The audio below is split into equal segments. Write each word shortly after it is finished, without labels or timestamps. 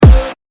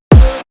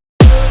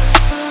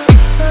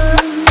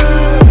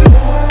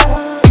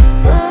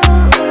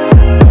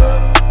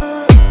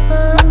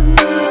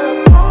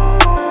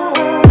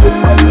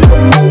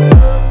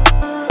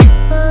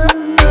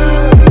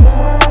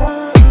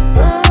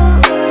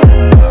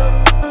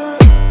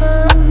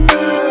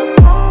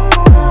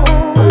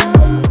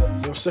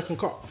second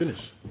cup?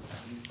 Finish.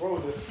 Bro,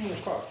 the small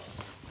cup.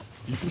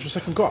 You finished your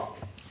second cup?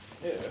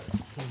 Yeah.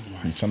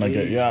 He's trying to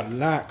get you out.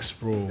 Relax,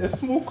 bro. The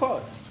small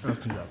cup. This guy's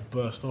gonna get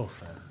burst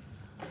off, man.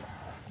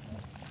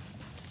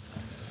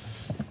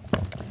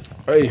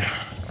 Hey.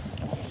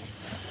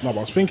 No, but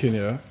I was thinking,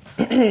 yeah.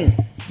 I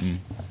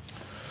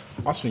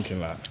was thinking,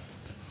 like,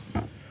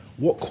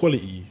 what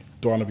quality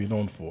do I want to be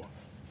known for?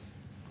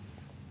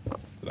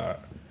 Like,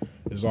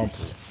 example,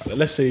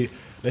 let's say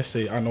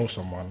I know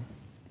someone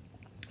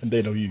and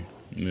they know you.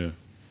 Yeah.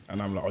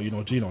 And I'm like, oh, you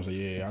know Gino? I was like,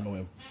 yeah, I know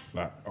him.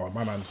 Like, oh,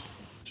 my man's,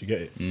 do you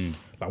get it?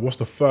 Like, what's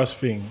the first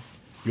thing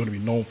you want to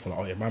be known for? Like,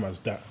 oh, yeah, my man's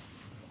that.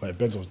 Oh, yeah,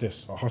 Benzo's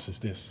this. Oh, Huss is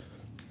this.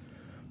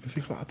 I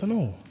think, like, I don't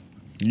know.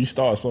 You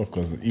start us off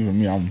because even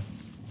me, Yeah, I'm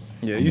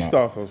you like,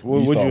 start first.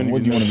 What do you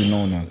want to be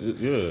known as?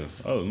 Yeah,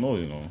 I don't know,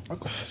 you know.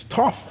 It's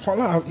tough. I can't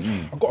lie.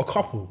 I've got a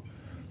couple.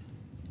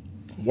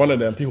 One of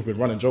them, people been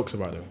running jokes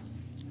about them.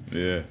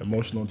 Yeah.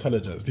 Emotional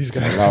intelligence. These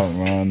guys. Chill out,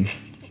 man.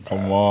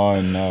 Come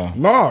on, nah.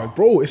 Nah,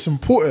 bro, it's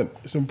important.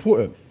 It's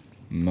important.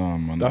 Nah,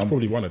 man. That's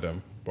probably one of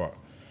them. But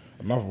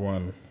another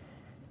one,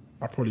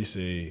 I'd probably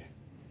say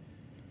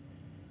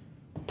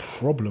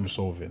problem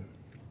solving.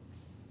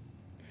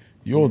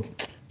 You want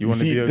to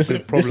see, be a this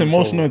good problem this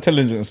emotional solver.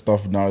 intelligence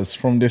stuff now is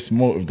from this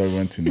motive that we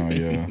went to now,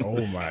 yeah.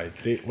 Oh my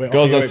day. Wait,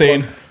 Girls okay, are wait,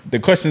 saying go on. the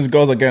questions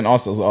girls are getting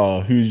asked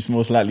are who's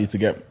most likely to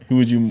get, who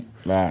would you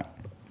like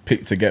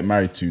pick to get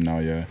married to now,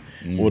 yeah?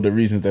 All the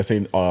reasons they're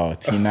saying,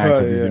 T9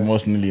 because he's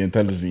emotionally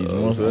intelligent. He's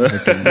emotionally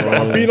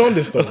I've been on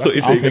this though.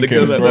 That's I'm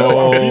thinking,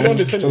 bro, I've been on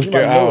this, just you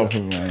get might know out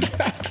of it,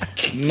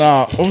 man.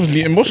 Nah,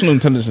 obviously emotional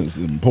intelligence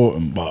is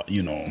important, but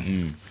you know,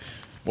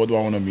 what do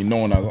I want to be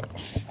known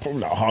as?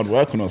 Probably like hard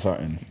working or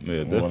something. Yeah,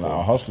 or definitely. like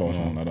a hustler or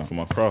something like that. For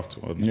my craft.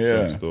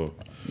 Yeah. Still.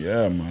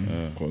 Yeah,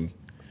 man. Because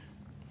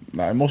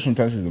like emotional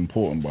intelligence is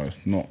important, but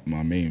it's not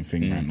my main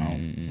thing right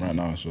now. Right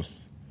now, it's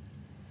just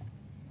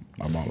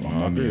about my I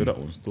money, agree with and that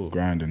one still.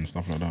 grinding and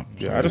stuff like that.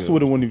 Yeah, I just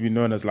wouldn't want to be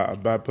known as like a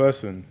bad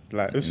person.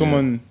 Like if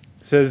someone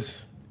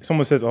says,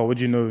 oh, what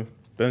do you know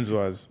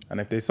Benzo as? And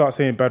if they start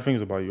saying bad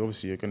things about you,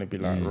 obviously you're gonna be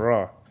like,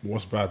 rah.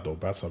 What's bad though?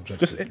 Bad subject.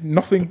 Just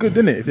nothing good,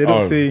 innit? If they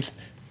don't say,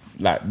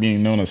 like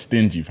being known as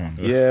stingy, fam.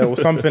 yeah, or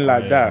something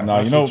like that. Nah,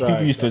 you That's know, a try,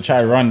 people used to that's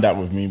try run that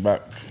with me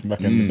back in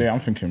the day. I'm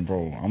thinking,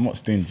 bro, I'm not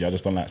stingy. I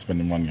just don't like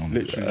spending money on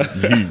you,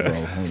 bro.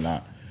 I'm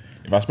like,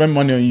 if I spend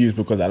money on you, it's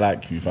because I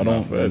like you. If I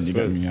don't, then you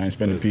get me. I ain't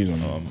spending peas on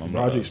you.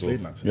 How do you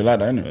explain that to You're like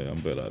that, innit? Yeah, I'm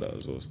better like that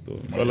as well still.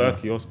 If I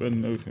like you, I'll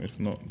spend everything. If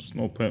not, there's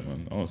no point,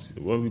 man. I don't see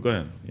where are we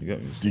going? You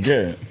get me? Do you get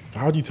it?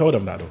 How do you tell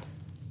them that though?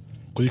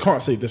 Because you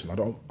can't say, listen, I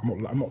don't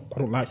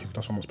like you.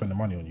 That's why I'm not spending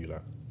money on you.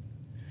 Like,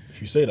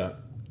 if you say that,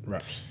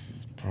 right?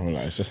 Bro,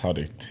 like it's just how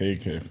they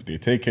take it. If they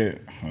take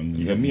it, and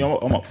you Yeah, get me,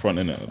 I'm up front,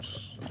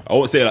 innit? I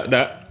won't say it like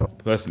that,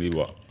 personally,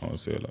 but I would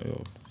say it like,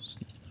 yo,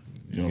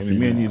 you know,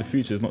 me and you, the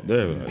future is not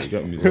there, like, you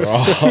get me?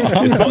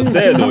 It's not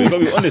there, though. You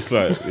gotta be honest,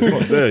 like, it's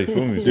not there, you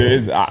feel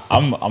me?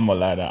 I'm not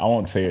like that. I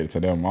won't say it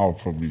to them. I'll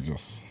probably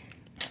just,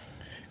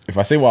 if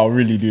I say what I'll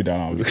really do, then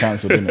I'll be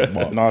cancelled, innit?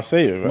 But Nah,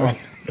 say it, man.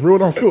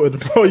 Real unfiltered,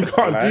 bro. You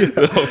can't do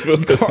that.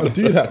 You can't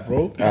do that,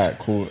 bro. alright,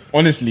 cool.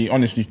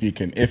 Honestly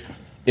speaking, if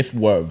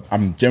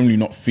I'm generally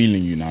not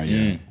feeling you now,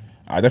 yeah,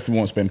 I definitely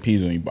won't spend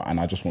peas on you, and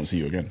I just won't see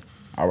you again.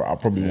 I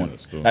probably won't.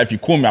 still. Like if you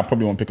call me, I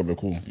probably won't pick up your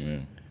call. Yeah.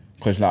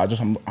 Because like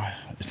I'm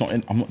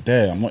not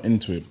there. I'm not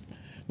into it.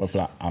 But if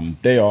like I'm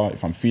there,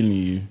 if I'm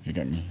feeling you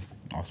get me.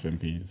 I'll spend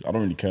peas. I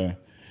don't really care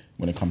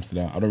when it comes to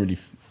that. I don't really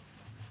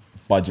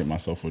budget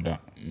myself with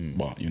that.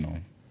 But you know,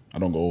 I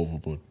don't go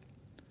overboard.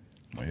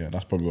 But yeah,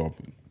 that's probably what I'll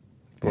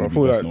Bro, I be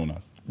feel best like known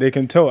as. they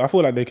can tell. I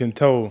feel like they can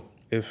tell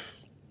if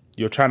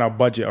you're trying to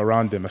budget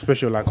around them,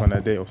 especially like on a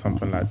date or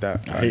something like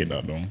that. I hate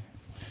that though.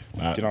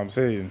 Like, Do you know what I'm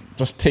saying?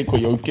 just take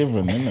what you're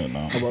given, innit?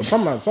 Now. But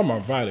some are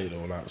violent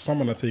though. Like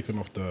some are taking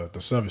off the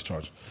service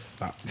charge.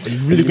 Like, are you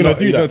really gonna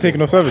do You're that? not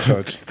taking off service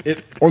charge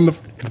It on the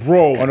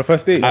bro on the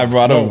first date. I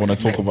don't want to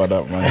talk about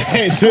that, man. I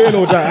ain't doing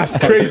all that. That's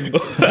crazy.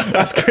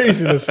 That's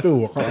craziness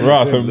still.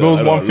 Right, so bills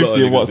I know a lot of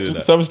 150 and what? niggas do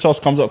that. Service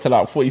charge comes up to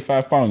like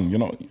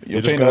 £45.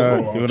 You're just paying us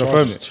gonna- what? you're gonna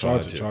firm it.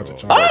 Charge it. bro. You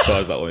gotta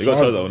charge that one. You gotta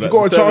charge that one. You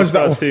gotta The charge service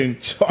that one. thing.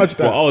 Charge that.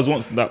 But I was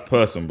once that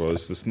person, bro.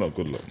 It's just not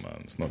good look,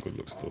 man. It's not good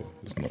look still.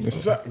 It's not.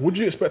 Is that, would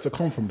you expect to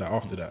come from that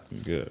after that?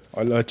 Yeah.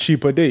 A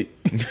cheaper date.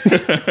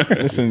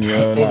 Listen,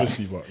 yeah, like,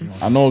 Obviously, but you know.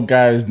 I know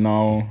guys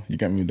now, you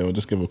get me, they'll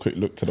just give a quick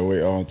look to the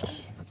waiter,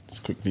 just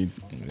quickly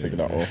take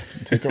that off.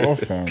 Take it off,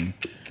 fam.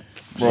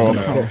 Bro,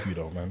 It's not you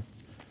though, man.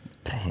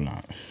 bro,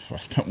 like, if I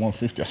spent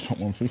 150, I spent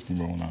 150,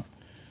 bro. Like,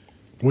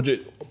 Would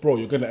you, bro?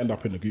 You're gonna end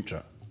up in the group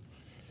chat.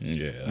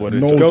 Yeah. What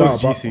No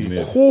girls doubt,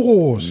 GC. of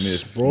course,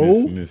 Myth,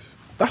 bro. myth.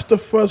 That's the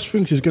first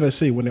thing she's gonna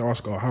say when they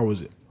ask her, "How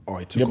was it?" Oh,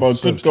 it took yeah, off but the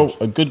service charge.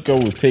 a good girl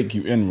will take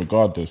you in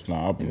regardless. Like,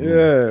 I'll be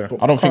Yeah.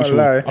 I don't think Can't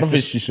lie. I don't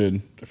think she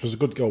should. If it's a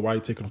good girl, why are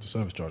you taking off the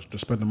service charge?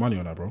 Just spend the money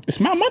on her, bro. It's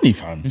my money,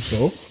 fam.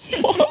 So,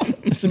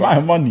 It's my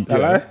money.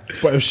 lie?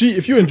 but if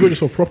you enjoy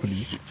yourself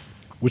properly,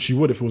 which you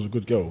would if it was a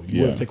good girl, you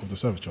Yeah. wouldn't take off the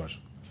service charge.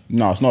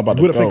 No, it's not about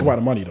We the wouldn't girl. think about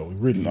the money though. We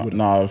really wouldn't.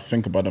 No,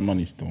 think about the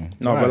money still.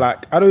 No, Right. but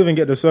like I don't even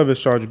get the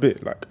service charge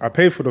bit. Like I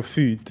pay for the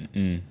food.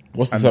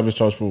 What's the service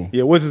charge for?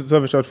 Yeah, what's the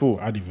service charge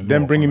for? I don't even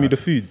Them know, bringing me man. the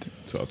food.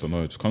 So I don't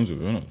know. It just comes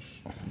with it, innit?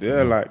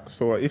 Yeah, like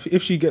so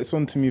if she gets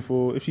on to me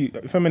for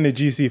if I'm in the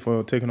GC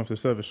for taking off the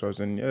service charge,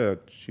 then yeah,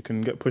 she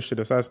can get pushed to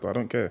the side. Still, I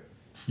don't care,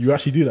 You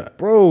actually do that?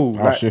 bro.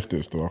 I'll Like, shift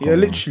it still. I yeah, can't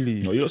lie.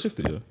 literally. No, you got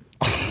shifted, yeah.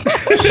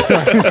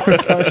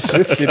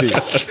 Shifted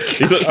it.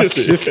 You got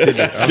shifted.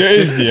 There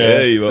is,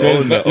 yeah. Yeah, but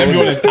own that. Let me be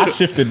Own honest, I've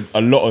shifted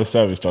a lot of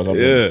service charge.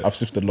 I've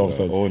shifted a lot of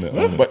service. Own it.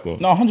 Own it. But Go.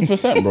 no,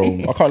 100%,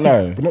 bro. I can't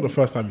lie. But not the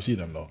first time you see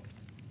them though.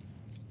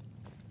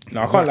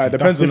 No, I can't lie. It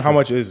depends on how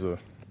much it is though.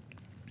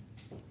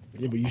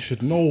 Yeah, but you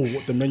should know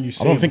what the menu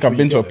says. I don't think I've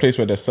been to a place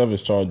where there's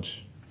service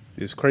charge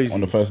It's crazy. on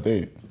the first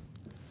date.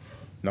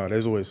 No,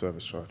 there's always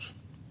service charge.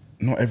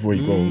 Not everywhere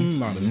you go.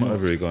 Nah, there's Not not.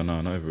 everywhere you go,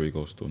 no. Not everywhere you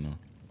go still, no.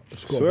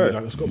 It's got to Swear. be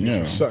like, it's got to be Yeah.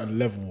 a certain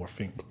level, I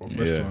think, of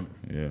Yeah, restaurant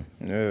yeah.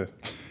 Yeah.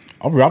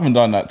 I haven't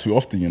done that too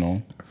often, you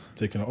know.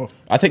 taking it off.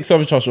 I take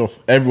service charge off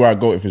everywhere I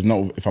go. If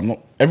I'm not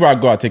everywhere I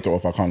go, I take it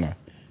off. I can't lie.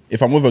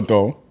 If I'm with a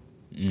girl,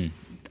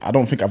 I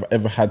don't think I've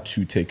ever had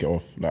to take it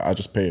off. Like I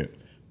just pay it.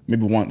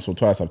 Maybe once or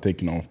twice I've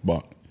taken it off,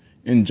 but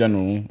in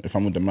general, if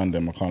I'm with the man,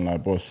 then I can't lie,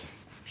 boss.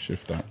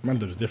 Shift that.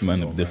 Mandev's different. Man,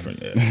 though, are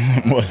different,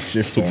 yeah. Boss,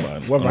 shift that.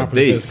 Man. Whatever On a happens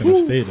date. there is gonna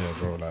stay there,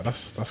 bro. Like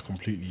that's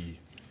completely.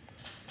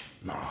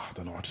 Nah, I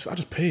don't know. I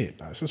just pay it.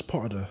 Like, it's just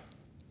part of the.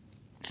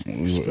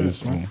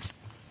 Experience, man.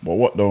 But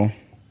what though?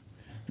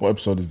 What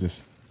episode is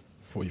this?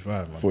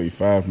 45, man.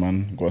 45,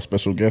 man. Got a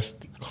special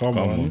guest. Come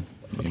on.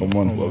 Come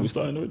on. Well, we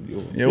starting already. Yo.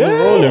 Yeah,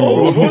 we're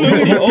rolling, bro.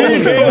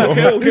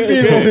 Okay.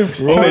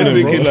 I'm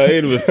thinking like,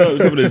 hey, we're starting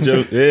with this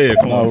joke. Yeah,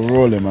 come Nah, on. we're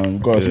rolling, man.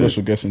 We've got a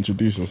special guest.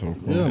 Introduce yourself,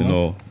 bro. You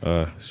know,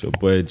 it's your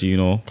boy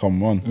Gino.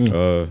 Come on.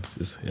 Man,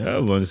 just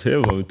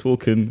here, man. We're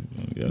talking.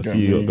 Yeah, I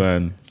see you got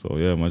band. So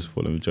yeah, man, just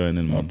follow me, join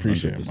in, man. I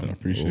appreciate it, man. I 100%,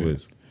 appreciate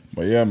always. it.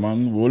 But yeah,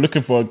 man, we were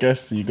looking for a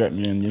guest. You got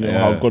me, and you know Yeah.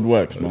 how God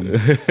works, man.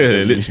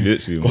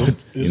 literally, man.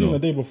 It You was know. the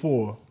day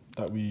before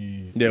that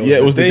we. Yeah,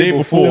 it was the day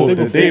before.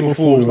 The day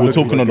before we were like,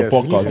 talking on the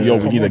guest. podcast. Yo,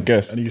 we need a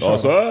guest. And you Oh, shut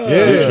so up.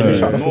 literally,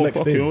 shout out to the no next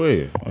fucking day.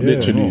 way.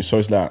 Literally. So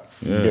it's like,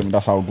 you Yeah. get me?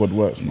 That's how God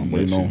works, man.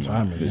 But you know,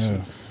 Timing, yeah.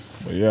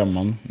 but yeah,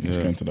 man. Let's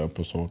Yeah. get into the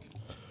episode.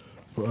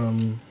 But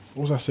what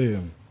was I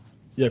saying?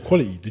 Yeah,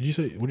 quality. Did you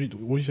say what did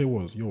you say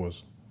was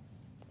yours?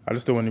 I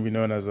just don't want to be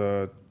known as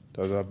a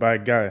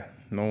bad guy.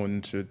 No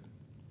one should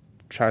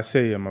try to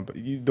say I'm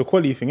the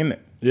quality thing, innit?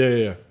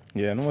 Yeah.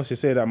 Yeah, no one should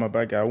say that I'm a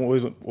bad guy. I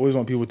always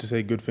want people to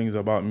say good things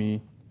about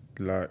me.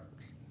 Like,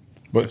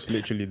 But it's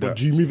literally But that.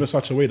 do you move in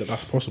such a way that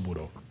that's possible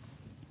though?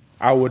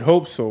 I would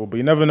hope so, but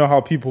you never know how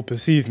people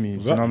perceive me. Do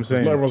you know what I'm 'Cause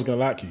saying? not everyone's gonna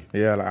like you.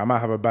 Yeah, like I might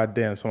have a bad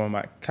day and someone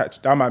might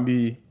that might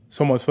be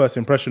someone's first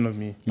impression of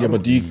me. yeah,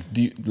 but do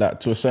you like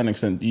to a certain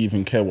extent? Do you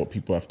even care what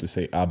people have to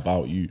say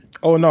about you?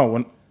 Oh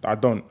no, I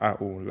don't at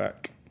all.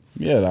 Like,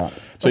 Yeah, like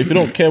so. If you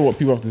don't care what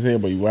people have to say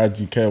about you, why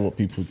do you care what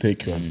people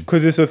take you as?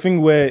 because it's a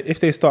thing where if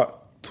they start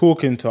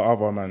talking to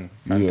other man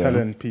and Yeah.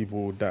 telling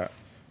people that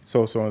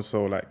so and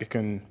so, like it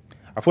can,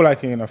 I feel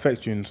like it can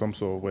affect you in some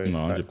sort of way.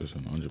 No, Like,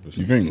 100%, 100%.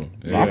 You think?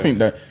 Yeah. I think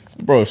that,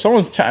 bro. If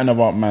someone's chatting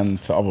about man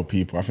to other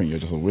people, I think you're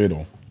just a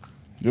weirdo.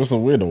 You're just a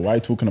weirdo. Why are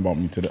you talking about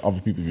me to the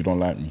other people if you don't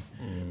like me?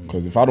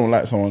 Because if I don't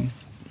like someone,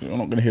 you're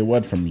not gonna hear a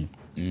word from me.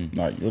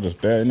 Like you're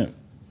just there, innit?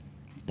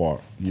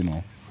 But you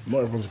know,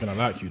 Not everyone's gonna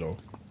like you though.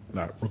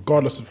 Like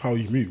regardless of how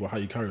you move or how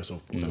you carry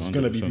yourself, there's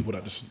gonna be 100%. people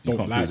that just You don't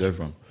can't like please you.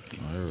 everyone.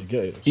 You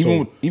get it?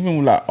 even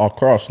with like our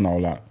craft now,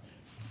 like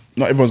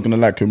not everyone's gonna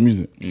like your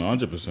music. No,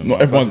 100%.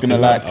 Not everyone's gonna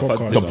like the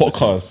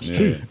podcast.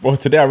 Yeah. Bro,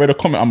 today I read a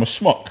comment. I'm a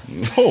schmuck.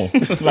 Oh,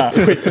 like,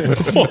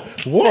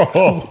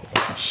 what?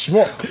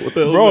 Schmuck. What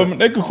the hell? Bro,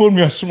 they could call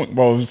me a schmuck,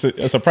 bro.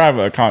 It's a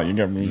private account, you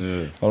get me?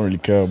 Yeah. I don't really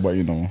care, but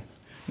you know,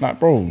 like,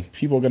 bro,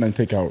 people are gonna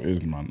take out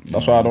is, man.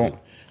 That's why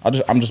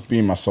I'm just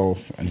being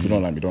myself, and if you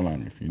don't like me, don't like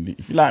me.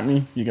 If you like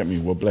me, you get me.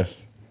 We're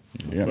blessed.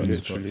 You get me?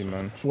 literally,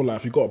 man. I feel like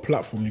if you got a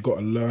platform, you got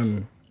to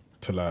learn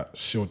to like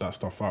shield that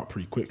stuff out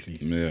pretty quickly.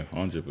 Yeah,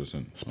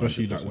 100%.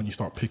 Especially like when you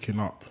start picking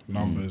up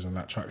numbers and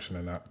that traction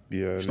and that.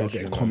 Yeah, You start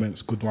getting literally,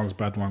 comments, good ones,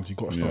 bad ones. You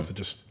got to start Yeah. to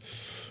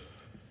just.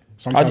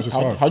 Sometimes it's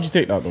hard. How'd you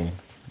take that though?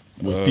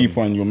 With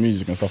people and your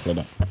music and stuff like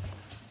that.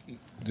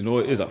 You know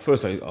what it is? At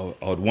first, I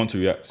would want to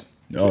react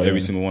to Oh, every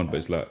yeah. single one, but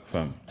it's like,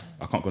 fam,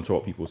 I can't control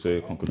what people say,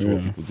 I can't control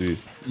what people do.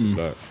 It's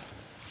like,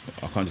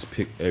 I can't just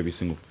pick every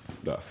single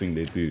thing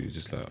they do. It's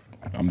just like,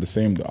 I'm the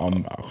same.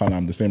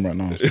 I'm the same right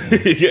now. So.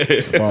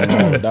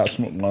 yeah. That's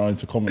not when I wanted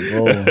to comment,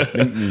 bro.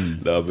 Link me.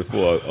 Like,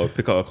 before, I'll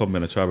pick out a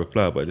comment and try to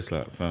reply, but it's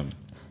like, fam,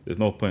 there's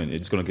no point. You're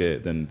just gonna get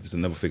it, then there's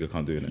another figure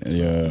can't do it. So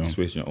Yeah. you're just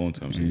wasting your own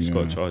time. So you just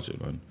gotta charge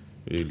it, man.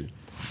 Really.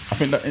 I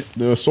think that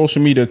the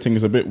social media thing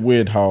is a bit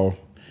weird how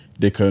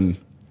they can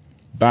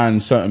ban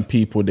certain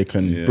people, they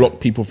can block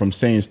people from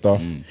saying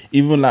stuff.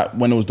 Even like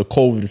when it was the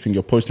COVID thing,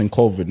 you're posting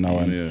COVID now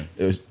and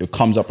it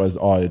comes up as,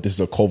 oh, this is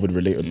a COVID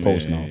related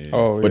post now.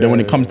 Oh, But then when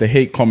it comes to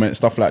hate comments,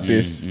 stuff like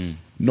this,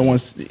 no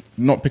one's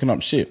not picking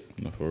up shit.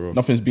 No, for real.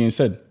 Nothing's being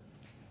said.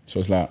 So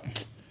it's like,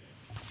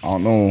 I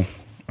don't know.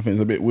 I think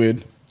it's a bit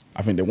weird.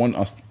 I think they want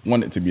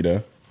it to be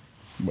there.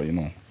 But you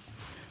know,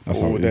 that's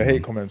All how it the is, hate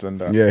man. comments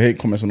and that. Yeah, hate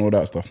comments and all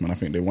that stuff, man. I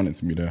think they want it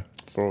to be there.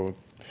 Bro,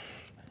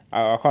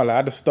 I can't lie.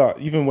 At the start,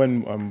 even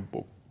when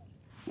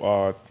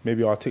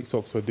maybe our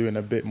TikToks were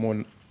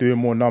doing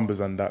more numbers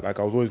and that, like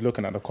I was always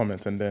looking at the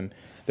comments, and then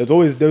there's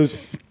always those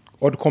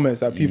odd comments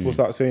that people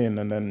start saying,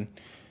 and then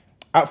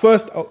at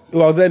first I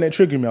was letting it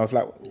trigger me. I was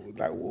like,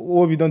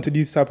 what have you done to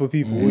these type of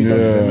people? What have you done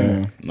to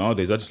them, innit?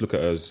 Nowadays, I just look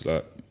at it as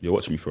like you're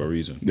watching me for a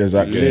reason.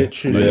 Exactly.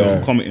 Literally. Like, Yeah.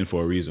 you're commenting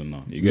for a reason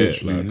now. You get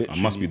it? Like, I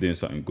Literally. must be doing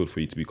something good for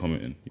you to be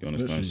commenting. You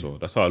understand? So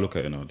that's how I look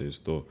at it nowadays.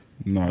 Though.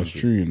 No, it's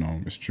true, you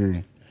know. It's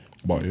true.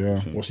 But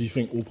yeah. What do you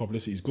think? All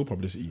publicity is good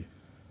publicity.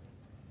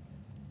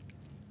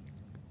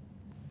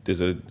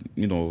 There's a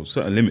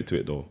certain limit to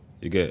it though.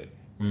 You get it?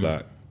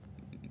 Like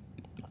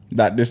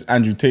That this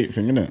Andrew Tate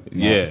thing, innit?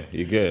 yeah,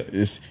 you get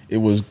it. It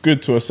was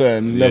good to a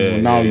certain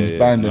level. Now he's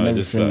banned and No,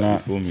 just, everything. like,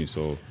 Like, you feel me?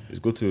 So it's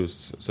good to a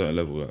certain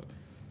level. Like,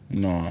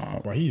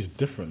 no, But he's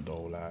different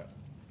though. Like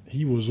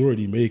he was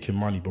already making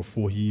money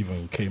before he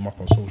even came up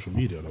on social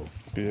media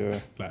though. Yeah.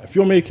 Like if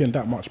you're making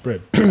that much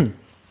bread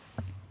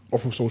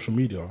off of social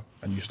media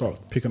and you start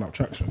picking up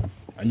traction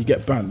and you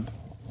get banned,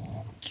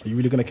 are you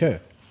really gonna care?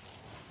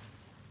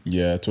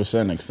 yeah, to a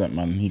certain extent,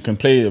 man. He can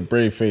play a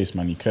brave face,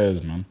 man. He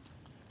cares, man.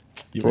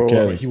 Bro,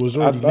 cares? he was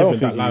already I don't living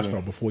think that he lifestyle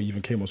even- before he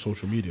even came on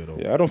social media though.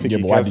 Yeah, I don't think Yeah,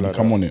 he but why cares did he like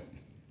come that. on it?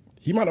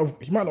 He might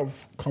have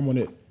come on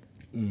it.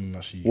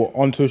 Actually, What,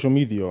 on social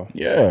media?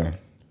 Yeah,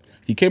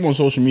 he came on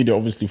social media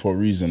obviously for a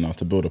reason now,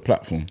 to build a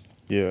platform.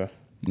 Yeah.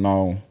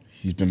 Now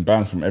he's been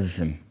banned from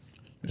everything.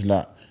 It's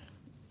like,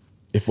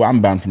 if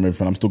I'm banned from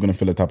everything, I'm still gonna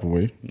feel a type of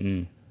way.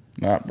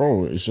 Like,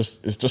 bro, it's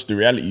just the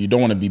reality. You don't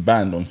want to be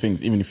banned on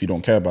things, even if you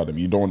don't care about them.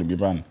 You don't want to be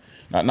banned.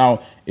 Like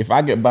now, if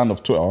I get banned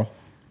off Twitter,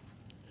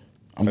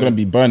 I'm gonna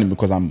be burning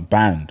because I'm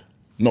banned,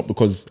 not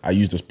because I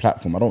use this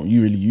platform. I don't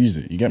really use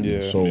it. You get me?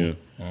 Yeah. So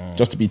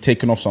just to be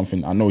taken off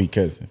something, I know he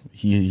cares.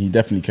 He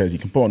definitely cares. He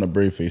can put on a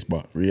brave face,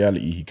 but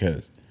reality, he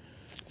cares.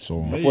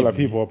 So I feel like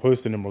people are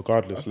posting him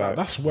regardless. Like,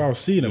 that's where I was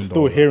seeing him. you're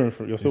still though. hearing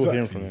from hearing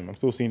Exactly. from him. I'm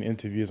still seeing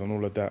interviews and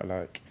all of that.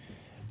 Like,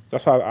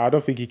 that's why I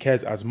don't think he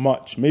cares as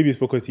much. Maybe it's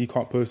because he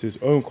can't post his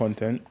own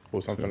content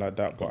or something like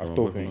that. But I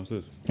still think,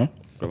 Huh?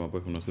 Grab my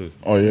boyfriend downstairs.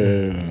 oh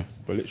yeah.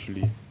 but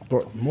literally,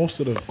 But most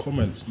of the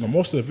comments, no,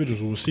 most of the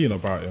videos we were seeing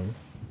about him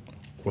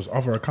was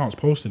other accounts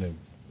posting him.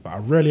 Like, I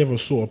rarely ever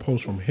saw a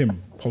post from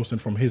him posting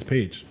from his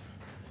page.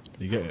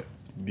 You get it?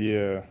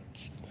 yeah.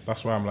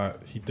 That's why I'm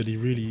like, did he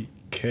really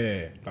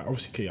care? Like,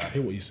 obviously, I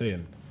hear what he's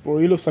saying. Bro,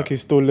 he looks like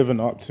he's still living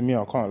up to me.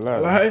 I can't lie.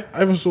 Like,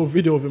 I even saw a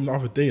video of him the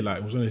other day. Like,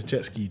 it was on his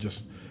jet ski,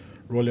 just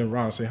rolling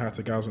around, saying hi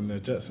to guys on their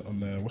jets, on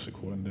their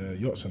on their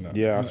yachts and that.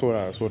 Yeah, I saw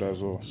that. I saw that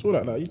as well. Saw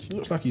that. Like, he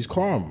looks like he's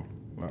calm.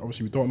 Like,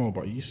 obviously, we don't know,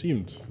 but he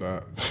seemed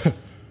like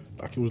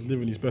like he was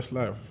living his best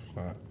life.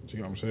 Like, do you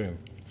get what I'm saying?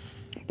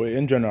 But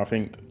in general, I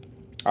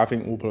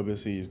think all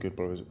publicity is good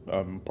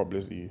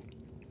publicity.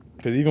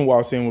 Because even what I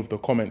was saying with the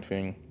comment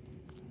thing,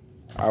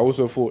 I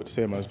also thought the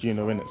same as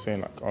Gino in it,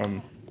 saying like,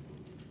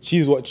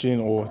 she's watching,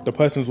 or the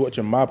person's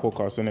watching my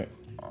podcast in it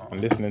and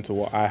listening to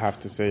what I have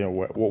to say and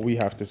what we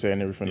have to say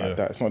and everything Yeah. like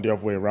that. It's not the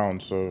other way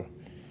around. So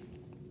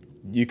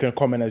you can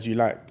comment as you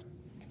like.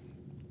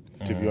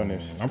 To be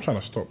honest, I'm trying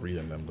to stop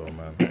reading them though,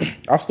 man.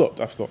 I've stopped.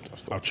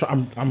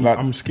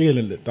 I'm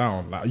scaling it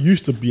down. Like, I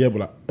used to be able,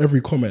 like,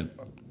 every comment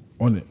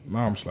on it.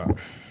 Now I'm just like,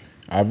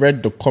 I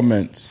read the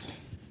comments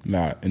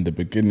like in the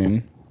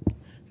beginning.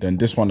 Then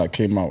this one that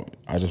came out,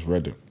 I just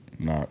read it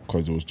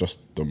because it was just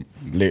the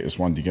latest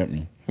one. Do you get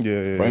me?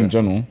 Yeah. But in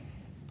general,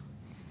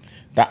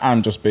 that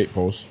I'm just bait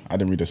post, I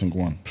didn't read a single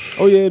one.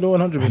 Oh yeah, no,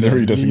 100%. I didn't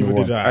read a single neither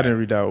one. did I didn't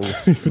read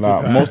that at all.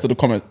 Like most of the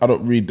comments, I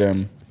don't read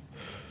them.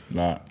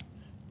 Like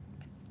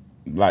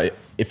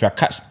if it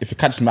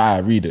catches my eye, I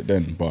read it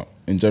then. But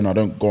in general, I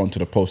don't go onto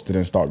the post and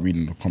then start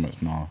reading the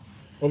comments now.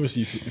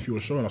 obviously, if you were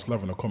showing us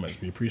love in the comments,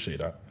 we appreciate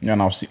that. Yeah,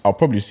 and I'll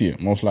probably see it.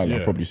 Most likely,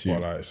 I'll probably see but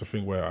it. like, it's a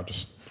thing where I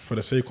just, for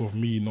the sake of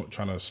me not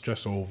trying to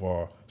stress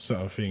over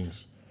certain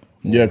things.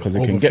 Yeah, because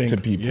it can get to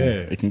overthink- people. Yeah,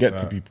 It can get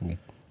to like, people.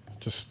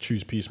 Just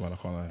choose peace, man. I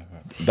can't lie.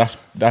 Like,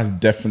 That's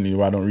definitely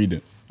why I don't read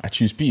it. I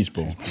choose peace,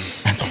 bro.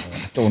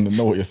 I don't want to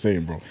know what you're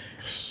saying, bro.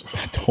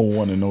 I don't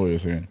want to know what you're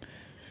saying.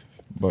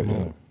 But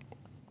yeah.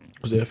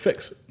 because it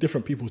affects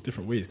different people's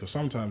different ways. Because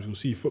sometimes you'll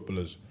see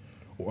footballers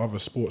or other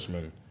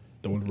sportsmen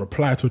that will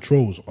reply to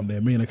trolls on their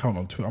main account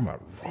on Twitter. I'm like,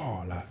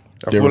 raw, like, I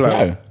They feel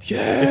reply. like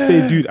if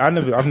they do,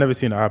 I've never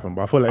seen it happen,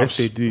 but I feel like if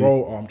they do,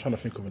 bro, I'm trying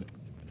to think of an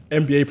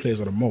NBA players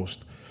are the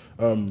most.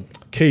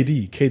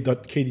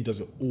 KD does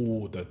it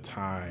all the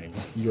time.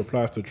 He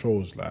replies to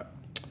trolls like,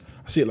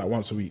 I see it like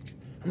once a week.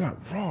 I'm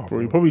like, raw, bro, bro.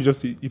 he probably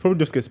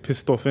just gets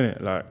pissed off in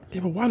it. Like, Yeah,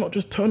 but why not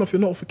just turn off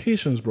your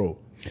notifications, bro?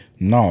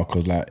 No,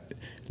 because like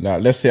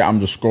let's say I'm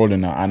just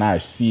scrolling now and I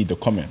see the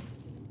comment,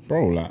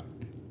 bro. Like,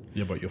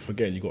 Yeah, but you're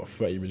forgetting you got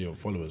 30 million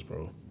followers,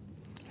 bro.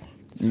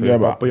 yeah,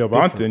 but you're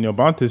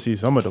bound to see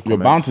some of the comments.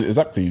 you're bound to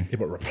exactly. Yeah,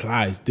 but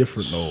reply is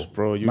different though,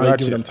 bro. Now you're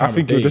giving them time I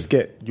think of you'll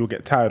day.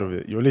 get tired of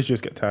it. You'll literally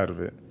just get tired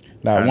of it.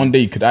 Like one day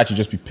you could actually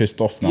just be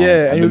pissed off now. Yeah,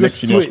 and and the you'll next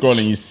just thing you're switch.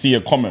 scrolling, you see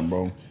a comment,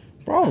 bro.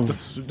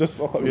 Just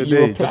fuck up your You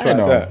day, reply just like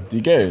now. that. Do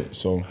you get it?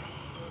 So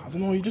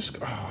don't know. You just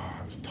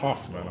it's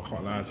tough, man. I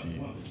can't lie to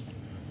you.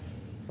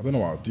 I don't know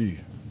what I'll do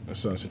in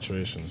certain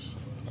situations.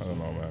 I don't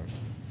know, man.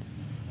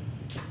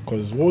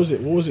 Because what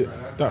was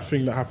it? That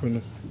thing that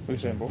happened. What are you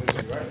saying, bro?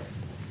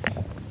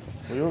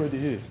 Well, you're already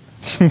here.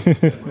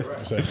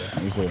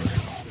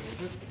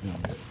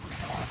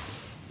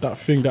 That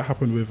thing that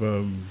happened with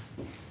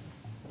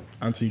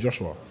Anthony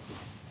Joshua.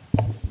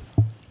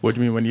 What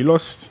do you mean when you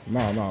lost?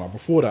 No.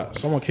 Before that,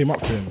 someone came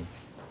up to him.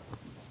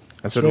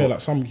 I said swear,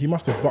 what? like he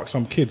must have bucked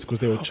some kids because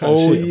they were chatting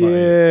shit about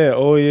him.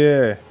 Oh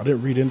yeah. I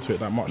didn't read into it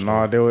that much.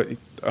 Nah,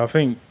 I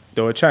think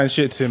they were chatting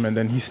shit to him, and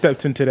then he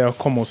stepped into their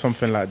comm or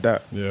something like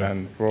that. Yeah.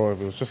 And bro, it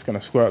was just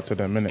gonna square up to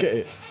them, innit? Get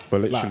it?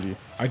 But literally, Like,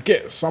 I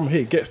get some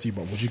hate gets to you,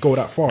 but would you go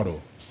that far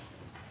though?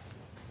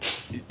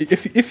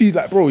 if he's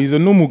like, bro, he's a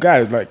normal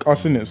guy like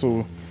us, innit?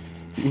 So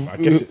I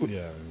guess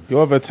yeah. you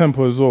have a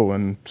temper as well,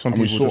 and some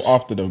And we people saw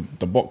after the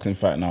boxing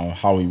fight now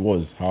how he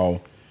was,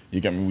 how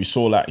you get me. We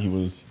saw like he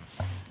was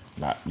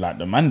like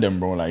the man then,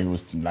 bro. Like he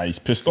was like he's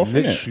pissed off,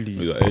 innit? literally.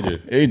 He's like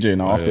AJ. AJ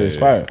now after his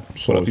fight.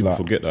 So So it's people like,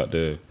 forget that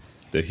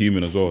they're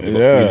human as well. They've got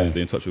Yeah. feelings,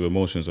 they're in touch with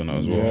emotions and that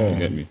as well. Yeah. You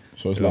get me?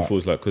 So it's It like-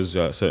 feels like because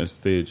you're at a certain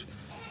stage,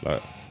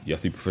 like you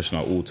have to be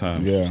professional at all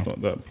times. Yeah. It's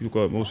not that. People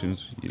got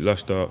emotions. You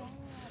lashed out.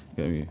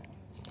 You get me?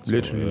 So,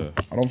 Literally.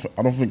 yeah.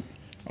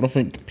 I don't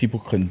think people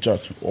can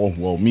judge. Or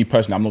well, me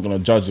personally, I'm not gonna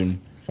judge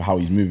him for how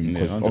he's moving Yeah,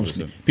 because 100%.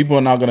 obviously people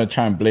are now gonna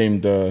try and blame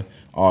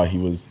he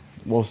was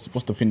what's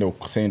the thing they were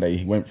saying that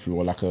he went through,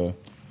 or like a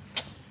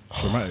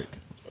Traumatic.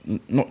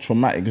 not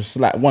traumatic, it's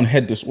like one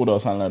head disorder or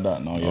something like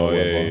that. No, Oh,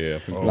 whatever. yeah. I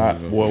think Like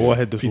What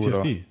head disorder?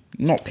 PTSD.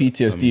 not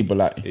PTSD, but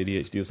like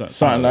ADHD or something.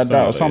 something like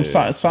that, or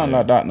something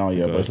like that. Now,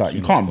 yeah, but it's like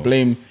you can't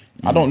blame.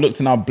 I don't look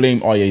to now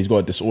blame. Oh yeah, he's got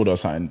a disorder or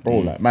something, bro.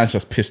 Like man's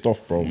just pissed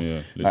off, bro. Yeah,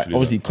 like literally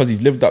obviously because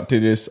he's lived up to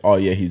this. Oh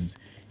yeah, he's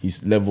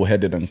level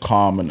headed and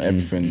calm and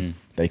everything.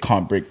 They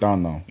can't break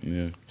down now.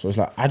 Yeah. So it's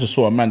like I just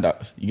saw a man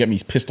that you get me.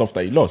 He's pissed off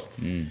that he lost,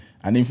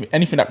 and if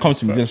anything that comes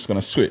to me, he's just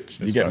gonna switch.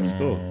 You get me? facts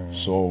still.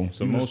 So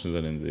It's emotions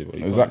at the end of the day. But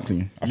you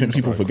exactly, I think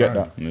people forget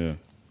that. crying. can't- Yeah.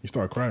 He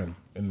started crying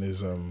in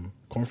his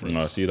conference.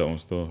 No, I see that one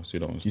still.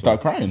 He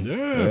started crying. Yeah,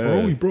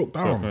 bro, he broke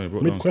Started down. crying, he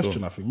broke Mid down question,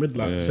 still. I think. Mid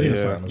Yeah, saying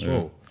yeah, something as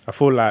well. I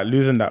feel like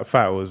losing that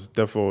fight was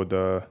therefore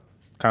the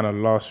kind of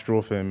last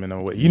straw for him in a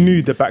way. He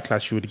knew the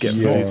backlash he would get for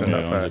losing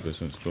Yeah, that fight.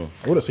 100% still.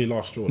 I wouldn't say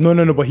last straw.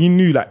 No, but he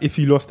knew like if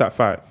he lost that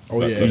fight,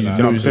 Oh yeah, He's nah, you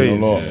know what I'm losing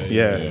saying? a lot.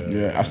 Yeah.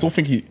 Yeah, I still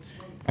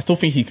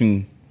think he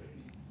can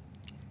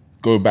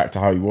go back to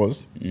how he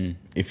was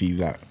if he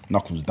like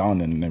knuckles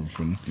down and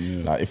everything.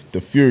 Like if the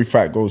Fury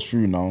fight goes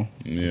through now,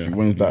 if he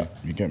wins that,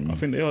 you get me. I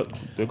think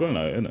they're going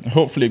like it, innit?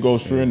 Hopefully it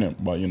goes through in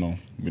it, but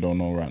we don't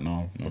know right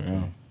now. But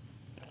yeah.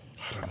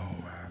 I don't know,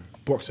 man.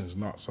 Boxing's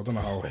nuts. I don't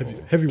know how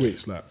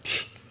heavyweights like.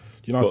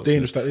 You know how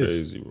dangerous that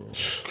is, Crazy, bro.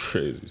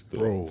 Crazy still.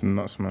 bro. It's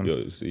nuts, man.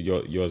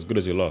 You're as good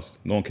as your last.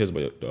 No one cares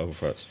about the other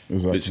fights.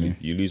 Exactly. Literally,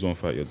 you lose one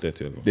fight, you're dead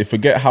to everyone. They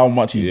forget how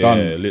much he's Yeah,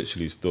 done.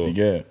 literally still. You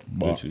get it?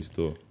 But Literally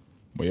still.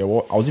 yeah,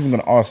 I was even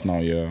gonna ask now.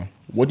 Yeah,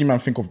 what do you man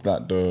think of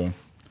that?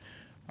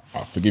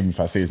 Forgive me if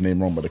I say his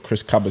name wrong, but the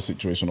Chris Cabot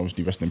situation.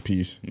 Obviously, rest in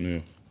peace. Yeah.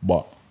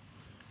 But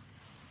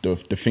the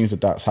things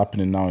that's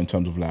happening now in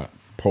terms of like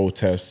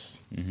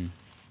protests,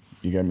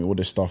 you get me, all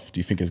this stuff, do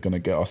you think it's gonna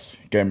get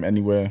him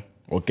anywhere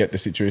or get the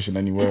situation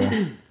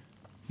anywhere?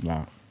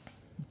 Like,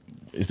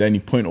 is there any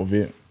point of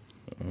it?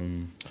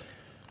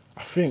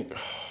 I think,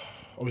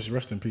 obviously,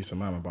 rest in peace to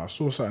Mama, but I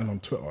saw something on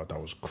Twitter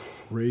that was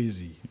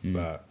crazy.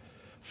 Like,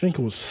 I think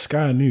it was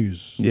Sky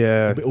News,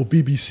 Yeah. or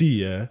BBC.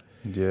 Yeah,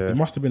 Yeah. They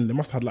must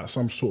have had like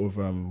some sort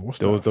of what's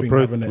There that was the thing pro-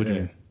 they have in the what do you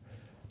air? mean?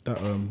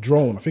 That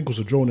drone. I think it was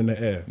a drone in the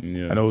air.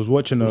 Yeah. And I was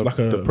watching It was like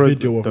a the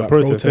video of the like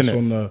protest, protests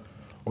innit?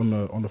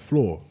 on the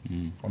floor,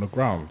 on the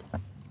ground,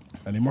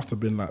 and it must have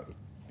been like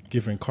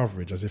giving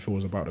coverage as if it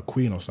was about the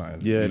Queen or something.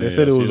 Yeah, they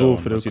said it I see was that all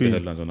one. for I the see Queen.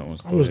 headlines on that one I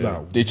still, was yeah.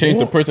 like, They changed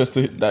the what? protest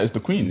to that is the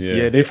Queen.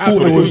 Yeah. They thought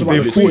thought it was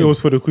about the Queen. it was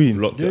for the Queen.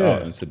 Blocked it Yeah.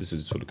 out and said this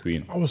is for the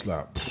Queen. I was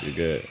like, You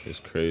get it? It's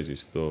crazy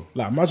still.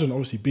 like imagine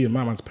obviously being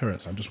my man's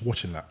parents and just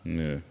watching that.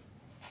 Yeah.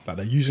 Like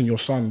they're using your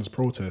son's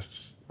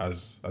protests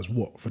as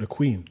what for the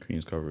Queen.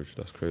 Queen's coverage.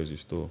 That's crazy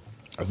still.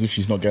 As if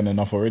she's not getting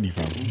enough already,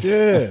 fam.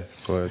 Yeah,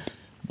 God.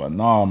 But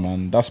nah,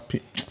 man,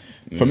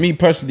 for me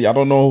personally. I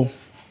don't know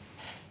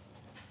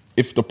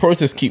if the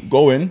protests keep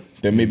going,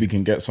 then maybe we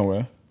can get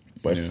somewhere.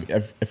 But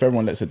if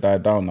everyone lets it die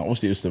down, now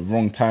obviously it's the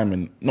wrong time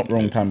and not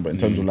wrong time, but in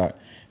terms of like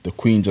the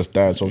Queen just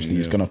died, so obviously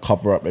he's gonna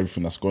cover up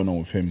everything that's going on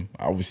with him.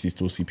 I obviously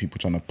still see people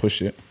trying to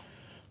push it,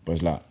 but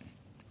it's like,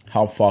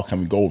 how far can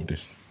we go with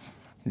this?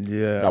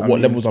 Yeah. Like, I what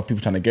mean, levels are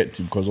people trying to get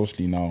to? Because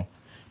obviously now,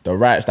 the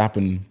riots that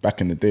happened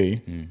back in the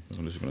day, I'm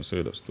just gonna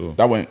say that still.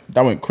 that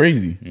went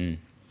crazy.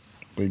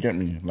 But you get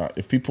me? Like,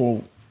 if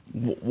people,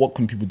 what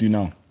can people do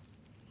now?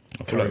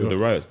 I feel like with the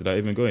riots, did I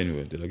even go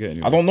anywhere? Did I get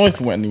anywhere? I don't know if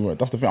it went anywhere.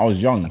 That's the thing. I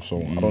was young,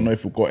 so I don't know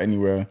if it got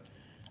anywhere.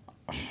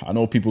 I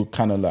know people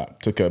kind of like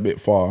took it a bit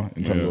far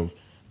in terms of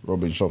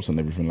robbing shops and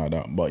everything like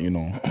that. But it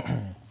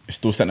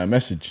still sent a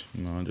message.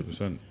 No, 100%.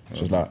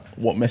 So it's like,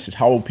 what message?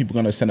 How are people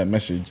gonna send a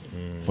message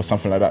for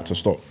something like that to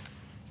stop?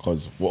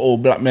 because we're all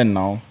black men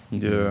now.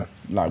 Yeah.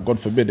 Like, God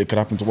forbid it could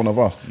happen to one of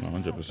us.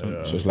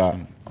 100%. So it's like,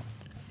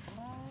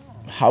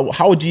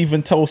 how would you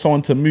even tell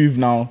someone to move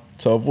now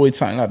to avoid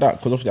something like that?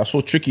 Because obviously I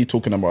saw Tricky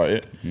talking about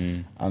it,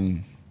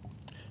 and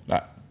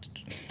like,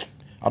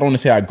 I don't want to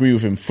say I agree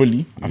with him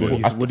fully.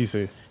 What do you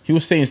say? He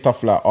was saying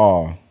stuff like,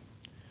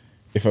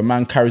 if a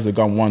man carries a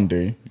gun one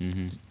day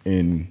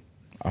in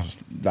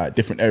like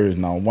different areas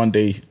now, one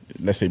day,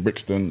 let's say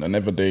Brixton,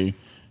 another day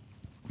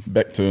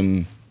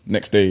Beckton,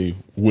 next day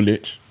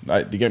Woolwich,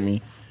 like, do you get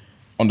me?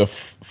 On the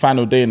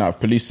final day now, if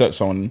police search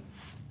someone,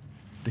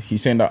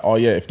 he's saying that,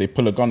 if they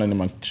pull a gun on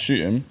him and shoot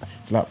him,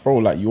 it's like, bro,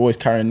 like, you always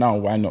carrying now,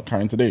 why not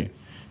carrying today?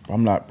 But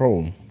I'm like,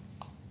 bro,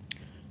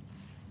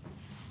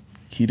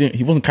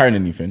 he wasn't carrying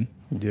anything.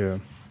 Yeah.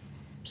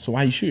 So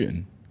why are you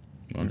shooting?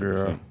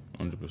 100%.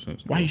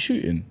 100%. Why are you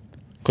shooting?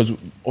 Because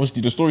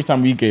obviously the story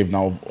time we gave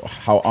now of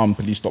how armed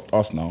police stopped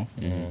us now.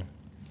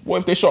 What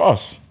if they shot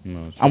us?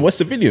 No, and we're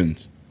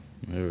civilians?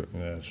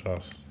 Yeah,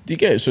 trust. Do you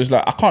get it? So it's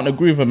like, I can't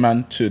agree with a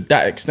man to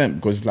that extent,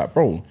 because it's like,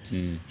 bro,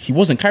 he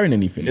wasn't carrying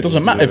anything. It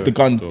doesn't matter if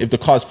the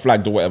car's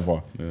flagged or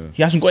whatever.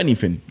 He hasn't got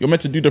anything. You're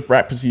meant to do the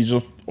right procedure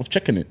of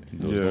checking it.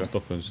 No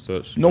stop and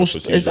search. No,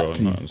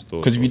 exactly.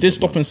 Because if you did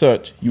stop and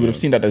search, you would have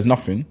seen that there's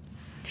nothing.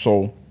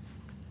 So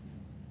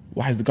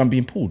why is the gun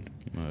being pulled?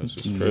 No, it's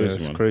just crazy,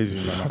 It's man. crazy,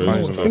 It's man. just I crazy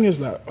can't The stuff. thing is,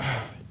 like,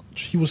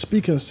 he was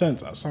speaking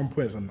sense at some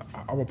points, and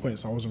at other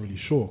points I wasn't really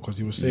sure, because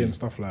he was saying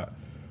stuff like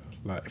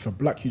if a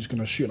black youth's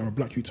gonna shoot and I'm a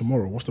black youth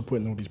tomorrow, what's the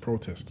point in all these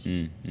protests?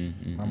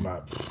 I'm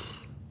like,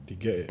 do you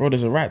get it? Bro,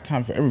 there's a right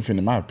time for everything,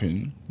 in my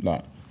opinion.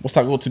 Like, what's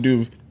that got to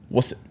do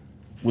with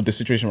the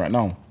situation right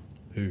now?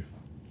 Who?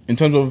 In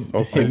terms of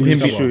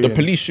the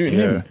police shooting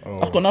him, Yeah.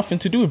 that's got nothing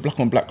to do with black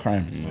on black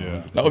crime.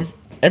 Yeah. Like,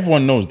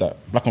 everyone knows that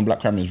black on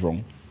black crime is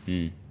wrong,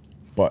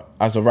 but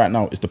as of right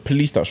now, it's the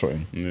police that shot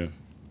him. Yeah.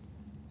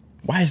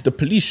 Why is the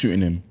police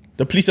shooting him?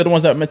 The police are the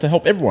ones that are meant to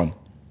help everyone.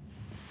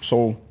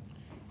 So,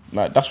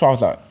 like, that's why I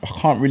was like, I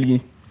can't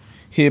really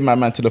hear my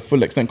man to the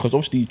full extent, because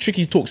obviously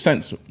Tricky talks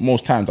sense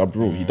most times. I'll be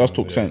real, he does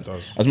talk sense.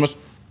 Does. As much,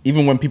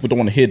 even when people don't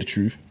want to hear the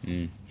truth,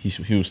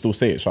 he will still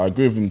say it. So I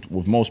agree with him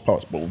with most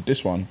parts, but with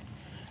this one,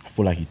 I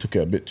feel like he took it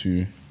a bit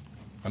too.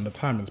 And the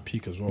timing's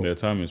peak as well. Yeah,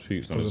 time is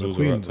peak. So Because it's of the always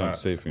the right Queen, time like- to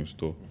say things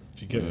still.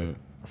 Do you get it?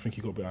 I think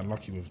he got a bit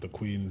unlucky with the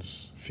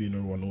Queen's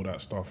funeral and all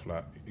that stuff.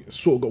 Like, it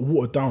sort of got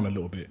watered down a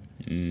little bit,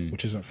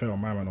 which isn't fair on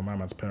my man or my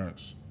man's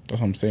parents. That's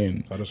what I'm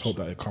saying. So I just hope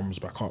that it comes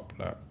back up,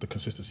 like the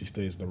consistency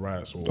stays in the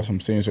riots. Or That's what I'm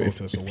saying. So if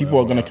protests or people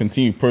are whatever, going to like,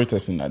 continue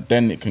protesting that,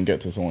 then it can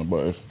get to someone.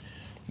 But if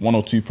one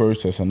or two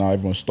protests and now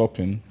everyone's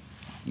stopping,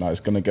 like,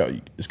 it's gonna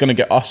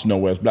get us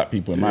nowhere as black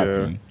people, in my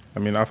opinion. I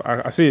mean,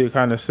 I see it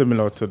kind of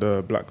similar to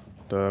the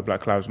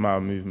Black Lives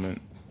Matter movement.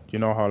 You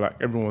know how, like,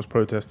 everyone was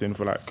protesting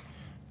for like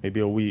maybe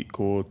a week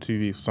or 2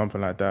 weeks or something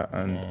like that,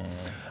 and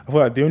I feel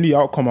like the only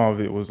outcome out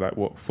of it was like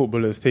what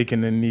footballers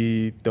taking a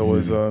knee. There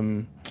was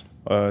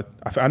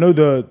I know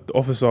the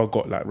officer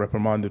got like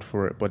reprimanded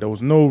for it, but there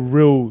was no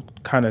real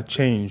kind of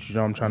change. You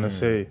know what I'm trying to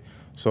say?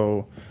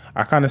 So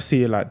I kind of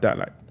see it like that.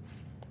 Like,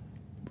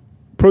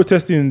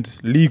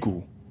 protesting's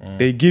legal.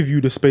 They give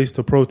you the space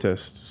to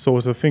protest. So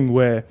it's a thing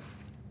where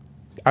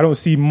I don't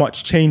see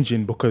much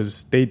changing,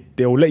 because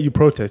they'll let you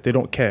protest. They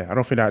don't care. I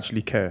don't think they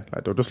actually care.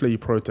 Like, they'll just let you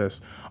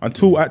protest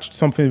until actually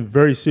something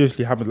very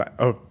seriously happens, like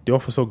the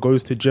officer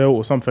goes to jail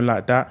or something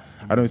like that.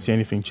 I don't see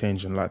anything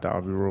changing like that,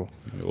 I'll be real.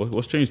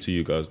 What's changed to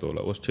you guys though?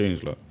 Like, what's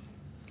changed? Like,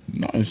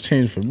 Nothing's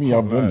changed for me,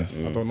 I'll be honest.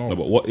 I don't know. no,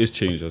 but what is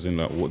changed? As in,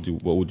 like, what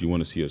would you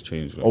want to see as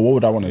change? Like, Or what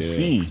would I want to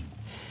see?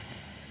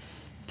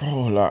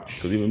 Bro, like,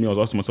 because even me, I was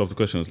asking myself the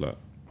questions like,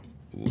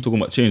 we're talking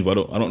about change, but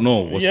I don't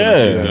know what's Yeah. gonna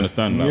change. You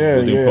understand? Like, Yeah,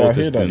 we're doing yeah, I hear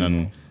protesting that, you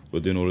and know. we're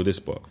doing all of this,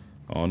 but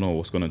I don't know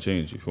what's gonna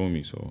change. You feel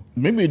me? So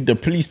maybe the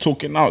police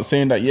talking out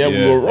saying that, we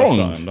were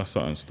wrong. That's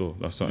something still.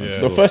 That's something. Yeah.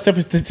 Still. The first step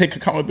is to take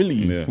accountability.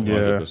 Yeah,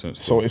 100%.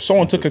 So if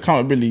someone took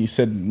accountability,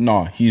 said,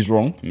 nah, he's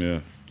wrong, yeah,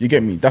 you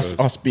get me? That's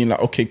us being like,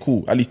 okay,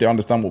 cool. At least they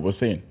understand what we're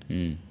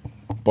saying.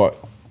 But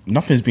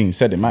nothing's being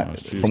said in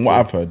it's true from what still.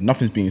 I've heard,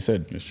 nothing's being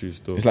said. it's true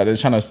still. It's like they're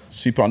trying to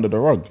sweep it under the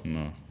rug.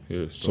 no,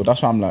 yeah, So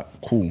that's why I'm like,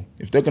 cool.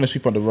 If they're going to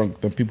sweep under the rug,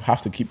 then people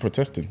have to keep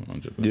protesting.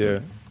 100%. Yeah.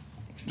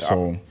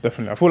 So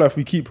Definitely. I feel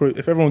like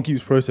if everyone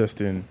keeps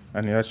protesting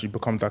and it actually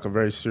becomes like a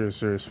very serious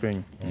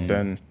thing,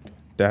 then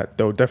that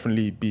there'll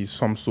definitely be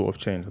some sort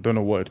of change. I don't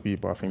know what it'd be,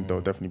 but I think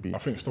there'll definitely be. I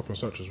think stop and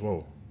search as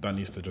well. That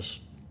needs to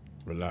just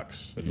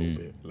relax a little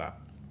bit. Like,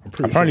 I'm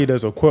pretty Apparently, sure.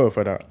 there's a quota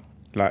for that.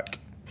 Like,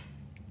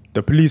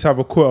 the police have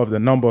a quota of the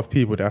number of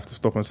people they have to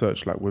stop and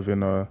search, like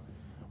within a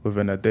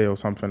day or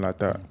something like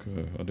that.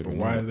 Okay, I didn't But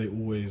know why are that. they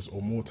always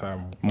or more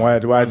time? Why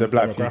is it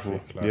black people?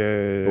 demographic, like-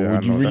 Yeah. but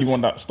would you really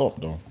want that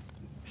stopped though?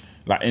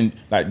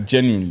 Like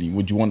genuinely,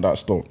 would you want that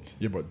stopped?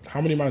 Yeah, but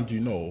how many man do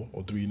you know,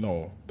 or do we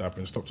know, that have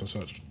been stopped and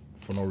searched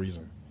for no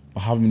reason?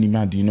 But how many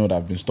men do you know that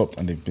have been stopped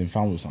and they've been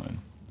found with something?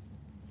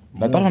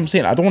 Like, that's what I'm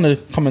saying. I don't want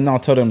to come and now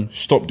tell them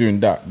stop doing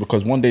that,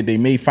 because one day they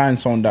may find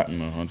someone that,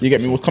 No, 100%. you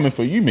get me, what's coming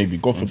for you maybe,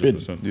 God forbid.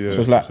 100%. Yeah.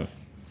 So it's like, 100%.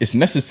 it's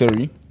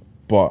necessary,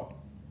 but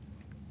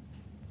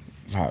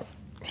like,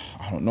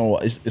 I don't know.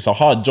 It's a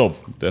hard job.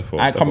 Therefore,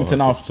 I come to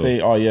now hard job, say,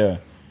 oh yeah,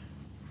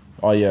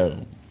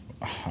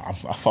 I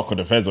fuck with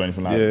the feds or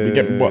anything like that. You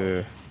get me?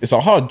 But it's a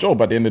hard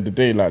job at the end of the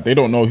day. Like, they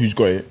don't know who's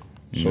got it.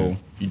 So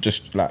you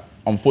just, like,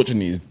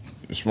 unfortunately,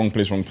 it's wrong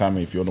place, wrong time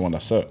if you're the one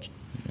that searched.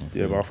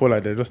 Yeah, but I feel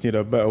like they just need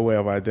a better way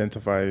of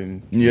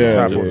identifying Yeah, the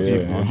type of yeah, people.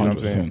 You know what I'm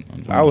 100%, saying?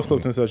 100%. I was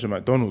stopped and searching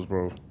McDonald's,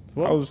 bro.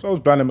 I was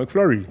banning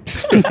McFlurry.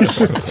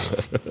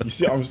 You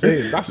see what I'm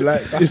saying? That's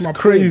It's my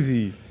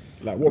crazy. Point.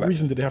 Like, what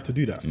reason did they have to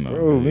do that?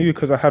 Bro, maybe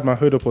because I had my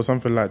hood up or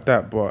something like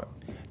that, but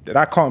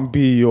that can't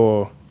be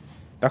your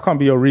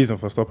reason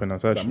for stopping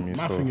and searching me.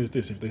 My thing is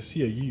this: if they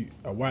see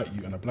a white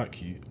you and a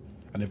black you,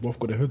 and they've both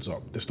got their hoods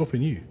up, they're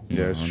stopping you.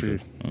 Yeah, it's true.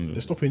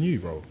 They're stopping you,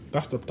 bro.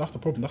 That's the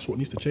problem. That's what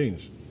needs to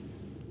change.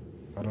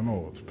 I don't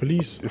know.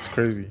 Police, It's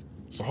crazy.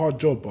 it's a hard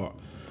job, but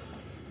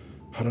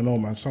I don't know,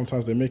 man.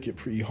 Sometimes they make it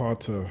pretty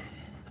hard to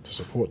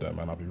support them,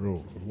 man. I'll be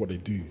real with what they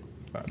do.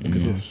 Like, look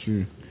at It's this.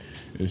 true.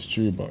 It's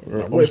true, but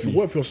Like,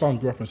 what if your son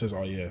grew up and says,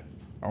 "Oh yeah,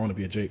 I want to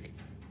be a Jake"?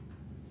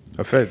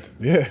 A Fed.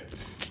 Yeah.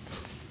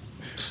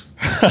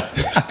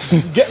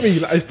 Get me?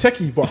 Like, it's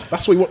techie, but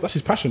that's what he that's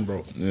his passion,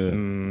 bro.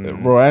 Yeah,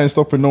 bro, I ain't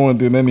stopping no one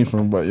doing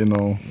anything, but you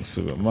know, it's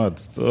a bit mad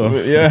stuff. it's a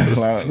bit, yeah,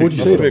 like, What'd you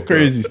that's say a bit though?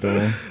 crazy still.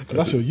 Man.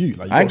 That's your you. Like,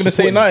 you I ain't gotta gonna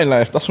say support nothing in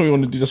life. That's what you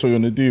want to do. That's what you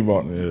want to do.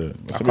 But Yeah,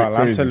 it's a bit I'm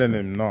crazy. telling still.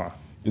 him, nah.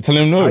 You're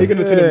telling him no. How you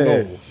gonna tell him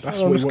no? That's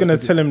I'm what just gonna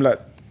tell him, like,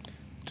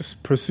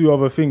 just pursue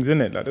other things,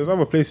 innit? Like, there's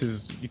other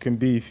places you can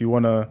be if you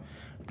wanna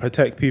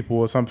protect people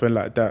or something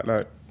like that.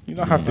 Like, you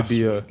don't have to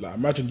be a. Like,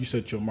 imagine you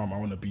said to your mum, "I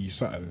want to be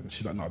something."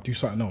 She's like, "No, do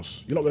something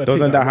else." You're not gonna.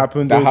 Doesn't take that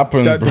happen? That though?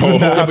 happens, bro. Doesn't that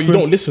Yeah, happen? but you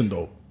don't listen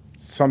though.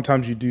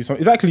 Sometimes you do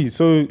something. Exactly.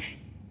 So,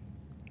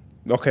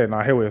 okay, now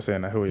I hear what you're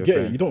saying. I hear what you're Get it?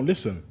 saying. You don't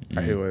listen.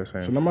 I hear what you're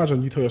saying. So now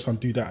imagine you tell your son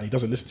do that and he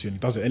doesn't listen to you and he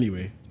does it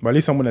anyway. But at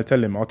least I'm gonna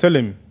tell him. I'll tell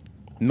him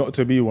not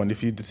to be one.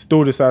 If he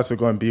still decides to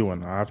go and be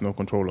one, I have no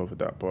control over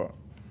that. But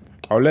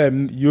I'll let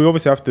him. You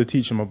obviously have to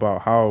teach him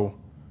about how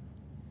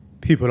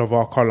people of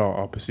our color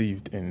are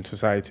perceived in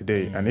society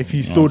today. And if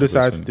he still 100%.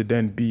 decides to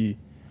then be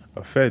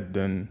a Fed,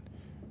 then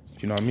do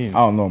you know what I mean? I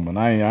don't know, man.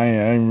 I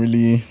ain't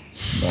really.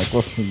 Like,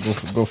 God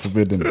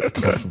forbid.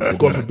 innit?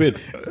 God forbid.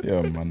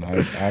 Yeah, man.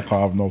 I can't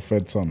have no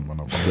Fed son, man.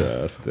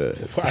 that's the.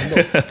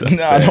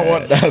 Nah, I don't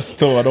want that.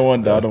 Still, I don't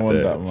want that. I don't want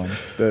dead. that, man.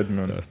 Dead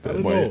man. I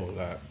don't know.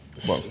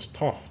 Like, it's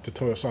tough to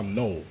tell your son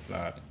no.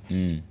 Like,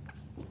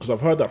 because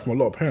I've heard that from a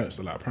lot of parents.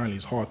 That, like, apparently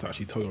it's hard to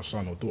actually tell your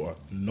son or daughter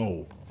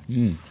no.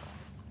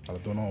 I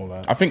don't know.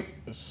 Like, I think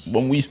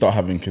when we start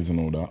having kids and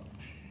all that,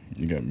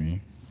 you get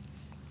me.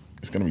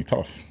 It's gonna be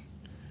tough.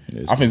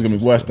 Yeah, I think it's gonna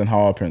be worse than how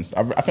our parents.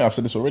 I think I've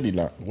said this already.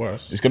 Like,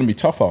 worse. it's gonna be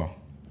tougher,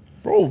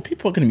 bro.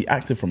 People are gonna be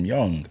active from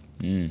young.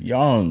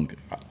 Young.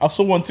 I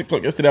saw one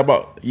TikTok yesterday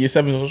about year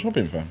 7s are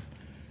shopping, fam.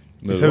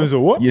 Sevens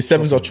or what? Year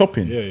 7s are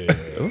chopping. Yeah.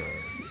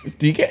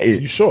 Do you get You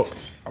it?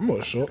 shocked? I'm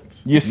not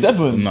shocked. Year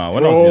 7. Nah,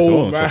 when I was in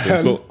school, man.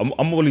 so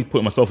I'm already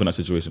putting myself in that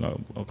situation.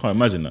 I can't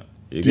imagine that.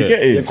 Do you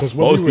get it? Yeah, 'cause But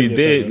when we obviously, were in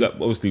year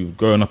seven- obviously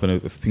growing up and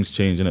if things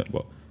change in it,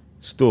 but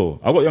still,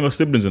 I got younger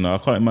siblings and I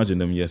can't imagine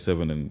them year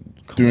 7 and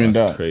Doing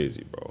that's that.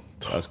 crazy, bro.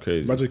 That's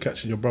crazy. Imagine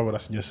catching your brother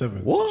that's in year 7.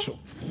 What?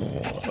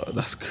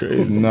 That's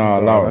crazy. Nah,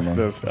 loud, man.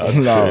 that's That's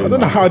loud. I don't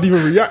know how I'd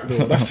even react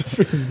though. That's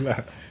the thing.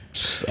 Like,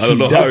 I don't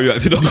know how you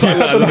react. I can't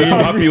lie.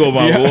 I'm happy or am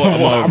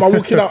am I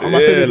walking out? Am I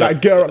saying like-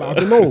 like get her? Like, I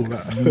don't know.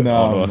 Like,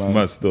 Nah, that's man.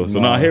 mad still.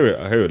 So now I hear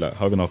it. Like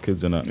having our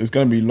kids and that. It's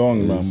gonna be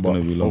long, man. It's But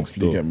gonna be long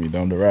hopefully, still. get me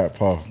down the right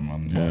path,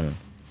 man. Yeah.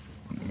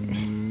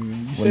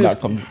 When that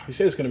comes, he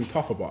says it's going to be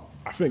tougher, but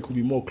I think we'll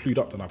be more clued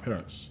up than our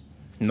parents.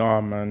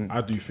 Nah, man.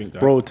 I do think that.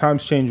 Bro,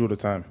 times change all the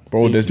time.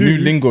 bro, They there's do. new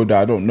lingo that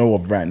I don't know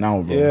of right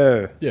now, bro.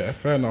 Yeah. Yeah,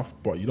 fair enough.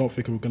 But you don't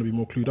think we're going to be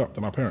more clued up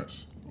than our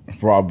parents?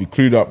 Bro, I'll be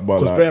clued up, but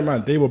Because like, bear in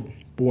mind, they were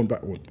born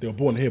back. Well, they were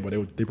born here, but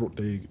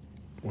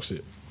what's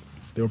it?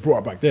 They were brought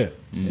up back there,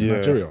 in Yeah.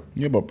 Nigeria.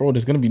 yeah, but bro,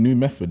 there's gonna be new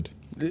method.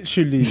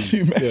 Literally.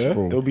 New method, Yeah.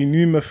 bro. There'll be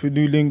new method,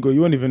 new lingo.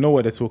 You won't even know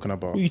what they're talking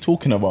about. What are you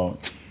talking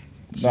about?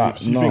 So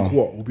you think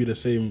what will be the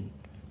same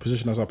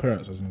position as our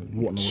parents, as in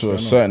what? To a what's going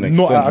certain on?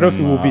 extent. No, I don't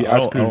think we'll be I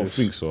as don't clueless.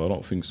 think so. I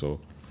don't think so.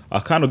 I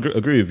kind of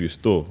agree with you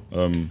still.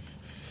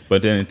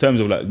 But then in terms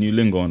of like new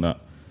lingo and that,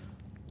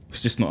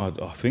 it's just not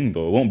our thing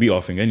though. It won't be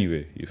our thing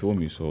anyway. You feel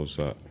me? So it's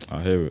like,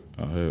 I hear it.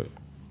 I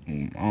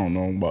don't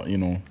know, but you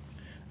know,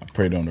 I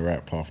prayed on the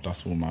right path.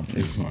 That's all my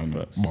praise.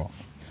 Facts. But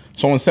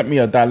someone sent me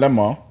a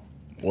dilemma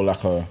or like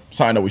something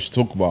that we should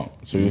talk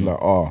about. So he was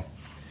like,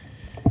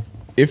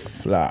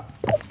 if like,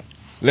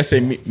 let's say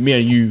me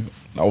and you,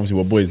 like, obviously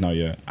we're boys now,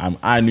 yeah.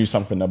 I knew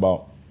something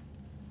about.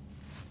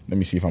 Let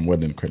me see if I'm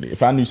wording it correctly.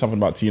 If I knew something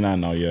about T9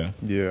 now, yeah.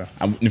 Yeah.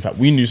 And in fact,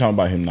 we knew something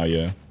about him now,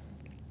 yeah.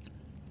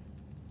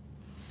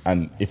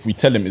 And if we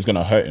tell him it's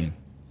gonna hurt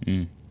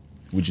him,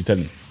 would you tell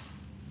him?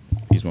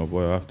 He's my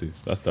boy. I have to.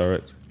 That's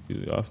direct.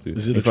 I have to.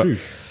 Is it In the fact,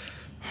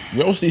 truth?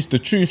 Yeah, obviously it's the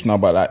truth now,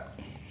 but like,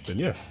 Then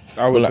yeah.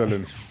 I would But tell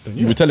like- him.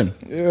 you would tell him.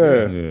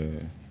 Yeah. Yeah.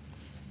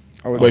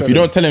 I would But if tell you him.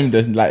 don't tell him,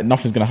 there's like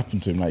nothing's gonna happen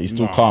to him. Like he's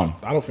still Nah, calm.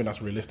 I don't think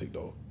that's realistic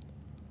though.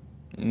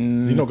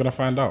 Is he not gonna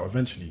find out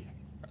eventually?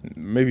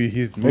 Maybe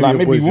he's Like, your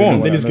maybe boy's he won't. the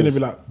one Then he's that gonna knows. be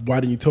like, "Why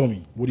didn't you tell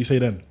me?" What do you say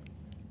then?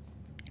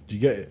 Do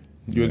you get it?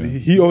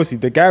 He obviously,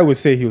 the guy would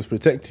say he was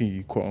protecting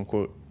you, quote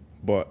unquote,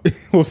 but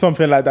or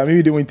something like that. Maybe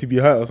he didn't want you to be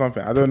hurt or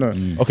something. I don't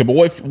know. Okay, but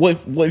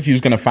what if he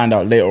was gonna find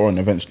out later on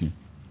eventually?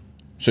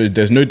 So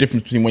there's no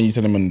difference between when you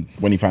tell him and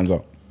when he finds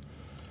out.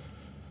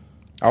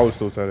 I would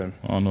still tell him.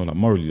 I don't know, like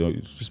morally,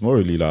 it's just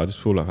morally, like I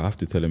just feel like I have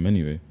to tell him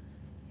anyway.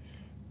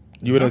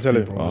 You wouldn't tell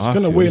him. Bro. I It's have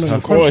gonna to, weigh I on just your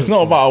have to. Bro, it's conscience.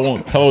 not about I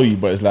won't tell you,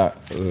 but it's like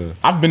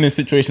I've been in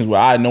situations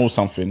where I know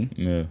something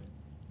Yeah.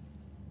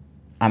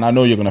 and I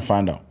know you're gonna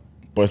find out.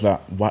 But it's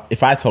like, what,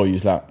 if I tell you,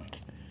 it's like,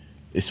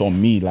 it's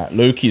on me. Like,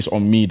 low key, it's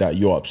on me that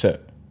you're upset,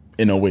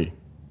 in a way.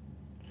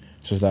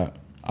 So it's like,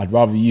 I'd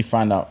rather you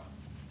find out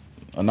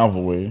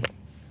another way,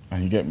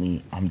 and you get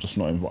me. I'm just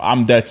not involved.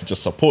 I'm there to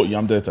just support you.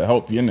 I'm there to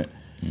help you, innit?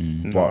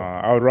 Nah,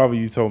 I would rather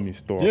you told me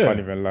still. Yeah. I can't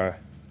even lie.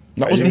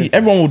 Like, obviously,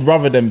 everyone would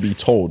rather them be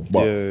told,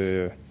 but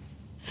Yeah.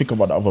 think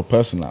about the other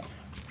person. Like,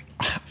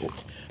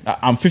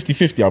 I'm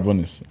 50-50, I'll be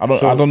honest. I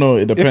don't know.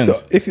 It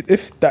depends.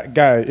 If that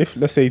guy, if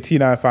let's say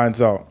T9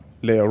 finds out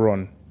later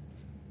on,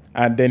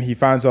 and then he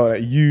finds out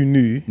that you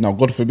knew, Now,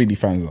 God forbid he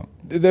finds out.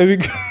 there we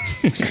go.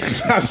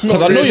 That's Because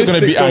not I know you're going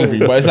to be realistic, though. angry,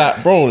 but it's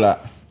like, bro, like,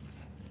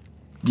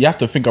 you have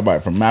to think about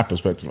it from my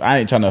perspective. I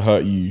ain't trying to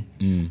hurt you,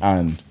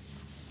 and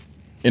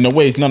in a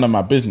way, it's none of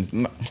my business.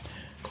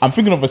 I'm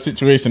thinking of a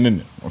situation,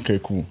 innit? Okay,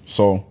 cool.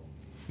 So,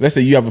 let's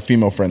say you have a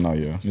female friend now,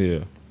 yeah? Yeah.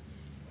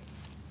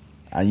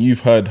 And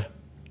you've heard,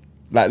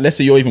 like, let's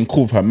say you're even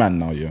cool with her man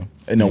now, yeah?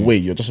 In a way,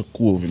 you're just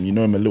cool with him, you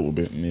know him a little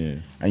bit. Yeah.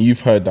 And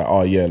you've heard that,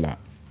 oh, yeah, like,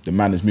 the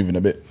man is moving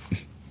a bit.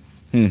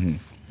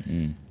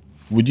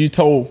 Would you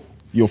tell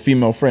your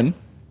female friend?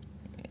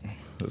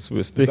 That's a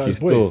bit sticky his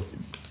boy? still.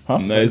 Huh?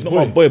 No, he's not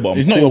my boy, but I'm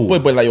He's cool. not your boy,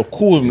 but like, you're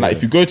cool with him. Like,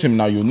 if you go to him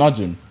now, you'll nudge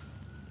him.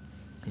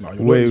 No,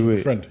 you're wait.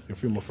 Wait. Friend, your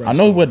female friend. I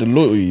know where the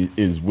loyalty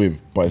is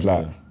with, but it's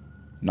like,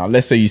 now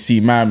let's say you see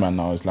my man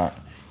now, it's like,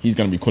 he's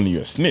going to be calling you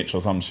a snitch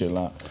or some shit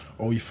like.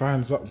 Oh, he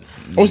finds out.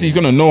 Obviously, he's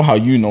going to know how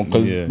you know,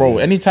 because, Yeah, bro,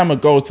 yeah. anytime a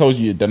girl tells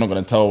you, they're not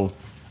going to tell,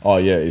 oh,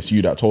 yeah, it's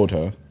you that told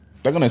her.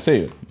 They're going to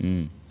say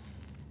it.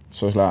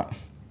 So it's like,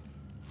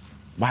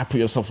 why put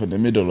yourself in the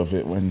middle of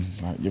it when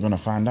like you're going to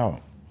find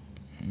out?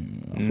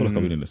 I feel like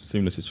I've been in a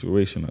similar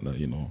situation like that,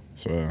 you know.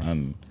 So, yeah.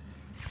 And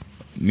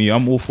me,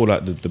 I'm all for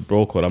like the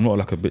bro code. I'm not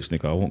like a bitch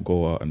nigga. I won't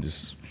go out and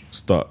just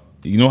start.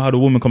 You know how the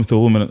woman comes to a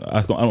woman.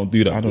 I don't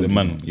do that. I don't the do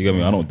man. that. You get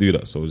me? I don't do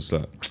that. So it's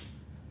like,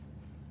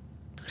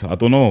 I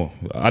don't know.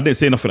 I didn't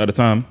say nothing at the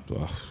time.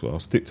 So I'll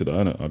stick to that,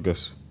 innit? I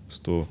guess.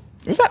 Still,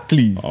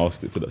 Exactly. I'll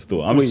stick to that.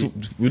 Still, I'm just,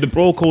 with the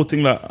bro code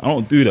thing. Like, I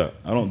don't do that.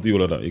 I don't do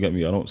all of that. You get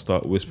me? I don't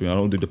start whispering. I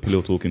don't do the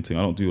pillow talking thing.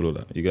 I don't do all of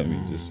that. You get me?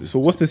 Just So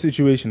what's the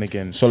situation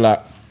again? So,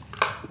 like,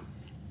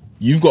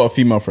 you've got a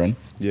female friend,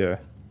 Yeah.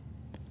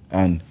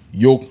 and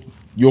you're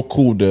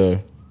cool to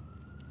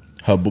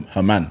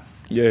her man.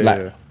 Yeah, like,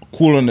 yeah.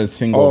 cool on the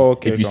thing Oh, of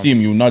okay, if you go see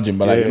him, you nudge him,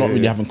 but like Yeah, you're not yeah,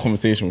 really yeah. having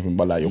conversation with him,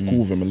 but like you're cool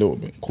with him a little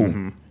bit.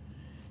 Cool.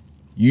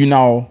 You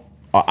now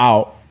are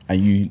out and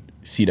you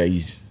see that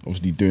he's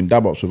obviously doing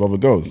dab ups with other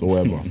girls or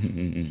whatever.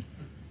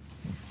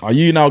 Are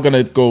you now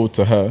gonna go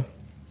to her,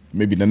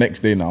 maybe the next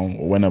day now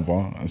or whenever,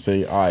 and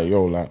say, "Alright,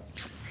 yo, like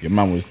your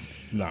man was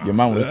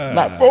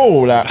like, bro,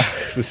 like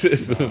it's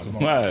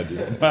mad.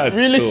 It's mad.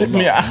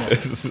 realistically,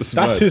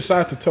 That's his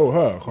side to tell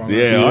her. Can't I?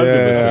 Yeah, 100%.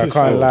 Yeah, I It's can't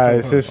so- lie.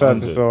 It's his side to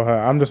 100. tell her.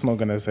 I'm just not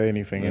gonna say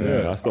anything.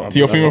 innit? that's not, to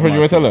your female friend,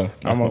 you want to tell her?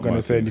 I'm not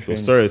gonna say anything.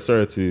 Sorry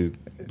to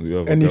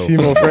whoever. Any girl.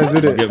 female friends,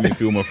 Don't innit? get me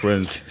female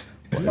friends.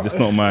 But it's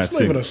not my It's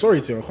not even thing. a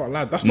sorry thing. I can't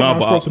lie. That's No, not my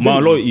but my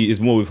responsibility. loyalty is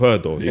more with her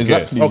though. You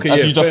Exactly. get? Okay, As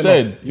yeah, you just fair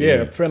enough. said.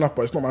 Yeah, fair enough,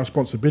 but it's not my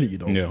responsibility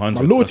though. Yeah,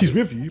 100. My loyalty's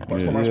with you, but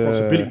it's not my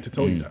responsibility to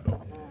tell you that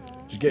though.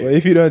 Do you get But it?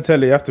 if you don't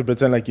tell it, you have to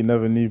pretend like you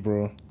never knew,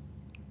 bro.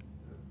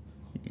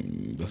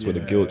 That's where the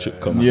guilt trip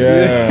comes.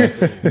 Yeah,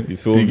 You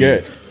feel you me?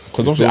 get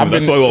because obviously I've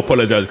That's been. why you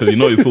apologize because you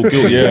know you feel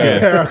guilty.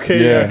 Yeah.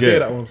 Okay, Yeah. I get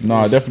that one.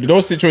 Nah, definitely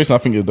those situations I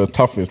think are the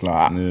toughest.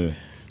 Like, Yeah.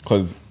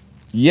 because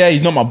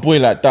he's not my boy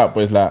like that,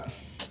 but it's like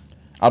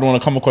I don't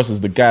want to come across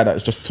as the guy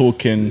that's just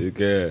talking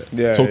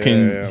Yeah,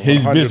 Talking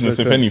his business,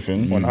 if 100%.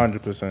 anything.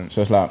 100%.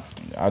 So it's like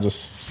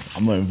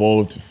I'm not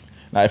involved.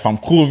 Like if I'm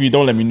cool with you,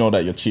 don't let me know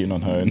that you're cheating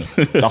on her.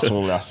 innit? That's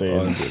all I say.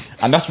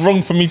 And that's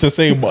wrong for me to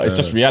say, but it's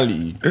just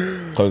reality.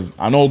 Because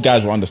I know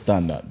guys will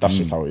understand that. That's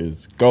just how it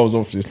is. Girls,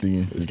 obviously,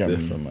 you It's get me.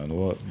 different, man.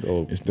 What?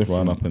 They'll It's different.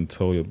 run up and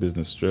tell your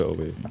business straight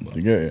away.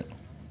 You get it?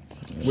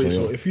 Wait,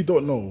 so if you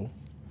don't know,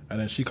 and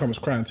then she comes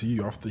crying to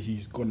you after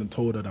he's gone and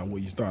told her that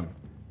what he's done,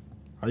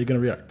 how are you gonna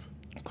react?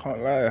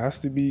 Can't lie. It has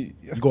to be.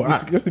 gotta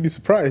act. You have to be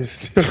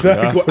surprised. You have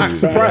got to, act you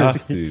surprised.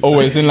 have to. Oh,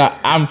 it's in like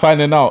I'm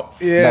finding out.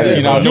 Yeah. That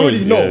she now you knows.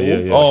 already know. Yeah,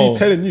 yeah. Oh. She's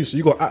telling you, so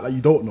you got to act like you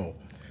don't know.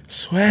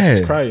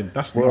 Swear. Crying.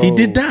 That's He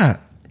did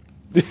that.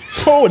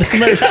 Oh, the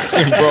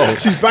reaction, bro.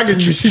 She's bagging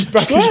you. She's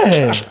bagging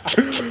you.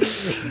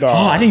 Swear. Oh,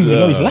 I didn't even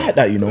know he's like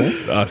that, you know.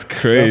 That's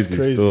crazy.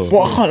 That's crazy. Still.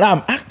 But I can't lie,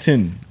 I'm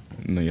acting.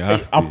 No, you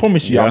have to. I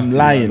promise you, have I'm to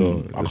lying.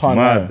 still. I It's can't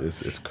mad. lie.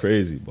 It's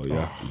crazy, but you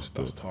have to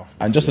still. Tough.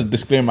 And just a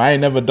disclaimer, I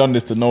ain't never done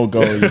this to no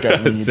girl. You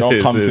get me? Say Don't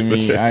it, come say to it,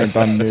 me. say it. I ain't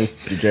done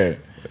this. You get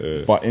it?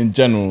 But in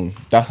general,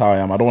 that's how I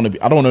am. I don't want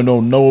to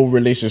know no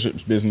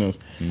relationships business.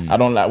 I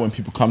don't like when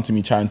people come to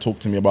me, try and talk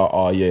to me about,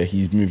 oh yeah,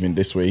 he's moving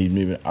this way, he's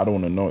moving. I don't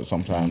want to know it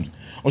sometimes.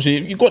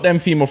 Obviously, you got them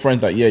female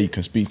friends that, yeah, you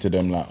can speak to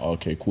them like, oh,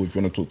 okay, cool. If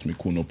you want to talk to me,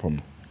 cool, no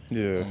problem.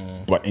 Yeah.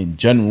 But in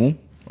general,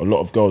 a lot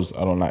of girls,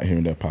 I don't like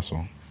hearing their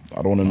passo.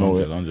 I don't want to know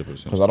it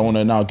 100%. because I don't want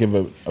to now give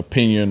an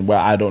opinion where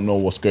I don't know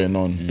what's going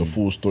on, the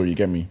full story. You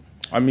get me?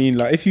 I mean,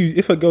 like,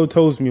 if a girl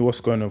tells me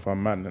what's going on with a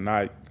man, and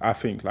I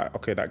think like,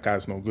 okay, that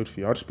guy's not good for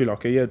you, I'll just be like,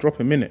 okay, yeah,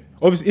 drop him in it.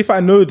 Obviously, if I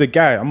know the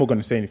guy, I'm not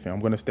gonna say anything. I'm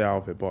gonna stay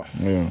out of it. But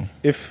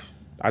if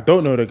I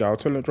don't know the guy, I'll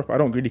tell her drop. I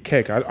don't really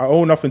care. I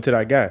owe nothing to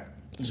that guy,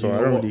 so I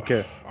don't really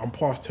care. I'm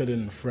past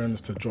telling friends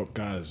to drop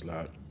guys,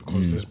 like,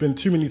 because there's been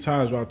too many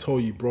times where I tell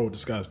you, bro,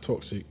 this guy's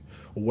toxic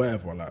or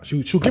whatever. Like,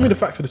 she'll give me the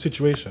facts of the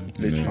situation.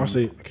 I'll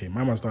say, okay,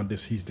 my man's done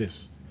this, he's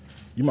this.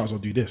 You might as well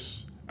do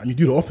this, and you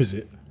do the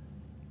opposite.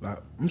 Like,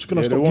 I'm just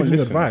gonna stop giving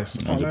you advice.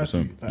 I can't lie to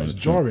you. Like, it's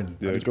jarring.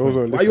 Yeah,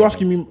 why are you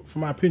asking me for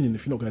my opinion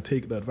if you're not gonna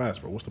take the advice,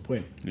 bro? What's the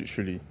point?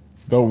 Literally.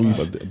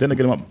 But then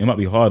again, it might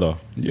be harder.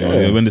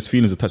 Yeah. When there's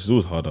feelings attached, it's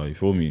always harder. You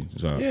feel me?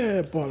 It's like,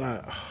 Yeah, but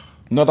like,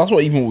 No, that's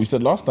what we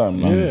said last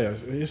time, man. yeah,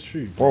 it's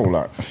true. Bro,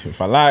 like,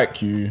 if I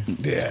like you,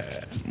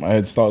 my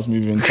head starts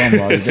moving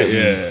somewhere. You get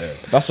me?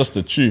 That's just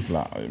the truth.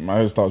 Like, my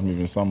head starts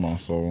moving somewhere.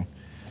 So,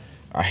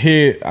 I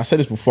said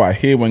this before, I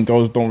hear when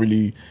girls don't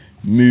really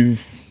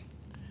move.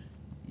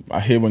 I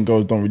hear when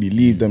girls don't really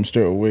leave them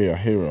straight away. I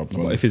hear it.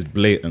 but if it's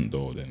blatant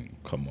though, then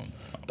come on.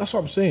 That's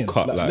what I'm saying.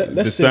 Cut, like, let's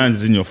the say- signs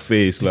is in your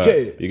face, like, get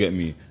it? you get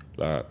me?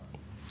 Like,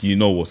 you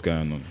know what's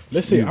going on.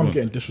 Let's say Move I'm on.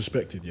 getting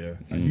disrespected, yeah,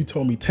 and you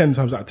tell me 10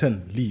 times out of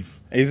 10, leave.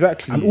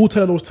 Exactly. And all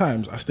 10 of those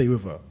times, I stay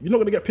with her. You're not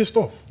gonna get pissed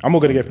off. I'm not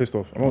gonna get pissed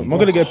off. I'm not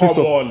gonna get pissed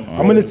Come off. on,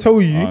 I'm gonna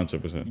tell you.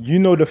 100%. You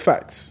know the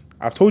facts.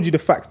 I've told you the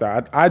facts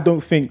that I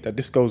don't think that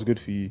this girl's good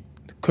for you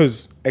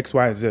because X,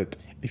 Y, Z.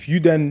 If you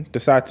then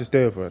decide to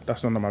stay with her,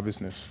 that's none of my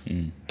business.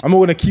 I'm not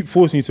gonna keep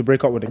forcing you to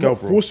break up with a I'm girl,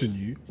 not bro. forcing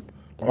you.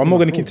 but I'm not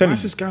gonna bro, keep telling why you.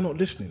 is this guy not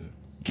listening?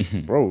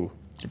 Bro.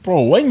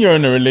 Bro, when you're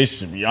in a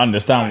relationship, you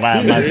understand why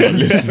I'm not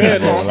listening, Fair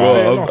bro. enough, Like,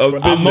 fair Bro, enough, I've but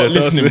been I'm there, not trust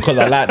listening me. because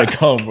I like the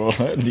girl,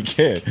 bro. Do you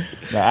care?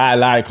 Like, I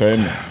like her,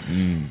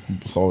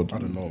 innit? So I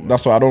don't know, man.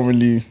 that's why I don't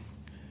really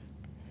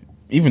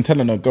even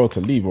telling a girl to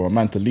leave or a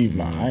man to leave.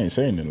 Like, I ain't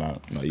saying it. Like,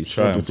 You it's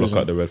try your and block decision.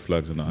 out the red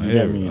flags and that. I You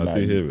hear get me? it. I Like,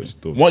 do hear it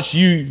still. Once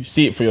you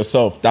see it for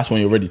yourself, that's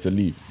when you're ready to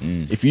leave.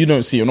 If you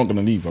don't see it, you're not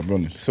gonna leave. I'll be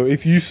honest. So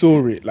if you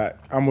saw it, like,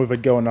 I'm with a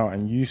girl now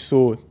and you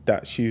saw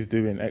that she's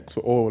doing X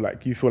or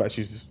like you feel like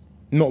she's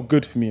not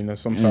good for me in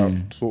some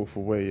sort of a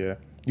way, yeah,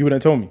 you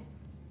wouldn't tell me.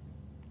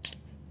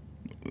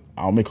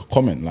 I'll make a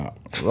comment like,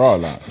 "Rah,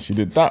 like she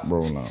did that,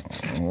 bro." Like,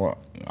 what?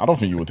 I don't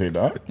think you would take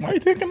that. Why are you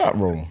taking that,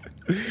 bro?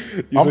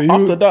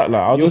 After that,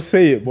 like, I'll you'll just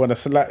say it, but on a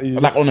slight,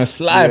 like on a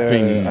slide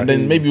thing, and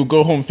then maybe you'll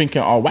go home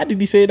thinking, "Oh, why did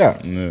he say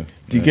that?" Yeah.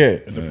 Do you get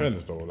it? It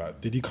depends though.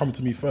 Like, did he come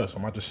to me first, or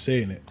am I just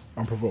saying it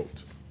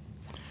unprovoked?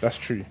 That's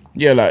true.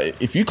 Yeah, like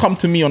if you come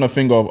to me on a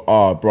thing of,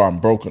 "Oh, bro, I'm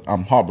broken,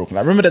 I'm heartbroken."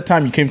 Like, remember that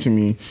time you came to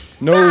me?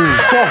 No,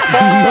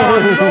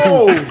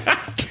 no.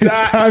 This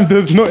time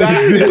does not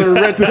exist. a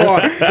red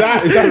card.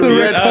 That's That's a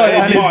red card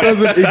and it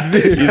doesn't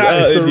exist.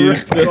 That's a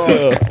red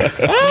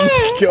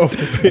card. Get off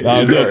the pitch.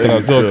 I'm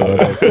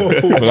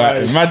joking. But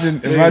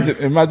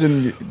like,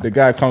 imagine the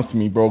guy comes to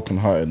me broken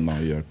hearted now.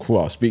 Yeah, cool.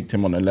 I'll speak to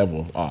him on a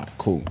level. Alright,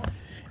 cool.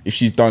 If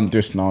she's done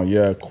this now,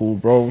 yeah, cool,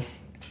 bro.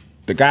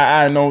 The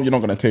guy I know, you're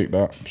not gonna take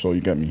that, so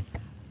you get me.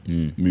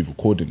 Move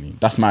accordingly.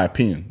 That's my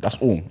opinion. That's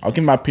all. I'll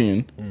give my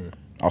opinion.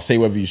 I'll say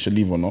whether you should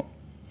leave or not,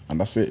 and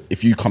that's it.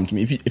 If you come to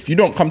me, if you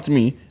don't come to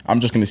me, I'm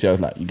just gonna say as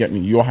like, you get me.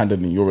 You're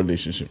handling your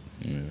relationship.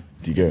 Do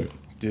you get it?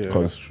 Yeah,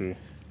 'Cause that's true.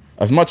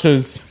 as much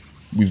as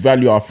we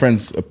value our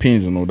friends'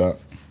 opinions and all that,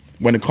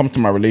 when it comes to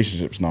my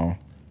relationships now,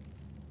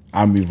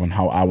 I move on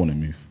how I want to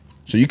move.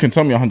 So you can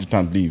tell me 100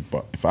 times leave,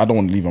 but if I don't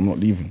want to leave, I'm not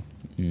leaving.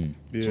 Yeah.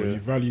 So you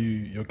value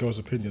your girl's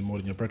opinion more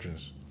than your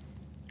brethren's?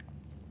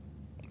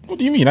 What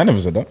do you mean? I never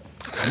said that.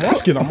 I'm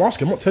asking. I'm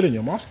not telling you.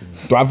 I'm asking.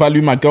 Do I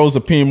value my girl's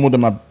opinion more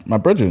than my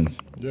brethren's?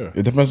 Yeah.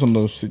 It depends on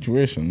the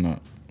situation. Nah.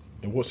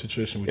 In what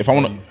situation would If you I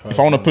want value to, her if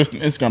I want to opinion? post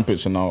an Instagram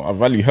picture now, I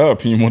value her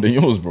opinion more than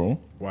yours, bro.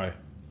 Why?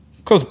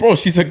 Cause, bro,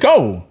 she's a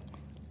girl.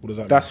 What does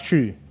that That's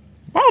true.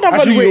 Why would I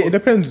Actually, value? wait, your- it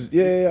depends.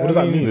 Yeah. What does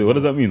that mean? Wait, what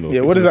does that mean though?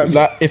 Yeah, what does that mean?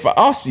 Like, if I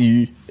ask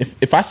you,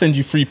 if I send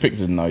you 3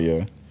 pictures now,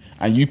 yeah,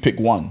 and you pick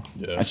one,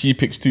 Yeah. and she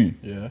picks 2, mean?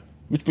 Yeah.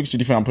 which picture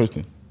do you think I'm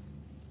posting?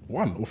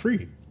 1 or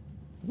 3.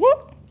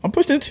 What? I'm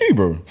posting 2,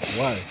 bro.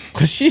 Why?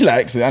 Because she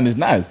likes it and it's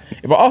nice.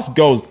 If I ask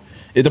girls,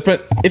 it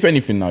depends. If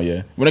anything, now,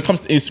 yeah, when it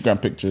comes to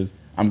Instagram pictures,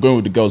 I'm going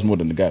with the girls more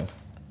than the guys.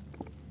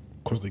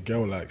 Because the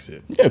girl likes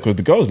it. Yeah, because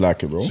the girls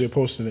like it, bro. So you're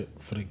posting it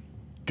for the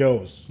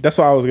girls. That's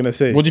what I was gonna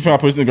say. What do you think I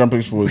post Instagram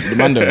pictures for? The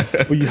man there?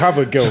 But you have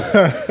a girl.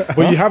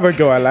 But you have a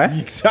girl, I lie.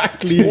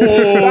 Exactly. That's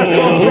what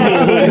I was about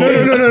to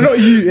say. No, not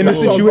you. In a That's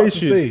what I was about to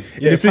situation, say.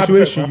 in Yeah, a it's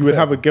situation, hypothetical, you would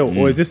have a girl,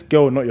 or is this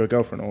girl not your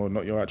girlfriend, or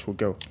not your actual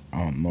girl?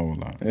 I don't know,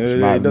 like, Yeah, she it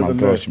might be my doesn't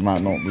girl, know. she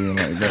might not be,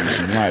 like,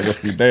 she might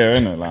just be there,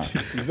 innit? Like,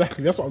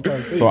 Exactly. That's what I'm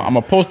trying to say. so I'm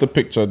gonna post a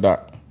picture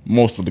that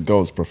most of the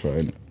girls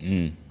prefer,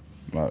 innit?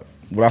 Like,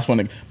 well, that's when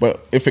it,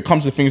 but if it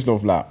comes to things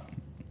of like,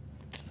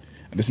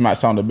 this might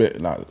sound a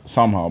bit like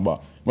somehow,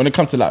 but when it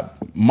comes to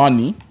like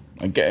money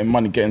and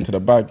getting to the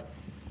bag,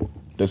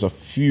 there's a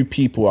few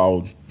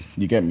people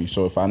you get me?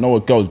 So if I know a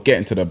girl's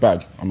getting to the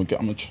bag, I'm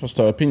gonna trust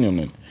her opinion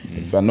on it.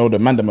 If I know the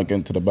man them are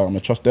getting to the bag, I'm gonna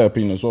trust their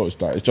opinion as well.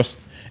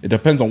 It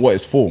depends on what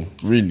it's for,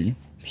 really.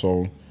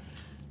 So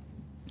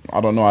I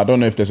don't know. I don't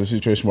know if there's a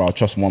situation where I'll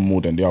trust one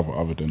more than the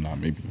other than that,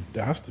 maybe.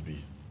 There has to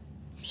be.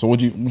 So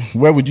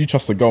where would you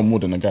trust a girl more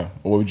than a guy?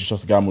 Or where would you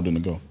trust a guy more than a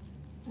girl?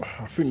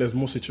 I think there's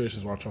more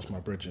situations where I trust my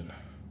brethren.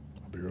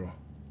 I'll be real.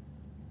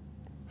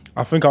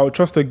 I think I would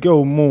trust a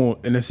girl more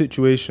in a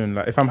situation,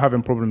 like if I'm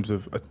having problems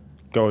with a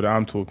girl that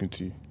I'm talking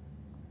to,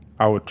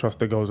 I would trust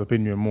the girl's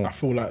opinion more. I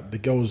feel like the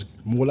girl's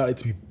more likely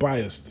to be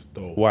biased,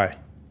 though. Why?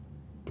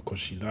 Because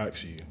she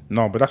likes you.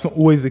 No, but that's not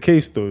always the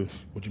case, though.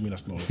 What do you mean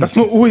that's not? That's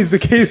not always the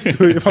case,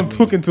 though. If I'm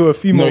talking to a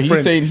female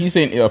friend. He's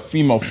saying a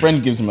female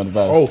friend gives him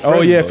advice.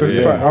 Oh yeah,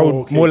 I would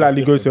okay, more that's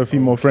likely go to a different.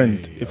 female Okay,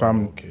 friend if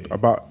I'm okay.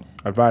 about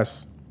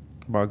advice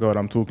about a girl that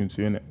I'm talking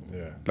to, innit?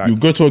 Yeah. Like, You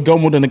go to a girl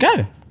more than a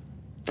guy?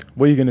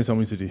 what are you gonna tell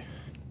me to do?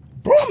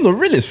 Bro, I'm the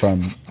realest,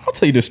 fam. I'll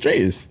tell you the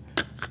straightest.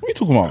 What are you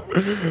talking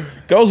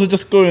about? Girls will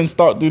just go and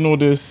start doing all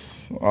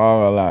this.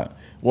 Like,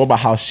 what about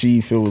how she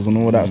feels and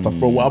all that stuff,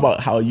 bro? What about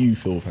how you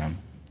feel, fam?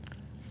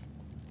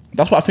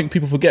 That's what I think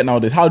people forget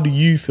nowadays. How do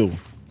you feel?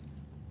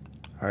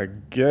 I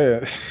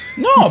guess.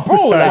 No,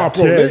 bro. Like,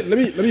 Bro, Yes. let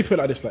me put it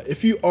like this. Like,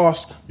 if you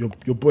ask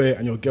your boy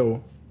and your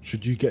girl,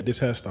 should you get this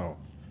hairstyle?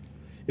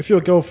 If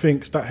your girl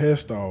thinks that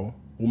hairstyle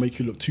will make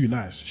you look too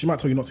nice, she might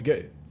tell you not to get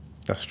it.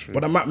 That's true. But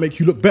that might make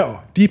you look better.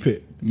 Deep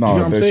it. Do you know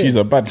what I'm saying? she's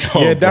a bad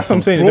girl. Yeah, that's what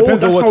I'm saying. It Bro,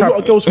 depends on that's what how a type lot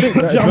of girls think. Do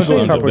you know what I'm depends on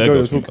what saying? type of Bare girl you're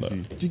girls think talking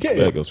like to. Do you get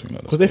Bare it? girls think like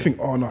that Because they still. think,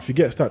 oh no, if he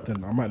gets that,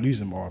 then I might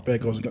lose him. Or bare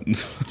girls. Do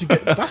you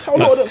get, that's how a lot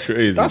That's of them.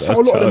 crazy. That's how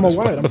That's a lot of them are childish,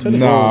 wired. I'm telling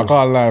Nah, I you.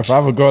 can't lie. If I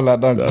have a girl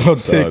like that, That's God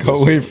take her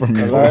childish. away from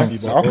me.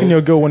 Like, How can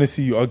your girl want to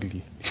see you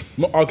ugly?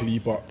 Not ugly,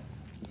 but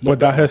But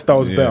that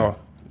hairstyle's Yeah. better.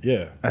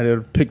 yeah. And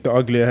they'll pick the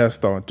uglier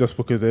hairstyle just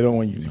because they don't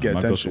want you to get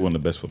My girl should attention. want the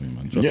best for me,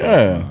 man. Drop Yeah.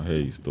 it out, man. I hear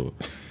you still.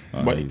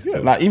 I But hear you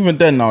still. like even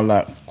then now,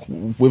 like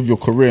with your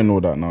career and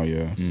all that now,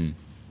 yeah.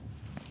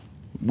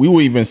 We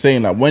were even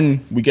saying like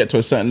when we get to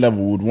a certain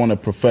level, we'd want to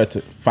prefer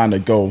to find a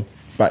girl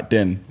back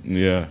then.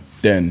 Yeah.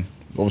 Then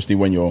obviously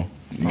when you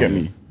get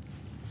me.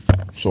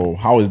 So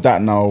how is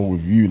that now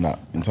with you, like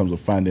in terms of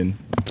finding?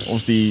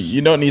 Obviously,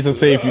 you don't need to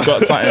say if you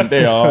got something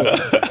there.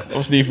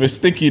 Obviously, if it's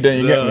sticky,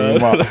 then you get me.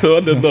 But,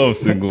 No, I'm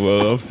single,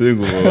 bro. I'm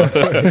single, bro. I'm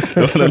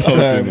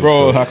single,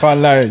 bro, still. I can't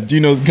lie.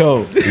 Gino's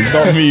girl, it's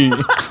not me.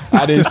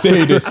 I didn't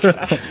say this.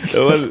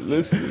 Well,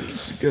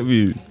 let's get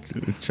me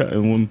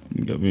chatting one.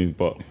 Get me,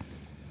 but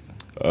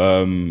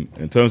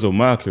in terms of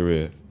my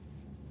career,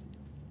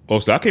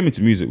 also I came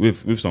into music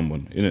with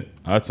someone. Innit?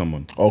 I had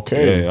someone.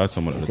 Okay. Yeah, I had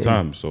someone at the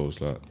time. So it's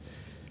like,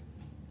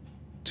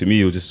 to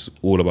me, it was just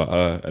all about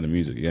her and the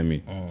music. You get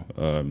me?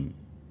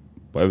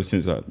 But ever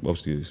since that,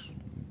 obviously,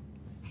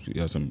 she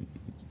hasn't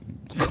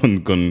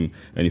gone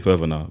any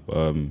further now.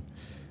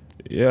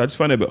 Yeah, I just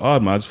find it a bit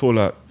hard, man. I just feel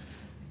like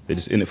they're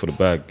just in it for the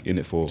bag, in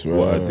it for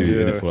what I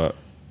do, in it for like.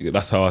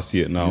 That's how I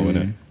see it now,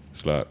 innit?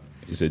 It's like,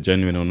 is it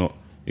genuine or not?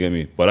 You get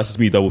me? But that's just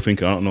me double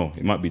thinking. I don't know.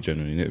 It might be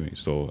genuine. You get me?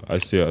 So I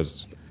see it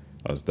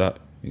as that.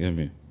 You get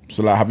me?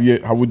 So like,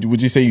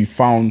 would you say you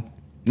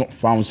not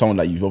found someone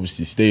that you've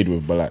obviously stayed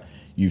with, but like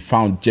you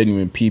found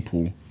genuine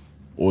people,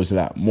 or is it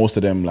like most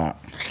of them like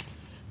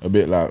a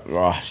bit like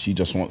she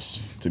just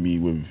wants to be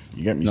with,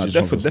 you get me? No, She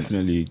just wants to-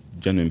 definitely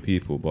genuine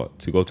people, but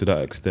to go to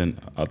that extent,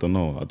 I don't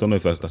know. I don't know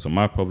if that's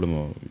my problem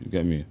or you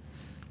get me.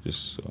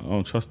 Just I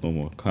don't trust no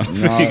more. You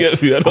get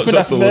me? I don't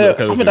trust no more. I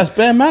think that's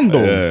bare man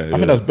though. Yeah, I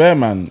think that's bare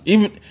man.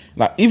 Even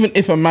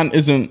if a man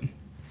isn't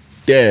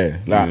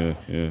there, like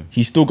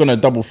he's still gonna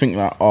double think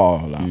like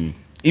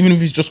even if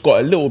he's just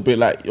got a little bit,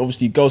 like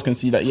obviously girls can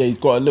see that he's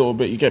got a little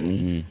bit. You get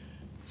me?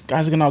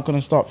 Guys are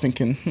gonna start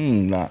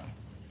thinking like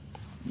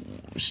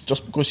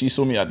just because she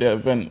saw me at the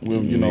event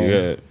with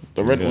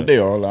the rental day,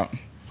 or like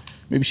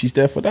maybe she's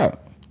there for that.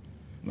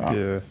 Like,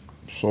 Yeah.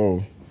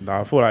 So Nah,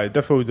 I feel like it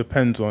definitely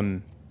depends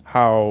on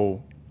how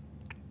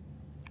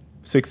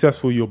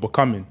successful you're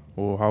becoming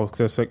or how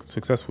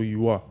successful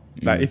you are.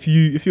 Like if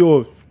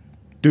you're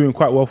doing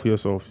quite well for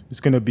yourself, it's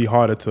gonna be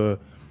harder to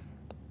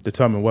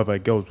determine whether a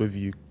girl's with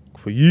you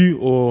for you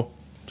or, do you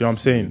know what I'm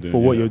saying,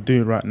 for what you're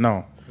doing right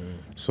now.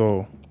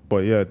 So, but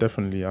yeah,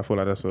 definitely, I feel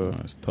like that's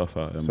It's tough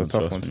out there, It's man. a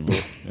tough Trust one me,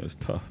 still. man. It's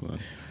tough, man.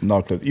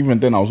 no, because even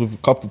then I was with a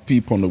couple of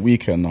people on the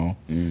weekend now,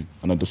 and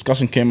the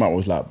discussion came out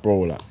was like, bro,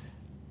 like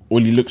all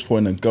he looks for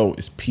in a girl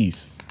is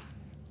peace.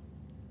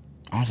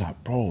 I was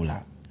like, bro,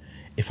 like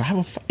if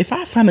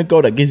I find a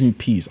girl that gives me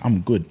peace,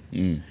 I'm good,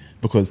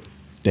 because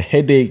the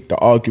headache, the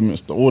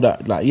arguments, all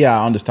that, like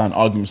I understand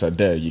arguments are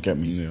there, you get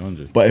me. Yeah,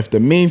 100. But if the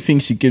main thing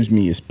she gives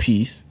me is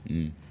peace,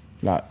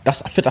 like I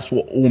think that's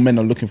what all men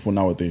are looking for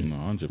nowadays. No,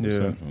 100%.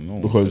 Yeah. No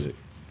one Because, said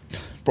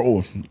it.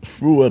 bro, the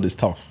real world is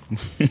tough.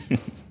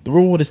 The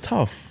real world is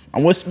tough,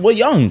 and we're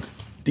young.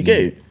 Do you get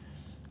it?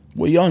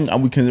 We're young,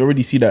 and we can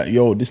already see that.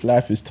 This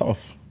life is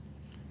tough.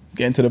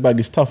 Getting to the bag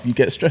is tough. You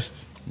get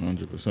stressed.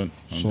 100%.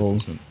 So-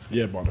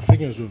 Yeah, but the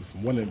thing is with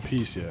wanting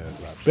peace, yeah,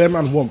 like bare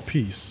man want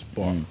peace,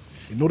 but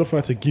in order for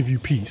her to give you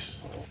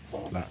peace,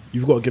 like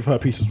you've got to give her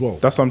peace as well.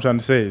 That's what I'm trying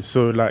to say.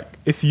 So like,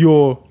 if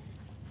you're,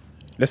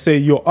 let's say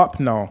you're up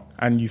now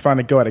and you find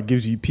a girl that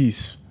gives you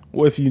peace,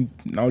 what if you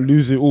now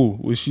lose it all?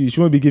 Well, she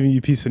won't be giving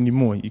you peace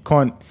anymore. You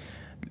can't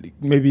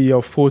maybe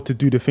afford to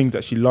do the things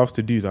that she loves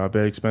to do that are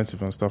very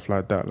expensive and stuff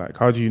like that. Like,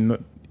 how do you know?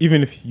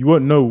 Even if you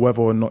won't know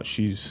whether or not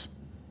she's, you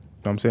know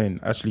what I'm saying,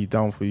 actually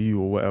down for you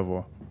or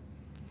whatever.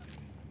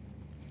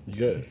 You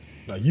get it?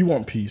 Like you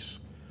want peace,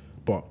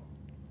 but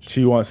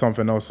She wants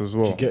something else as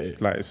well. You get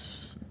it? Like,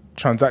 it's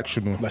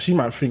transactional. like she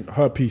might think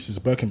her peace is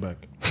a Birkin bag.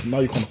 Now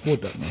you can't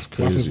afford that. That's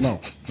crazy. What happens now?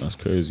 That's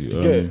crazy.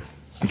 You get it?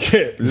 You get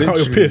it? Now you're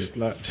Literally. pissed.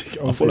 Like you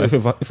get what I I'm feel like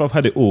saying? if I've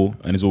had it all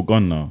and it's all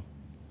gone now,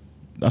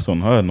 that's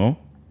on her, no?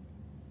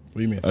 What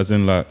do you mean? As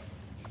in, like,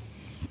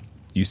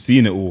 you've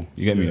seen it all.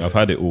 You get me? Yeah. I've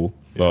had it all.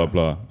 Blah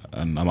blah.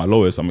 And at my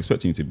lowest, I'm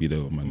expecting you to be there,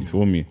 man. You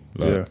feel me?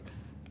 Like, Yeah.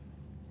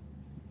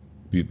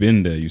 you've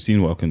been there. You've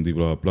seen what I can do.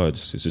 Blah blah.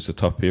 It's just a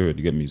tough period.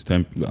 You get me? It's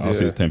I'll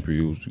say it's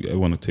temporary.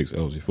 Everyone takes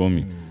L's. You feel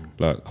me?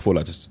 Like, I feel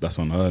like just that's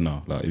on her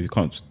now. Like, if you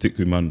can't stick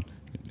with man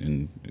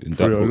in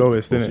For your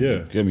lowest, innit?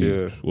 Yeah. Get me?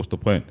 Yeah. What's the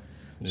point?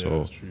 Yeah, So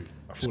that's true.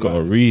 I just feel gotta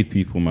like, read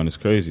people, man. It's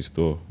crazy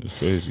still. It's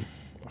crazy.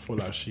 I feel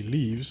like if she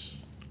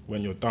leaves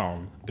when you're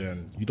down,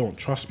 then you don't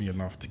trust me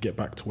enough to get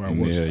back to where I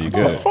was. Yeah, you I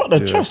get Oh, it. fuck the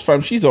trust,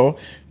 fam. She's all,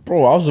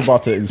 bro, I was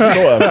about to insult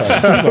her,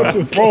 fam. She's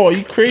like, bro, are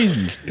you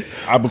crazy?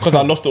 Because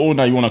I lost it all,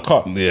 now you want to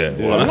cut? Yeah,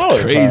 Well, well, that's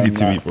no, crazy fam,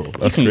 to me, like, bro.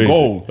 That's you can crazy.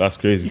 go. That's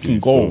crazy. You to can me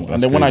go. still. And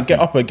That's then when I crazy get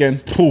to me. up again,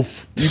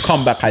 poof, you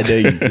come back, I dare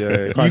you.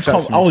 you You can't chat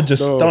come, to me I will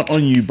just still. stunt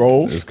on you,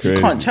 bro. That's You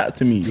crazy. can't chat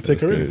to me. You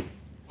take her in.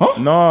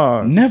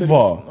 Nah. Never.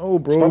 No,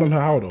 bro. Stand on her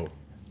how though?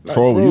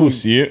 Bro, bro, you'll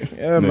see it.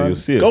 Yeah, No, man. you'll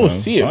see it. Go man.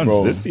 see it,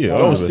 bro. Let's see it.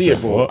 Go see it,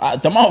 100%. bro.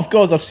 The amount of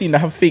girls I've seen that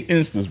have fake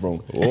instas,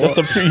 bro. Just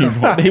to prove,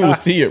 bro. They will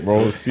see it, bro.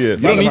 We'll see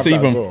it. You don't Man need to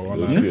them have even. that as well, won't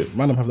Let's lie. see it.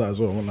 Man them have that as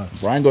well, won't lie.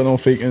 Bro, I ain't got no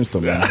fake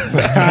Insta, man.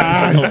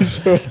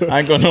 I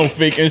ain't got no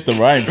fake Insta,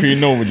 bro. I ain't pre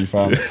nobody,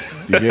 fam.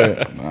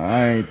 Yeah,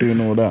 I ain't doing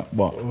all that.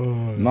 But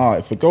nah,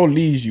 if a girl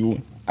leaves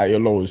you at your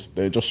lowest,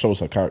 it just shows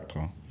her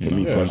character. For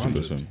me Yeah,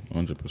 personally,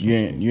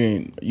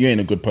 100%. you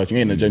ain't a good person.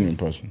 You ain't a genuine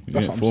person. You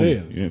That's ain't what I'm for me.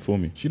 saying. You ain't for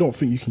me. She don't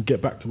think you can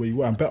get back to where you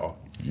were and better.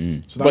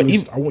 So that But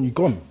means if- I want you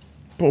gone.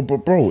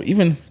 Bro,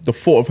 even the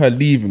thought of her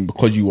leaving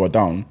because you are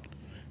down,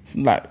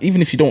 like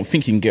even if you don't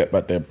think you can get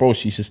back there, bro,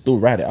 she should still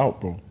ride it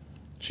out, bro.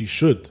 She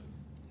should.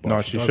 but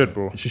No, she doesn't. should,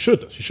 bro. She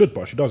should,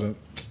 but she doesn't.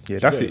 Yeah,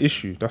 that's the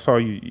issue. That's how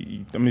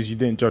that means you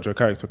didn't judge her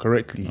character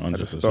correctly at the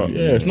 100%. start.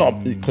 Yeah, it's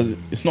not because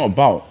it's not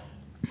about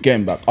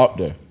getting back up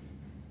there,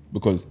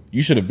 because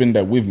you should have been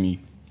there with me,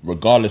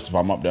 regardless if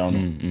I'm up there or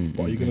not.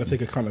 But you're gonna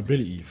take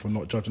accountability for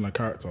not judging her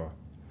character.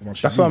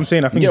 That's what I'm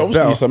saying. I think Yeah, it's obviously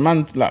better. it's a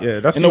man. Like, Yeah,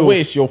 that's in a your-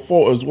 way, it's your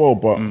fault as well.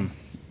 But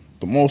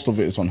the most of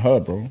it is on her,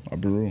 bro. I'll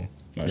be real.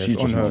 Like, she's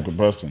it's just on not her. a good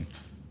person.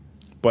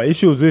 But if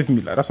she was with me,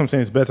 like that's what I'm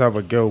saying. It's better to have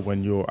a girl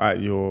when you're at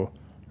your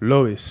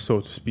lowest, so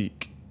to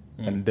speak,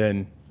 and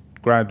then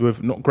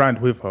not grind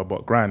with her,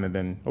 but grind, and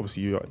then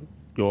obviously you're at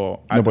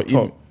No, the but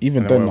top.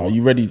 even and then, whatever. are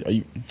you ready? Are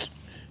you?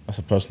 That's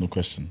a personal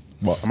question.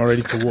 But Am I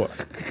ready to what?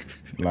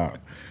 like,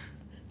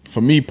 for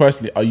me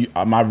personally,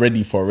 am I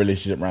ready for a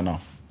relationship right now?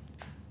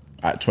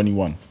 At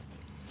 21,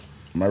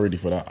 am I ready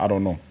for that? I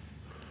don't know.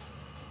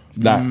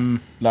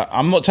 Like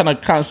I'm not trying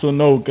to cancel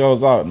no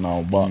girls out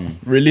now, but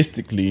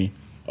realistically,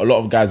 a lot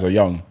of guys are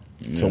young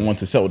to want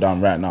to settle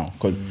down right now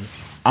because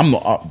I'm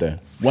not up there.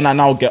 When I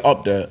now get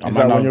up there, Is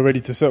that when you're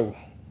ready to settle?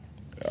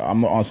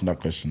 I'm not answering that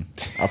question.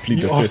 I plead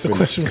You the asked fifth. the innit?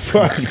 question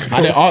first.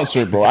 I didn't answer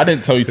it, bro. I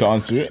didn't tell you to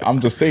answer it. I'm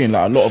just saying,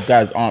 like, a lot of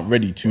guys aren't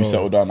ready to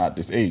settle down at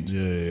this age.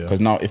 Yeah. Because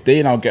now, if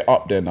they now get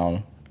up there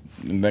now,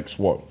 next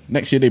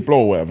year they blow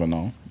or whatever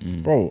now,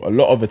 bro, a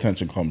lot of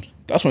attention comes.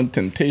 That's when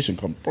temptation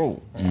comes,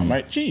 bro. I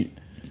might cheat.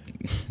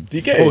 Do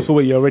you get Oh, it? so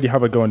wait, you already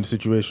have a girl in the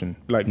situation,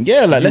 like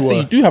Yeah, like, let's say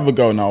were- you do have a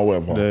girl now or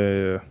whatever.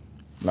 Yeah.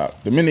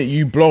 Like, the minute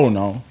you blow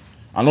now,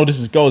 I know this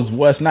is girls'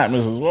 worst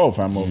nightmares as well,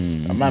 fam. Of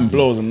a man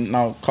blows and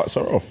now cuts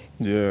her off.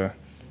 Yeah.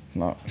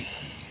 Like,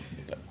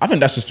 I think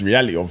that's just the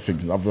reality of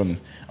things, I'll be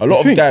honest. A lot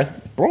of think? guys,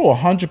 bro,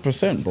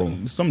 100%, bro.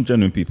 There's some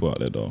genuine people out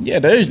there, though. Yeah,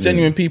 there is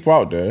genuine people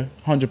out there,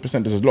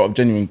 100%. There's a lot of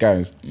genuine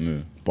guys.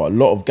 But a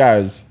lot of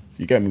guys,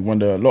 you get me,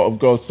 when a lot of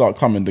girls start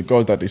coming, the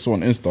girls that they saw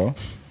on Insta,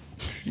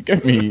 you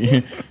get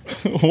me,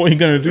 what are you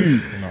going to do?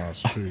 No,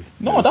 it's true.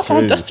 No, that's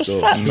just still.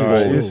 facts, No, bro.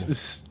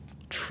 it's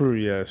true.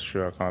 Yeah, it's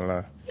true. I can't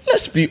lie.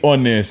 Let's be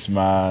honest,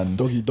 man.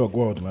 Dog eat dog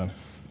world, man.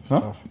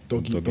 Huh?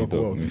 Dog eat dog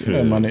world.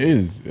 Yeah, man, it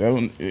is.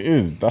 It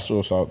is. That's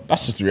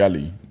just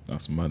reality.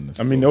 That's madness.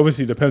 I mean,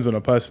 obviously, it depends on the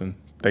person,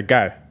 the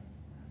guy.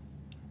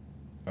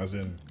 As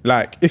in,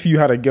 Like, if you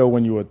had a girl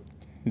when you were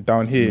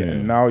down here Yeah.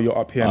 and now you're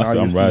up here, I'm now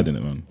you're riding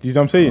it, man. Do you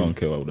know what I'm I saying? don't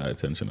care about that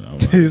attention. I'm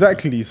riding,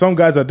 Exactly. Some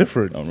guys are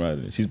different. I'm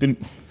riding it. She's been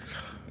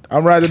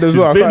I'm riding as She's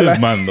well. I been felt with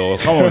like, man, though.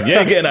 Come on. You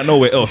ain't getting that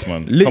nowhere else,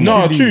 man. Come No,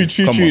 on. true.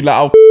 Come on. Like,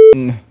 I'll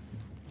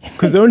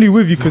because they're only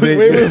with you because they.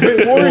 wait,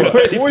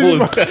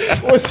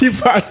 what's he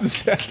about to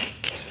say?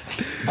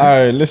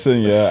 Alright,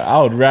 listen, yeah,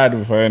 I would ride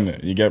with her,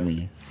 innit? You get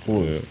me?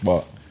 Pause.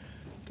 But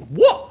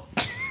What?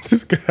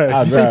 This guy.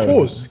 Did you say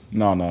pause?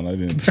 No, I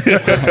didn't.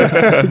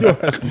 You're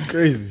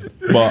crazy.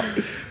 But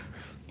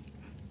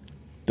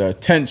the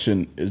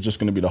attention is just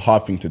going to be the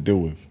hard thing to deal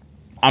with.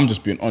 I'm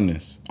just being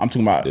honest. I'm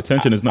talking about The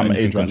attention is I'm not at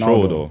you age can right now,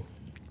 control though.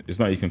 It's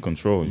not you can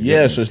control. You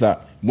Yeah, get so me? it's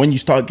like when you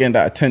start getting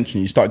that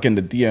attention, you start getting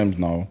the DMs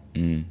now.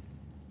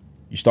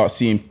 You start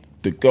seeing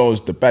the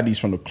girls, the baddies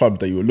from the club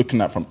that you were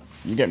looking at from.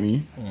 You get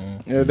me?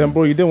 Yeah, then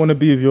bro, you didn't want to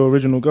be with your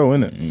original girl,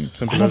 innit?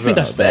 Simple I don't as think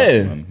that. that's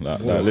fair. Man. Like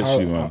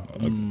literally,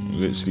 man.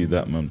 Literally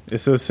that, man.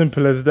 It's as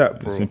simple as that,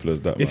 bro. As simple as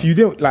that, If man. you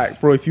didn't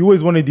like, bro, if you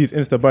always wanted these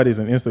Insta buddies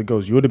and Insta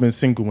girls, you would have been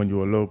single when you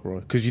were low,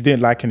 bro. Because you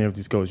didn't like any of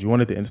these girls. You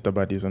wanted the Insta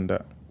buddies and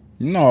that.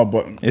 No,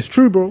 but It's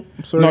true, bro.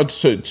 I'm sorry. no.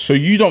 So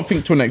you don't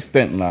think to an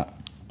extent that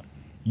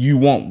you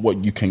want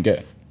what you can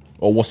get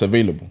or what's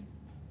available?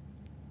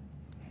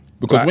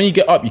 Because Like- when you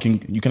get up,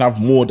 you can have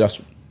more.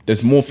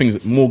 There's more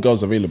things, more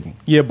girls available.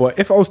 Yeah, but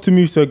if I was to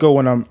move to a girl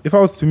if I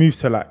was to move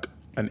to like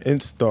an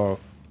Insta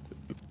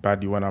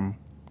baddie when I'm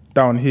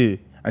down here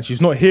and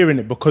she's not hearing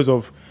it because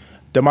of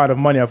the amount of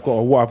money I've got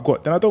or what I've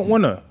got, then I don't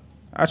want her.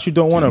 I actually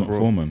don't want her, It's not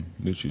bro. for, man.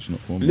 Literally, it's not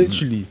for, man.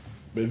 Literally.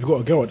 But if you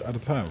got a girl at the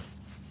time,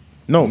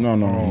 No. No.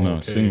 No,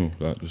 okay. single.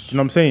 Like, just, You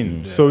know what I'm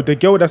saying? So the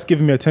girl that's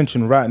giving me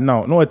attention right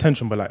now, not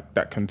attention, but like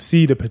that can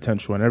see the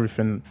potential and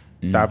everything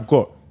that I've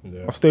got,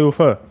 I'll stay with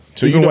her.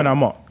 So even you when don't-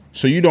 I'm up.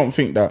 So you don't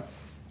think that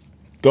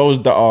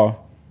girls that are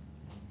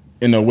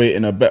in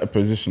a better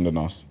position than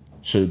us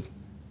should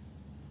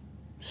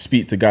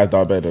speak to guys that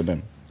are better than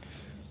them?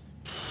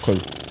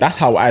 Because that's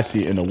how I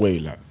see it in a way.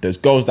 Like there's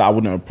girls that I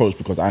wouldn't approach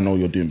because I know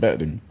you're doing better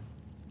than me.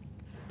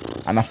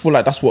 And I feel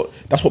like that's what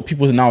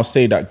people now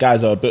say, that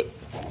guys are a bit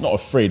not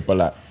afraid, but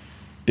like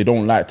they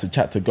don't like to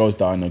chat to girls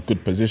that are in a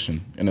good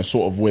position in a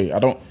sort of way. I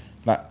don't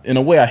like, in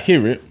a way I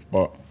hear it,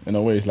 but in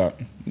a way it's like,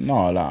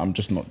 no, like I'm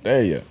just not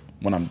there yet.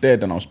 When I'm there,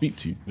 then I'll speak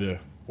to you. yeah,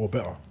 or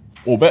better.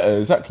 Or better,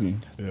 exactly.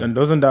 Then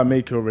doesn't that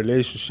make your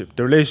relationship,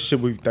 the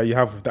relationship that you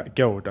have with that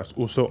girl that's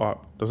also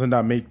up, doesn't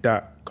that make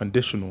that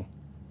conditional?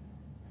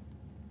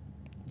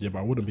 Yeah, but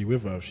I wouldn't be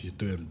with her if she's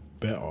doing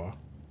better.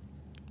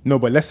 No,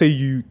 but let's say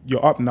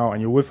you're up now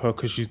and you're with her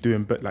because she's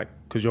doing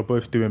because you're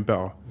both doing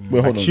better.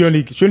 Wait, hold Like,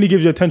 on. she only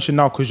gives you attention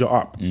now because you're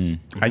up,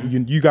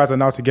 and you guys are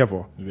now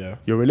together. Yeah.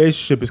 Your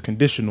relationship is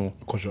conditional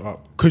Because you're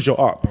up. because you're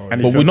up.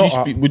 And But if you're not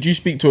up, would you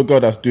speak to a girl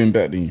that's doing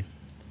better than you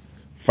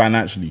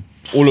financially?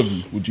 All of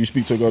you, would you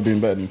speak to a girl doing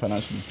better than you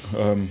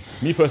financially?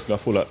 me personally, I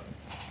feel like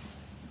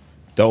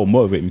that will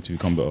motivate me to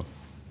become better.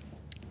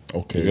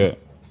 Okay. Yeah.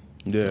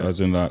 yeah, As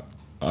in, like,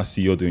 I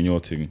see you're doing your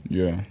thing.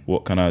 Yeah.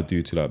 What can I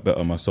do to like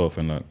better myself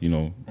and like, you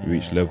know,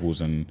 reach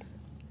levels? And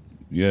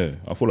yeah,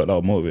 I feel like that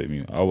would motivate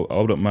me. I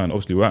wouldn't mind.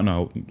 Obviously, right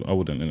now I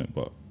wouldn't in it,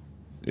 but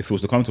if it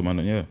was to come to man,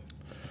 then yeah.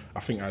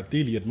 I think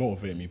ideally it'd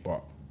motivate me,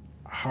 but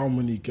how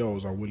many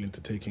girls are willing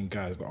to take in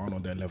guys that aren't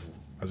on their level,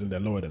 as in they're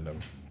lower than them?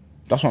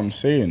 That's what I'm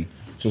saying.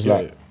 So it's Yeah,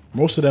 like,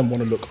 most of them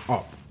want to look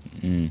up,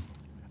 and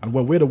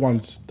when we're the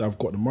ones that have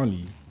got the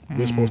money,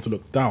 we're supposed to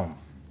look down.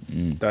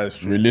 that is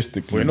true.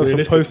 realistically, We're not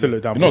supposed to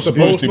look down. You're not but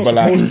supposed to, not but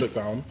like, supposed to look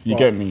down. you but-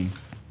 get me?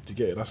 Do you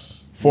get it?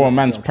 That's For a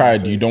man's what I'm trying to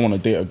pride, say. you don't want to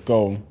date a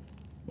girl,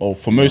 or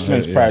for most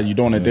men's yeah, pride, you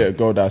don't want to date a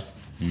girl that's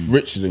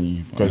richer than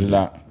you, because it's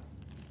like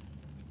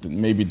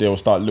maybe they'll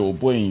start little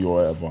boying you or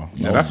whatever.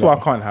 Yeah, that's what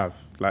I can't have.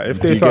 Like if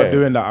Do they you start get it?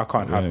 doing that, I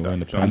can't have we're in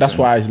the that. plan. And that's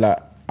why it's like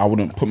I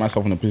wouldn't put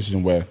myself in a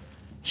position where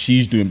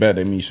she's doing better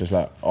than me. So it's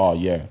like, oh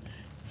yeah,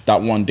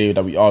 that one day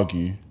that we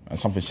argue and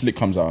something slick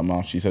comes out of her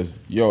mouth, she says,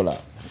 "Yo, like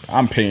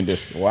I'm paying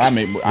this, or I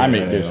make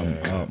this."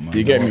 Do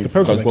you get me?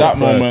 Depends on Because the that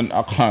pride. moment,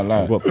 I can't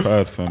lie. I've got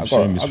pride, fam. I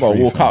Shame is got to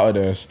free, walk fam. out of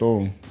there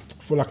still.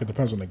 I feel like it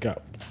depends on the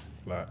gap.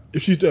 Like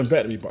if she's doing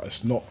better than me, but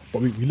it's not.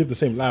 But we live the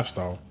same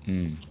lifestyle.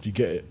 Do you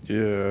get it?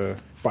 Yeah.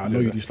 But I know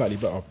you do slightly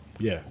better.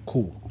 Yeah,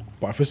 cool.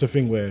 But if it's a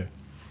thing where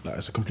like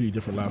it's a completely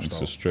different It's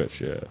lifestyle, a stretch,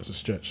 yeah. it's a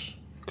stretch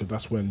because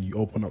that's when you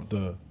open up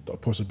the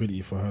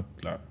possibility for her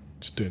like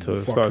just doing To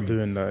the start fuckery.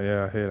 doing that,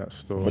 yeah, I hear that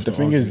story. But the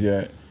thing is,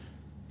 yeah,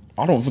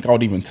 I don't think I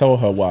would even tell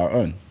her what I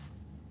earn.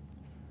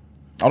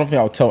 I don't think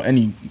I'll tell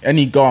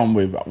any girl I'm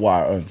with what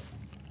I earn.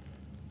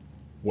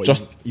 What,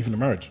 just- even a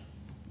marriage.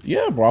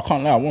 Yeah, bro, I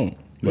can't lie, I won't.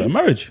 But in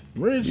marriage,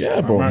 Marriage? Yeah,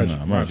 bro. Marriage,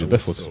 Nah, marriage, I would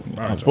definitely. still.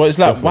 Marriage, But it's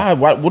like, why?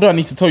 What do I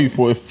need to tell you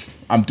for if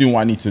I'm doing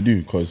what I need to do?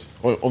 Because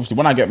obviously,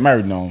 when I get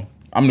married now,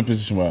 I'm in a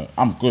position where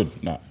I'm good.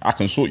 Like, I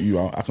can sort you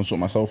out. I can sort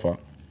myself out.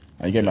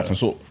 And you get me? I can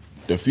sort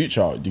the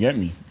future out. Do you get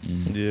me?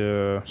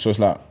 Yeah. So it's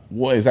like,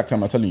 what exactly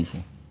am I telling you for?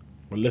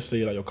 But let's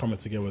say like you're coming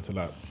together to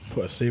like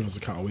put a savings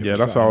account away. Yeah, for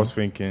that's what I something, was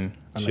thinking.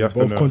 And She like has to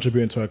both know.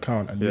 contributing to an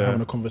account, and you're Yeah.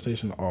 having a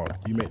conversation. Like, oh,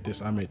 you make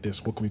this, I make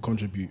this. What can we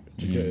contribute?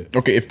 Do you get it?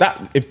 Okay, if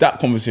that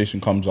conversation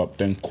comes up,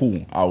 then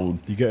cool. I would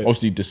You get it?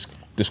 obviously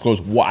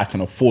disclose what I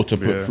can afford to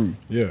put Yeah. through.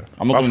 Yeah.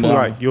 I'm not I going feel to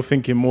like you're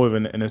thinking more of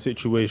in a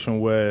situation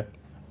where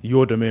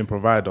you're the main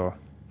provider.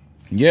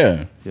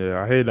 Yeah.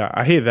 Yeah, I hear that.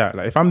 I hear that.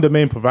 Like, if I'm the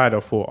main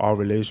provider for our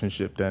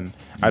relationship, then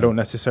I don't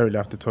necessarily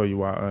have to tell you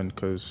what I earn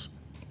because,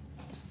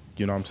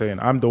 you know what I'm saying?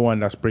 I'm the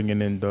one that's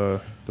bringing in the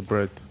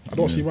bread. I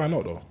don't see why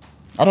not though.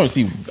 I don't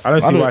see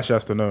why she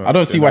has to know. I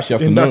don't see why she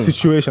has to in know. that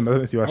situation. I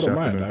don't see why I she don't has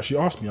to mind. know. Like, if she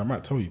asked me, I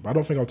might tell you, but I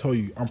don't think I'll tell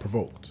you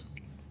unprovoked.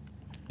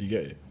 You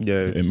get it?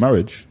 Yeah, In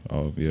marriage,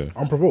 yeah.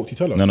 Unprovoked, you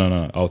tell her.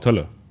 No. I'll tell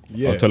her.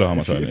 Yeah. I'll tell her how If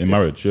much you- I earn. if- In if-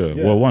 marriage, yeah.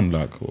 yeah. Well,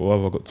 like, what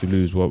have I got to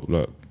lose? What,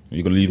 like,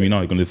 you're gonna leave me now?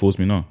 You're gonna divorce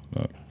me now?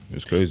 Like,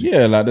 it's crazy.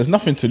 Yeah, like there's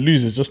nothing to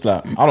lose. It's just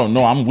like I don't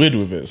know. I'm weird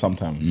with it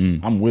sometimes.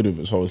 I'm weird with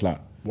it, so it's like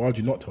Why would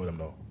you not tell them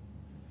though?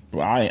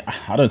 bro, I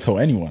don't tell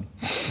anyone.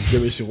 Yeah,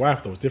 but it's your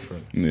wife though. It's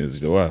different. Yeah,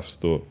 it's your wife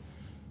still. Like,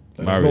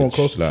 there's no one Marriage,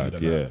 closer to you like,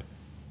 than yeah. that.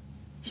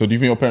 So do you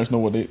think your parents know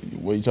what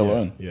each other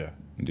earn? Yeah.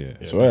 Yeah.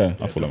 Swear.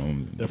 I feel like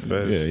I'm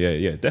definitely.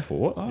 Yeah. Definitely.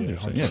 What?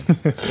 100%.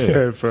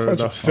 Yeah. yeah, fair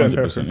enough.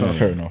 100%. Yeah.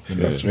 Fair enough.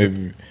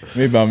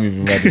 Maybe I'm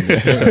even mad.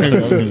 Maybe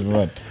I'm even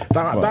mad.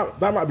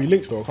 That might be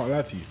links though. I can't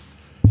lie to you.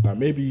 Like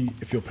maybe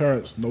if your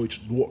parents know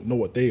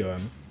what they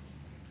earn,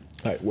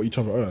 like what each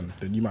other earn,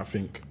 then you might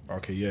think,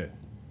 okay, yeah,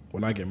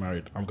 when I get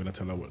married, I'm gonna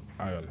tell her what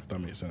I earn. If that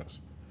makes sense.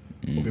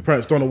 If your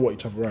parents don't know what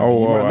each other earn,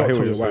 you might I not hear tell what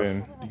your you're wife.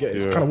 saying. You get it?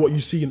 It's Yeah. kind of what you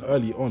see in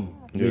early on.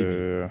 Yeah,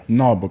 Maybe. yeah.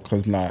 No,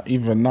 because like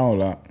even now,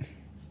 like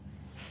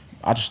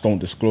I just don't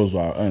disclose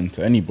what I earn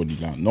to anybody.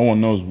 Like no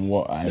one knows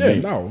what I Yeah,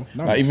 make. now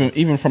Like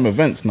even from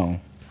events now,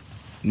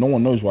 no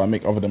one knows what I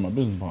make other than my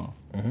business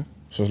partner.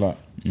 So it's like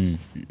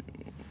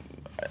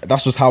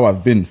that's just how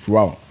I've been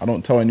throughout. I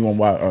don't tell anyone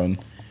what I earn.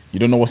 You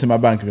don't know what's in my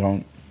bank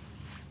account.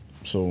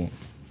 So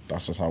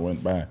that's just how I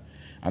went by.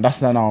 And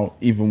that's now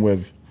even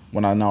with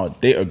when I now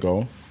date a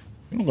girl,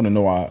 you're not gonna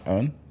know what I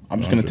earn. I'm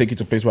just gonna take you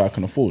to a place where I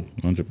can afford.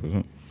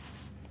 100%.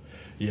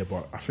 Yeah,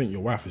 but I think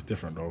your wife is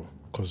different though,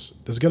 because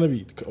there's gonna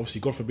be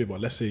obviously, God forbid, but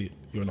let's say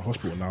you're in the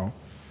hospital now,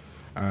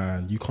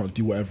 and you can't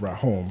do whatever at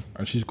home,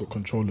 and she's got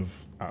control of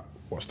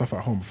stuff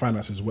at home,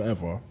 finances,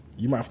 whatever.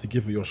 You might have to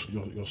give her your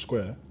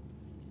square,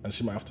 and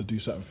she might have to do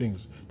certain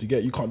things. Do you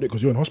get? You can't do it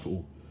because you're in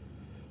hospital.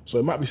 So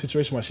it might be a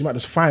situation where she might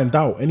just find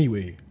out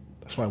anyway.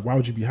 That's why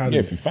would you be hiding? Yeah,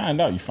 it? if you find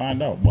out, you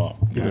find out. But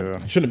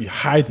Yeah. You shouldn't be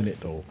hiding it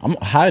though. I'm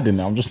not hiding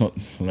it. I'm just not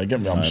like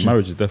get me. I'm Like,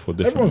 marriage is definitely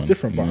different. Everyone's man.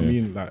 different, but I Yeah.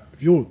 mean, like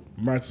if you're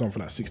married to someone for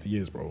like 60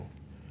 years, bro,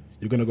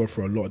 you're gonna go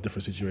through a lot of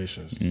different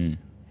situations.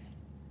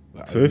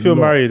 Like, So if you're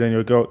married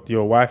and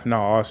your wife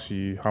now asks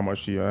you how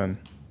much do you earn,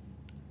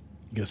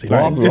 you're gonna say,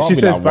 Like, like, if she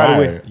says, by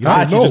the way, you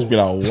actually no. just be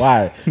like,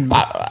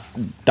 why?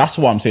 That's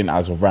what I'm saying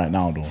as of right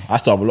now, though. I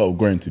still have a lot of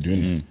growing to do,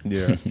 innit?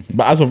 yeah,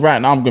 But as of right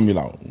now, I'm gonna be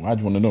like, why do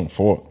you want to know?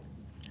 For what?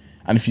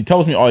 And if he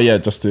tells me, oh yeah,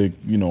 just to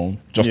to know,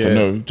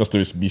 just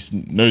to be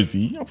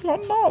nosy, I'll be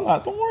like, no,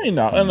 like don't worry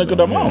now, earn a good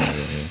amount.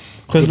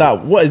 Because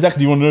like, what exactly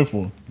do you want to know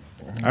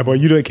for? but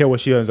you don't care what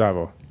she earns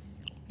either.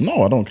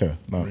 No, I don't care.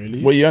 Like,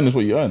 Really? what you earn is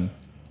what you earn.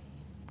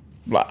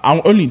 Like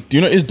I'm only, do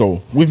you know what it is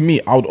though? With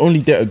me, I would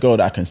only date a girl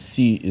that I can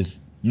see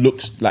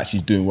looks like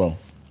she's doing well.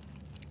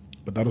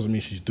 but that doesn't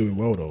mean she's doing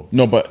well though.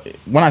 No, but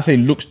when I say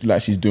looks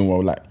like she's doing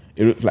well, like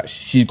it looks like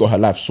she's got her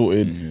life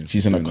sorted.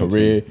 She's in a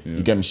career.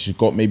 You get me? She's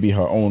got maybe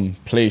her own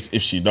place.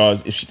 If she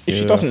does, if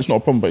she doesn't, it's not a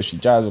problem. But if she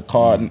drives a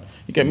car, and,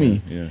 you get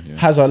me?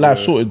 Has her life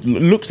sorted.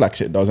 Looks like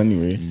shit does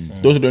anyway.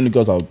 Those are the only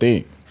girls I'll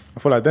date. I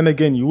feel like then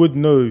again you would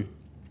know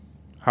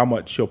how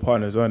much your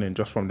partner's earning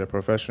just from their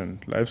profession.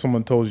 Like if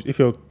someone told you, if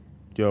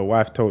your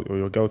wife told or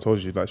your girl told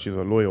you that she's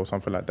a lawyer or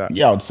something like that.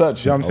 Yeah, I'd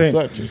search. You know what I'm I'd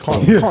saying? search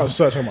it. You can't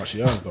search how much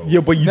she earns though. Yeah,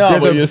 but you No,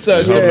 there's but a- you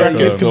search yeah, the You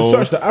bracket. can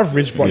search the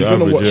average, but you don't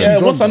know average, what yeah. she's Yeah,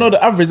 on. once I know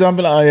the average, I'll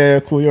be like, oh yeah,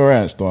 cool, you're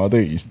right, still. I'll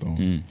date you still.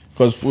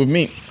 Because with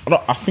me,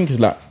 I think it's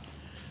like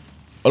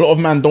a lot of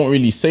men don't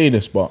really say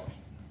this, but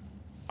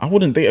I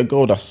wouldn't date a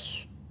girl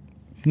that's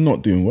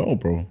not doing well,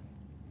 bro.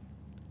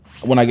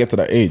 When I get to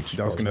that age.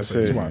 I was gonna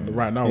say.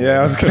 Right now. Yeah,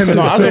 I was gonna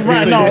No, as say. of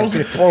right now, I was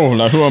like, bro,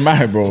 like who am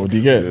I, bro? Do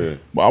you get it?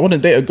 But I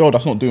wouldn't date a girl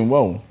that's not doing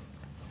well.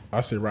 I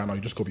say right now,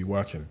 you just gotta be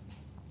working.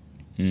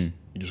 You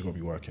just gotta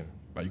be working.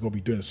 Like you gotta be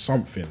doing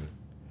something,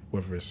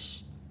 whether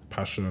it's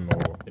passion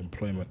or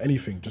employment,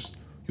 anything. Just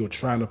you're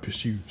trying to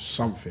pursue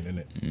something in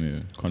it. Yeah,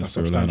 can't That's just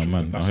rely on a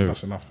man. I hear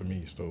That's it. enough for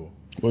me. Still.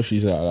 What if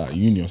she's at like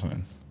uni or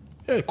something?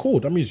 Yeah, cool.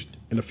 That means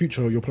in the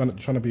future you're trying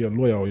to be a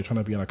lawyer or you're trying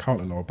to be an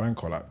accountant or a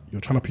banker. Like you're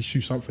trying to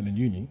pursue something in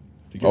uni.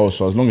 You get Oh, it?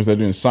 so as long as they're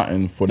doing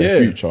something for their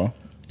Yeah. future.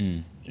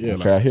 Yeah,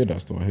 Okay, I hear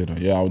that still. I hear that.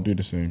 Yeah, I would do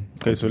the same.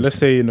 Okay, so let's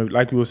say,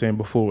 like we were saying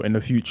before, in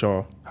the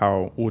future,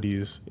 how all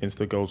these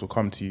Insta girls will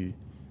come to you.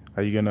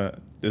 Are you gonna?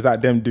 Is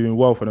that them doing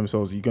well for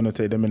themselves? Are you gonna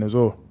take them in as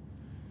well?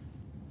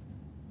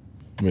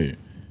 Wait.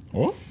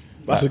 What?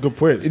 that's a good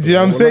point. Do you know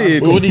what I'm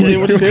saying? What do you say?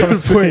 What do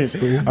you say?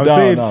 Good point. I'm No,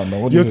 saying no,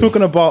 what do you're you say?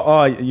 talking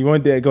about you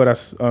want to date a girl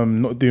that's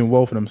not doing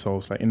well for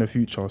themselves, like in the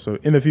future. So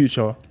in the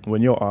future,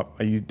 when you're up,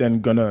 are you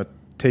then gonna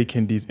take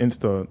in these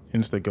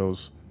Insta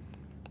girls?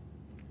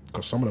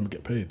 Because some of them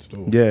get paid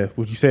still. Yeah.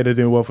 Would you say they're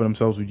doing well for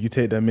themselves? Would you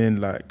take them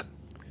in like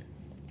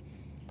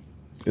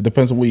It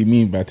depends on what you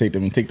mean by take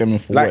them in. Take them in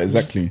for what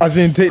exactly? As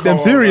in take them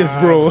Come serious,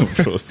 on, bro.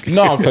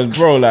 No, because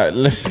bro,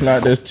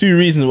 there's two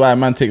reasons why a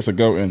man takes a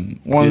girl in.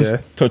 One's Yeah.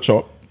 to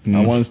chop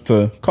and one's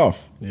to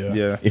cuff. Yeah.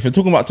 Yeah. If you're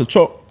talking about to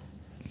chop,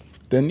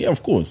 then yeah,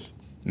 of course.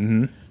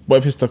 But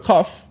if it's to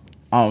cuff,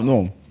 I don't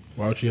know.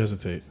 Why would you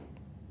hesitate?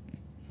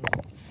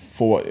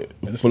 For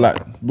what? For like,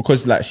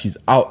 because like she's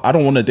out. I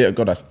don't want to date a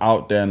girl that's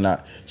out there and like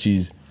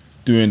she's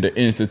doing the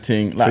Insta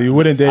thing. Like, So you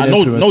wouldn't date an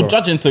no influencer?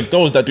 judging to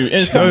girls that do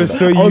Insta.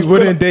 So you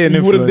wouldn't date an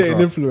You wouldn't date an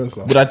influencer?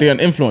 influencer. Would I date an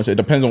influencer? It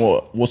depends on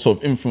what sort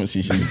of influence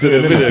she's. What's he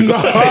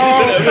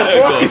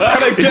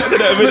trying to get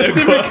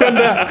specific on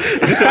that?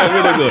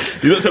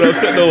 You're not trying to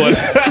upset no one.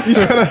 He's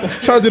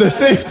trying to do the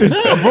safe thing.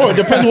 Bro, it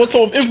depends what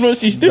sort of influence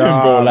she's doing,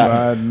 bro. Like,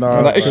 man, nah,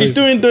 like if she's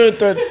crazy. doing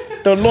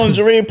the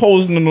lingerie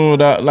posing and all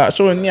that, like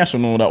showing Nyash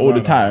and all that all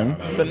the time,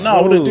 then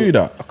I wouldn't do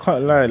that. I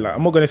can't lie. Like,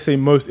 I'm not gonna say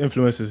most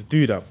influencers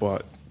do that,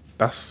 but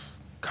that's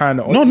kind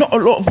of No, not a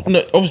lot of. No,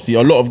 obviously,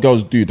 a lot of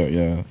girls do that.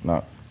 Yeah,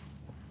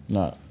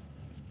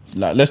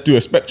 like, let's do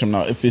a spectrum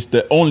now. If it's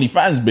the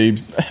OnlyFans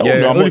babes, hell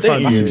no, I'm not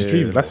dating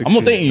you. That's I'm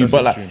not dating you, That's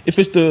but like, extreme. if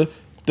it's the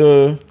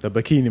the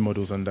bikini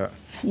models and that.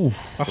 That's ones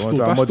still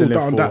that are down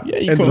modelling that. for- Yeah,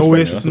 you end can- of the No,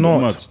 spectrum. it's That's a bit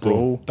not, mad still.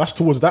 bro. That's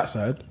towards that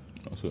side.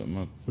 That's what,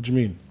 man. What do you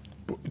mean?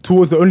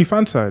 Towards the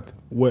OnlyFans side.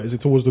 Where is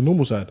it towards the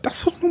normal side?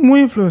 That's a normal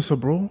influencer,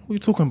 bro. What are you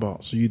talking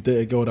about? So you date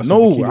a girl that's a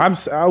No,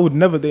 bikini- I would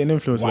never date an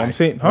influencer. Why? I'm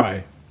saying,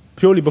 Why?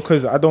 Purely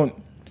because I don't.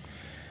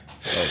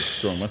 That was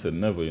strong. I said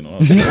never, you know.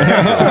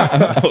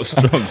 That was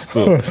strong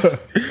still.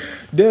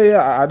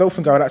 Yeah, I don't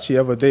think I would actually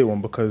ever date one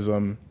because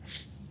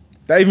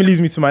that even leads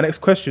me to my next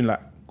question.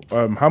 Like,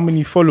 how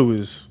many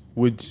followers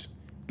would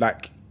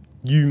like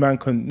you man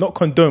not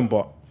condone,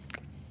 but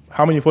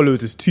how many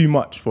followers is too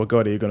much for a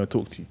girl that you're gonna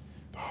talk to?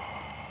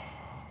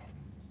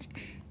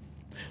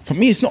 For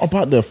me, it's not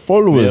about the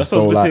followers. Yeah, that's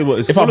what I was though. gonna say, Like, but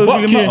it's if I followers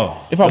buck really you, matter?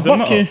 if I Does it buck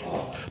matter? you,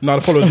 No,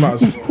 the followers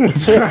matters.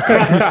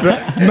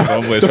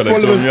 One boy trying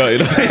to join me out, you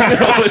know.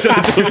 One boy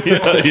trying to join me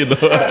out, you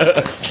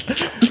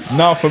know.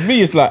 now for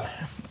me, it's like,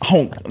 I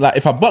don't, like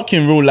if I buck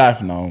you in real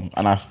life now,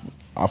 and I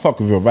fuck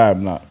with your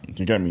vibe, like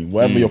you get me.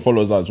 Whatever your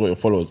followers are is what your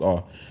followers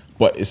are.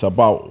 But it's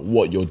about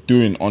what you're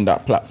doing on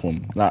that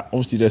platform. Like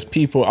obviously, there's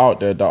people out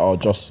there that are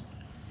just,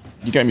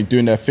 you get me,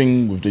 doing their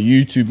thing with the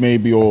YouTube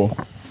maybe, or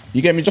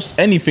you get me, just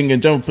anything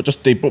in general. But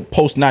just they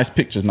post nice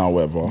pictures now,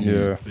 whatever.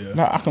 Yeah.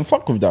 Like I can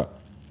fuck with that.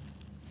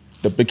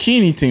 The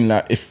bikini thing,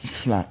 like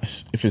if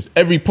it's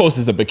every post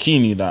is a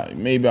bikini, like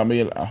maybe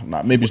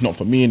maybe it's not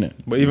for me, innit?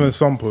 But even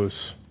some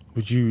posts,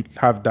 would you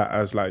have that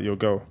as like your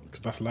girl?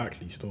 Because that's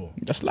likely still.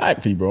 That's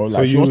likely, bro. Like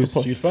So she you wants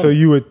would, to post. so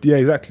you would, yeah,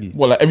 exactly.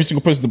 Well, like every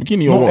single post is a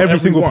bikini or Not what? every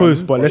single Everyone,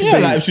 post, but let's Yeah,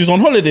 say like if she's on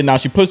holiday now,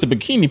 she posts a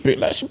bikini pic.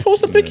 Like she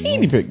posts a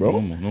bikini pic, bro.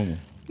 Normal.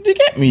 You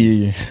get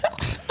me?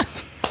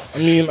 I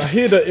mean, I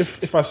hear that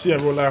if I see her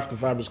in real life, the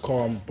vibe is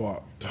calm,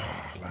 but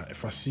like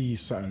if I see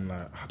something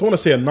like, I don't want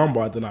to say a number,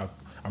 I don't know.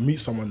 I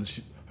meet someone,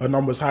 her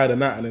number's higher than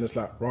that, and then it's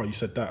like, right, you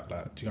said that,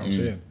 like, do you know what I'm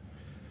saying?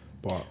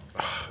 But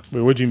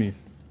wait, what do you mean?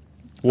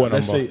 What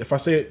let's number? say if I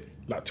say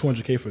like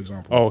 200k for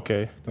example, Oh,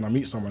 okay. then I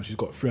meet someone, she's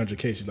got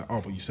 300k, she's like,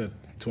 oh, but you said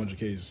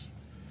 200k is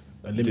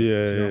a limit. Yeah, do you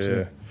know what I'm yeah, saying?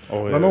 yeah.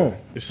 Oh, I yeah. know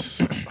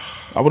it's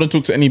I wouldn't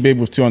talk to any babe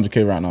with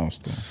 200k right now.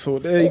 Still. So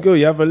there you go.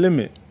 You have a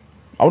limit.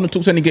 I wouldn't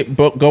talk to any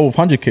girl with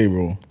 100k,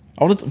 bro.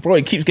 Bro,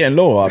 it keeps getting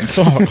lower. I'm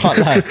sorry, I can't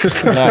lie.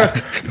 Like,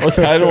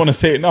 obviously, I don't want to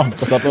say it now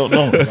because I don't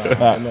know.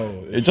 Like,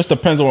 no, it just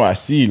depends on what I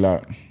see.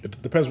 Like,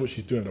 it depends what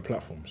she's doing on the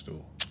platform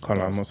still. Can't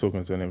lie, I'm not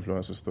talking to an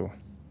influencer still.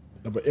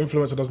 No, but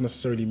influencer doesn't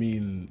necessarily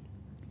mean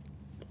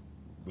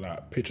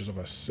like pictures of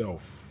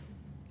herself,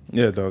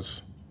 Yeah, it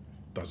does.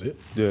 does it?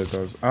 Yeah, it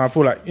does. And I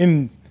feel like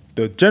in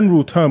the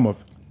general term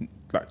of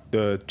like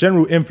the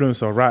general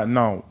influencer right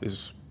now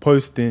is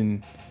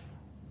posting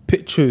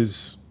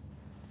pictures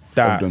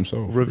that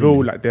themselves, reveal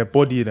really. like their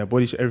body,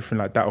 everything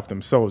like that of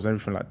themselves,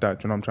 everything like that.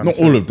 Do you know what I'm trying not to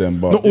say? all of them,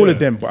 but Not all yeah. of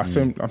them, but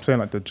I'm saying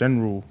like the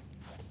general,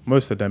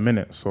 most of them in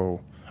it.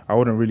 So I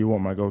wouldn't really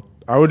want my girl.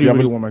 I you have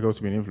really a- want my girl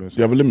to be an influencer. Do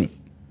you have a limit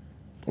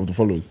of the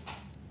followers?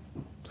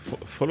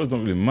 Followers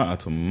don't really matter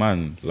to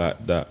man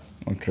like that.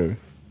 Okay.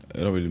 It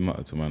don't really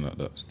matter to man like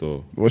that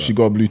still. What's she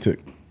got a blue tick?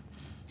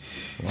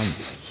 Man,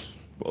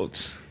 bro,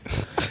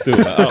 still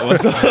like, out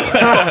myself.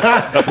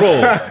 Like,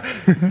 bro,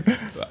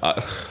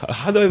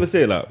 how do I even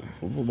say it? Like,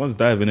 once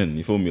diving in,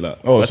 you feel me? Like,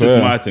 Oh, that's so just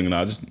yeah. my thing. Like,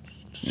 I just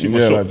shoot my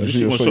Yeah, shot. like, Just shoot shoot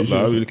your my shot, shot. you shoot Like,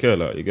 I your really care.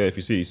 Like, you get it if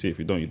you see, you see. If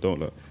you don't, you don't.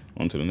 Like,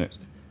 on to the next.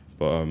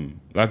 But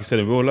like I said,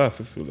 in real life,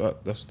 if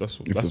like, that's the me.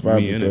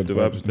 vibe is And there, if the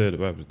vibe is there, the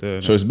vibe is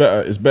there. So it's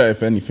better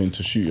if anything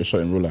to shoot your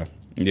shot in real life.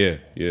 Yeah.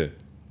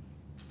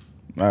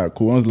 Alright,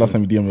 cool. When was the last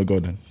time you DM'd a girl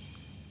then?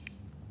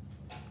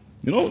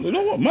 You know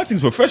what? My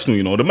thing's professional.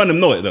 You know, the man them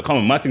know it. That come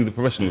on, my thing's the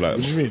professional. Like,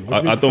 What do you mean? What do you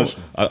I mean don't.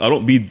 professional? I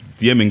don't be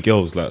DMing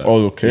girls like that.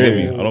 Oh, okay. You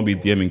get me? I don't be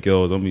DMing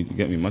girls. You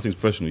get me? My thing's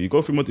professional. You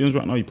go through my DMs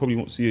right now, you probably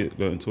won't see it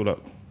until like.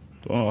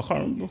 Oh, I can't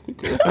remember.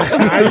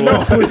 I don't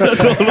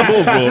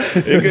know, bro.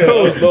 It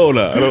goes low,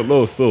 like I don't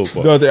know still.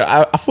 But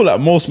I feel like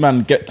most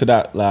men get to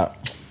that, like,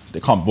 they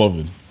can't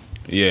bother.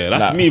 yeah,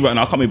 that's Like, me right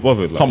now. I can't be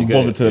bothered. Like, Can't you get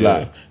bother it? to,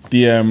 like,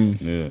 DM.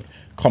 Yeah.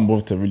 Can't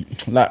bother to really,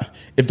 like,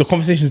 if the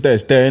conversation's there,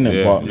 it's there, innit?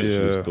 Yeah, But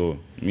literally still.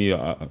 Me,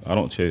 I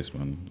don't chase,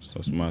 man.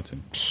 That's my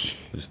thing.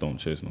 I just don't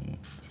chase no more.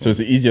 so it's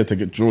easier to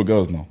draw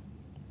girls now.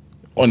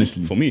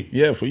 Honestly. For me?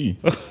 Yeah, for you.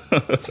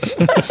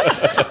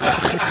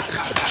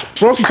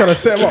 Bro's trying to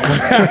set him up.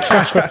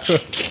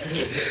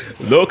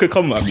 No one could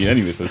come at me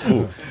anyway, so it's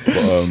cool.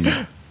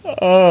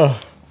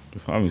 But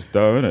It's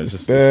there, innit? It's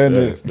just there,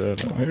 there. innit? It's there.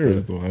 I hear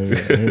it though. I hear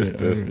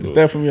it. It's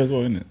there for me as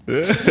well, isn't it?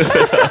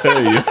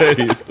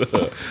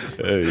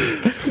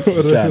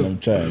 I'm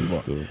trying.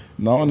 But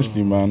no,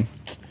 honestly, man,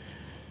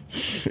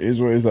 it is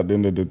what it is at the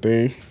end of the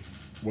day.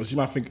 What do you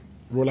might think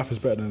real life is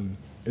better than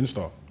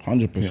Insta?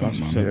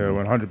 100%, man.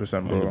 Yeah,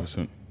 100%, bro.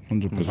 100%.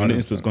 100%. When the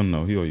Insta's gone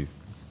now, who are you?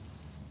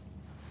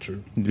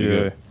 True.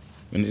 Yeah.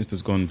 When the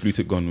Insta's gone, blue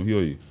tick gone, who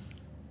are you?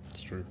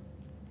 It's true.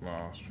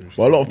 Nah, it's true.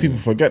 But a lot of people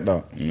forget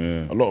that.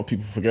 Yeah. A lot of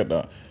people forget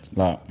that.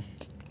 Like,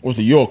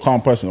 obviously, you're a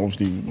calm person.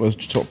 Obviously, we're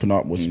chopping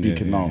up, we're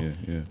speaking now.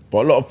 Yeah.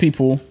 But a lot of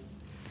people,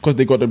 because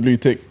they got the blue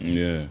tick,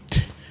 Yeah.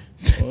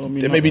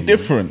 they may be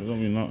different. It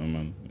don't mean nothing,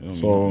 man. It don't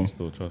So- mean nothing,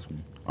 still, trust me.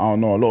 I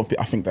don't know. A lot of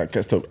people, I think that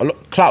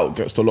clout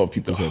gets to a lot of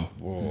people's head.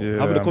 Yeah,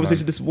 Having a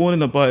conversation this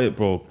morning about it,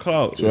 bro.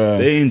 Clout is Yeah.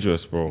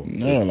 dangerous, bro.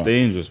 Yeah, It's like-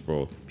 dangerous,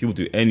 bro. People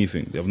do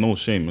anything. They have no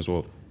shame as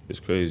well. It's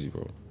crazy,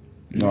 bro.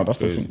 No, that's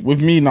the Crazy. thing.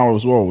 With me now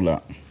as well,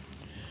 like,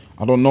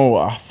 I don't know.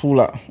 I feel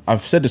like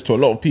I've said this to a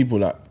lot of people.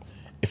 Like,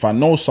 if I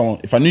knew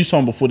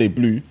someone before they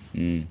blew,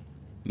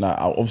 like,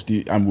 I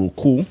obviously, and we were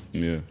cool,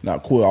 Yeah.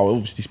 like, cool, I'll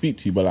obviously speak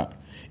to you. But like,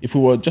 if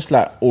we were just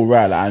like all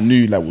right, like I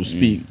knew like we'll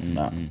speak,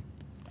 like,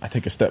 I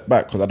take a step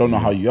back because I don't know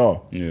how you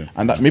are, Yeah.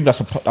 and that, maybe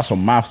that's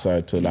on my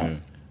side to like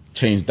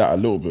change that a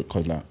little bit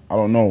because like I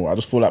don't know. I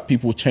just feel like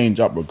people change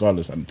up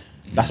regardless, and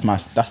that's my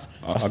that's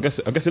I guess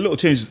a little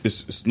change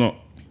is it's not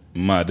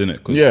mad, innit?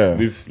 Because Yeah.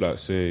 with, like,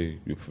 say,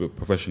 you're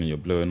professional, you're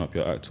blowing up,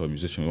 you're an actor,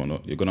 musician,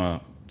 whatnot, you're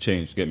gonna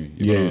change, get me?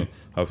 You're Yeah. gonna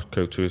have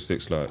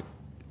characteristics like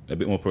a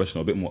bit more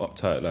professional, a bit more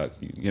uptight, like,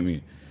 you get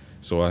me?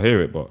 So I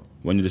hear it, but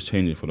when you're just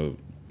changing for the,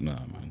 nah,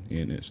 man, you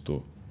ain't it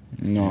still.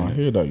 No, I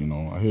hear that.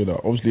 I hear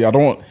that. Obviously, I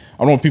don't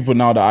want people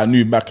now that I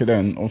knew back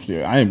then.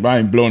 Obviously, I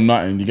ain't blown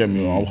nothing. You get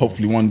me?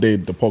 Hopefully, one day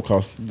the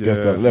podcast gets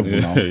to that level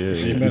now. Yeah.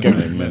 You get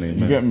me?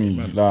 You get me?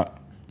 Like,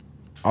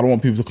 I don't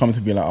want people to come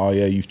to me like, oh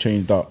yeah, you've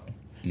changed up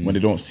when they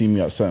don't see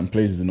me at certain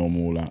places no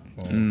more. Like,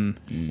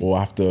 or I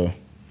have to.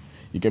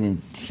 You get me?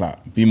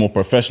 Like, be more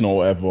professional or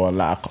whatever. Or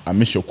like, I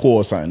miss your call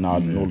or something now.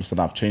 And all of a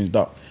sudden, I've changed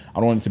up. I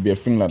don't want it to be a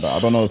thing like that. I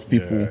don't know if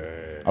people.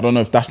 I don't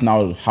know if that's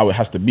now how it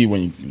has to be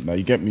when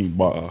you get me,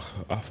 but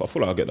I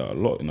feel like I get that a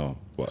lot,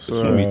 but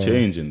it's not me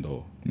changing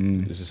though.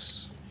 It's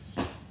just.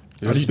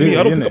 It's just me.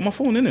 I don't pick up my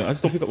phone, innit? I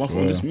just don't pick up my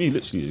phone. It's me,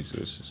 literally. It's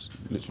just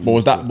literally. But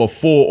was that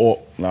before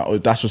or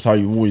that's just how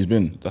you've always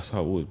been? That's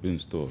how I've always been,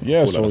 still.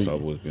 Yeah, I feel so like that's how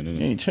I've always been, innit?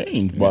 You ain't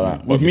changed, Yeah, but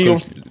like, with me,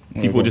 because also-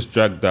 people just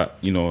drag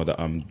that, that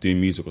I'm doing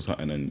music or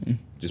something and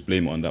just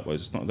blame it on that, but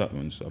it's not that,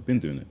 man. I've been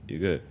doing it. You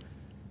get it?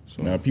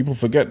 So, Yeah, people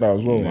forget that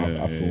as well.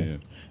 I feel. yeah.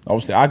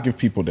 Obviously, I give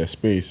people their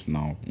space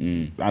now,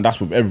 and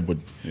that's with everybody.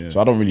 Yeah. So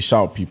I don't really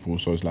shout people.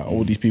 So it's like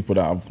all these people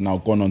that have now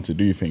gone on to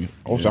do things.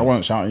 Obviously, I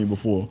wasn't shouting you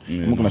before.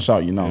 I'm not gonna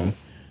shout you now.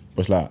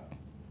 But it's like,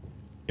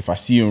 if I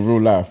see you in real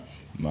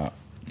life, like,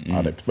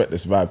 I'd expect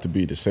this vibe to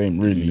be the same,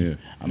 really. Yeah.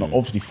 And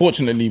obviously,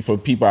 fortunately for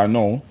people I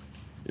know,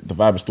 the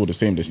vibe is still the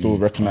same. They still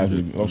recognize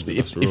me. Obviously,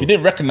 if you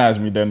didn't recognize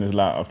me, then it's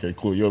like, okay,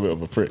 cool, you're a bit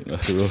of a prick.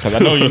 Because I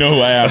know you know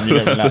who I am. You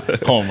get me? Like,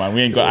 come on,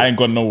 man, I ain't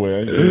gone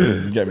nowhere.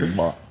 You get me?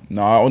 But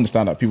no, I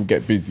understand that people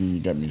get busy. You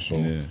get me? So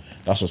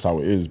that's just how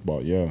it is.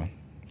 But yeah,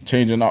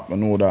 changing up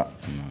and all that.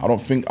 I don't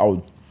think I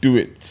would do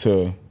it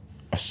to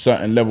a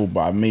certain level, but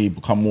I may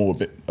become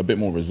a bit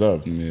more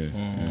reserved. A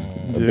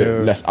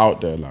bit less out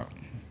there. Like,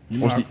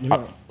 obviously,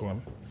 go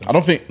on. I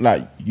don't think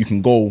like you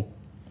can go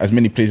as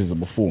many places as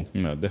before.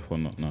 No, definitely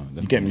not. No,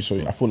 You get me? So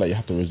I feel like you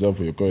have to reserve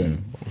where you're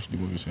going. Obviously,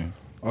 what you're saying.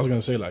 I was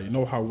gonna say, like, you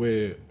know how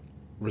we're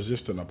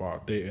resistant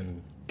about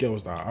dating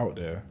girls that are out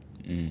there.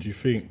 Do you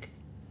think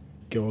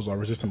girls are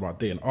resistant about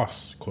dating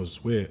us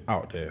because we're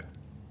out there,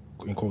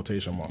 in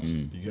quotation marks?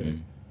 You get it?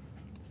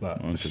 Like,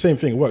 it's the same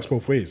thing. It works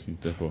both ways.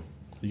 Definitely.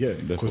 You get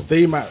it? Because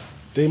they might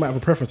have a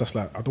preference that's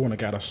like, I don't want a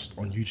guy that's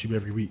on YouTube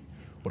every week,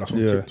 or that's on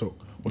TikTok,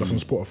 or that's on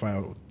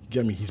Spotify. Or,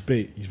 get me? He's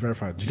bait. He's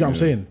verified. Do you get what I'm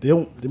saying?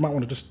 They might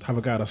want to just have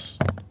a guy that's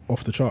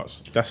off the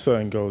charts. That's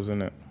certain girls,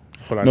 isn't it?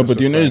 No, but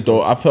you know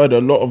though, I've heard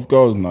a lot of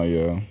girls now,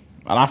 and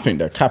I think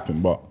they're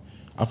capping, but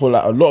I feel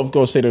like a lot of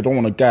girls say they don't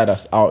want a guy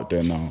that's out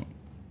there now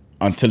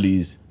until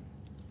he's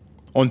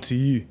onto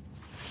you.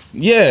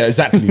 Yeah,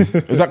 exactly.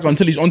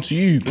 Until he's onto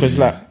you, because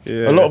like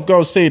a lot of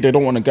girls say they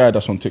don't want a guy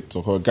that's on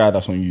TikTok or a guy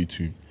that's on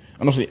YouTube.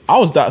 And obviously, I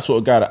was that sort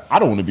of guy that I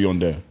don't want to be on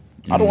there.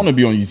 I don't want to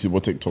be on YouTube or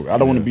TikTok. I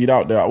don't want to be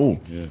out there at all.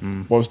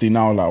 But obviously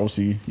now, like,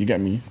 obviously, you get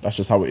me. That's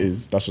just how it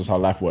is. That's just how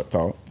life worked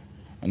out.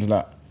 And it's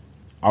like,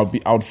 I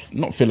would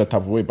not feel a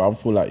type of way, but I would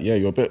feel like, yeah,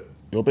 you're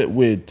a bit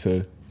weird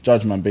to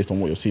judge man based on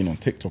what you're seeing on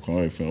TikTok or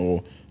everything,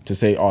 or to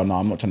say, oh no,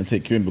 I'm not trying to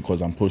take you in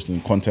because I'm posting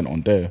content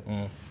on there,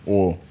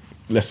 or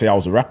let's say I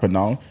was a rapper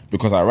now,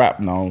 because I rap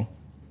now,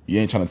 you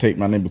ain't trying to take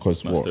man in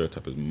because That what?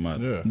 stereotype is mad.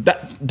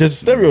 There's a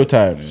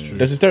stereotype.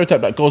 There's a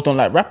stereotype that girls don't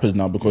like rappers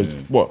now because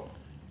what?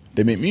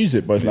 They make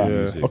music, but it's like,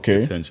 Music, okay.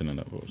 attention and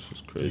that, bro. It's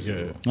just crazy.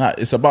 Bro. Like,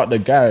 it's about the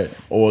guy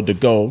or the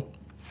girl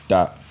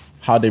that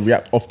how they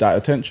react off that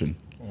attention.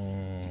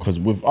 Because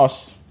with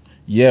us,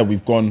 yeah,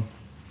 we've gone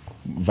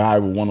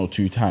viral 1 or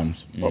 2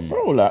 times, but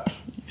bro, like,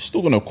 you're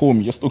still gonna call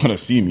me, you're still gonna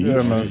see me.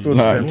 Yeah, man, still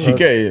like, the same do you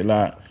get it?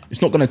 Like,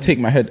 it's not gonna take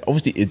my head.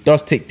 Obviously, it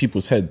does take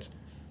people's heads.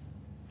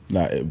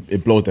 Like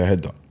it blows their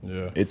head up.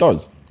 Yeah. It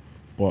does.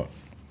 But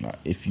like,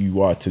 if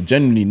you are to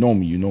genuinely know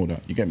me, you know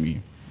that. You get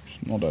me?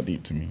 It's not that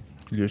deep to me.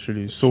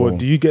 Literally. So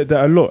do you get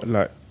that a lot?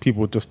 Like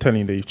people just telling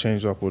you that you've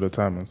changed up all the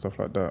time and stuff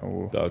like that?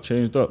 Or That I've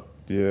changed up.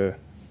 yeah.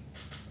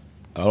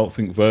 I don't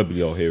think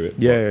verbally I'll hear it.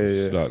 Yeah, but yeah,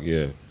 it's yeah. like,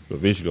 yeah. But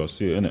visually I'll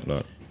see it, innit?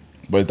 Like,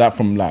 But is that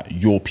from like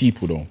your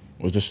people though?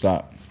 Or is just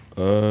like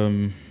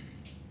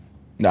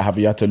have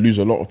you had to lose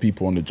a lot of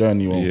people on the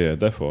journey? Or yeah,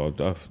 therefore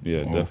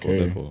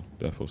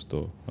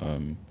still. I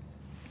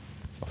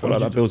feel like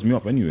that builds me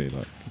up anyway.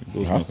 Like, it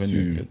builds me up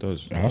anyway. It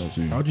does. It has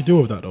to. How do you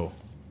deal with that though?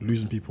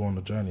 Losing people on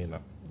the journey and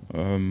that.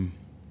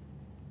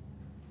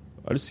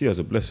 I just see it as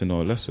a blessing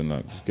or a lesson.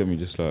 Like, just get me,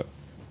 just like,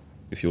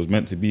 if you was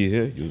meant to be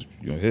here,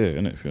 you're here,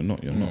 innit? If you're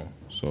not, you're not.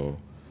 So,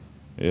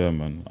 yeah,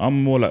 man.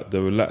 I'm more like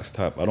the relaxed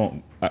type. I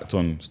don't act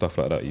on stuff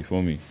like that. You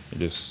feel me? It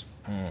just,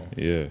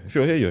 yeah. If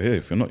you're here, you're here.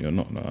 If you're not, you're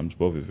not. Like, I'm just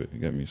bothered with it. You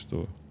get me?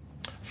 Still.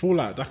 I feel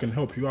like that can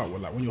help you out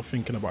with like when you're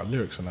thinking about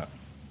lyrics and that.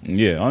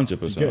 Yeah, 100%, You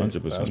get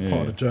it? 100%. That's yeah.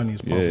 part of the journey.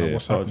 It's part of like,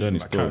 what's part of the happening, journey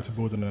like still. character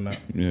building and that.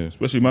 Yeah,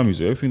 especially my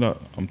music. Everything that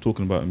I'm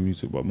talking about in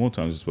music, but more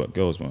times it's about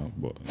girls, man.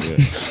 But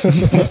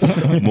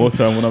yeah, more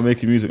time when I'm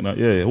making music now.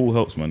 Yeah, it all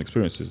helps, man.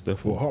 Experiences,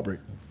 therefore. What, heartbreak?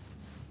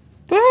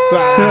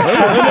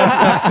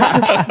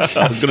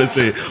 I was gonna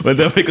say when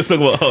they make a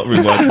song about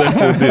heartbreak, but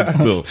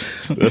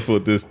therefore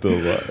did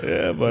still. But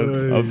yeah,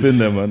 man, I've been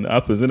there, man. It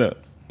happens, innit?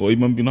 Or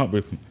even been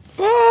heartbroken.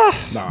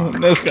 Nah.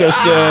 Next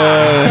question.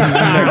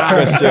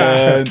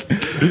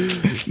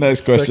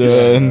 Next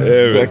question.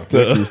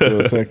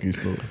 Techie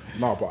still.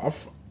 Nah, but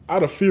I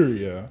had a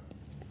theory, yeah.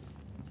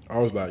 I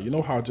was like, you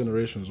know how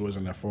generations always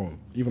on their phone,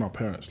 even our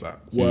parents, like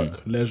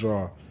work,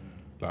 leisure,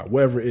 like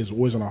whatever it is,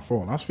 always on our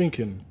phone. I was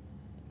thinking,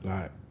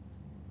 like,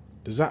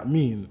 does that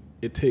mean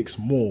it takes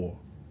more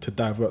to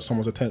divert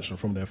someone's attention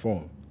from their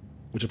phone?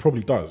 Which it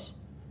probably does.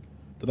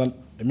 But then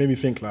it made me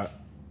think, like,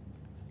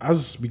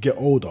 as we get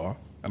older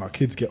and our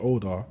kids get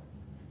older,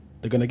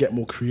 they're gonna get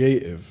more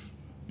creative,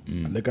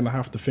 and they're gonna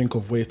have to think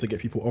of ways to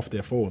get people off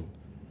their phone,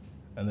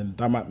 and then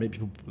that might make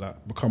people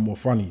like become more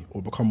funny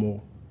or become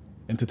more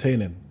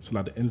entertaining. So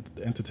like the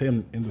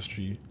entertainment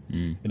industry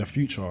in the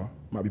future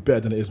might be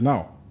better than it is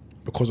now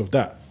because of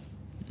that.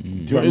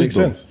 Does that make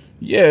sense?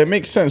 Yeah, it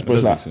makes sense, but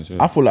it's like, make sense,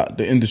 yeah. I feel like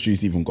the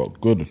industry's even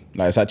got good.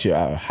 Like it's actually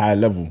at a high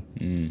level.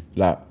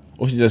 Like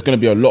obviously there's going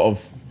to be a lot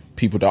of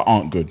people that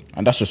aren't good,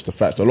 and that's just the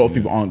facts. A lot of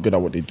people aren't good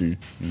at what they do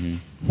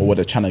or what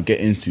they're trying to get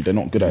into. They're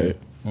not good at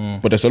it.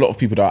 But there's a lot of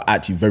people that are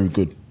actually very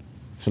good.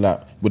 So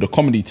like with the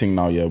comedy thing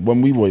now, yeah,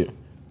 when we were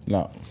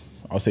like,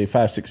 I'll say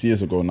 5-6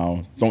 years ago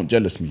now, Don't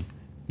Jealous Me.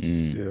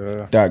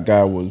 Yeah. That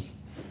guy was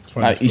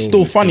like, he's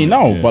still, still funny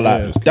now, but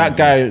like it's that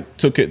guy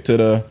took it to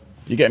the,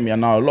 you get me?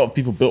 And now a lot of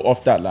people built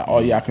off that, like, oh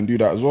yeah, I can do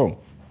that as well.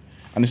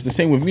 And it's the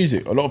same with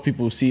music. A lot of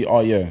people see,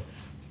 oh yeah,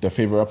 their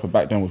favorite rapper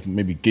back then was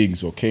maybe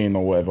Giggs or Kane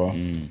or whatever.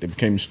 They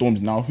became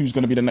Stormzy. Now who's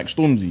gonna be the next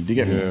Stormzy? Do you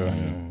get me?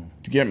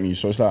 Do you get me?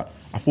 So it's like,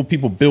 I thought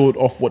people build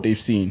off what they've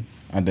seen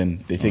and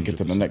then they take it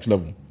to the next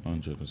level.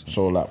 100%.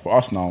 So like for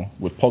us now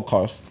with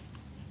podcasts,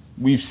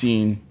 we've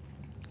seen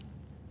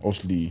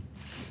obviously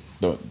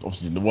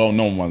the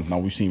well-known ones. Now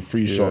we've seen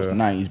Free Shots, the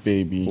 90s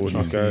Baby, All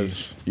these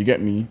guys. You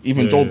get me?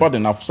 Even Joe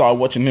Budden, I've started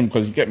watching him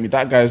because you get me.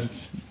 That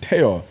guy's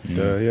terror.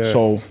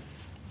 So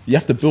you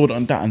have to build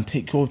on that and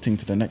take your thing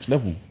to the next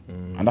level.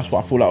 And that's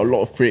what I feel like a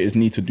lot of creators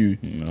need to do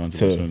to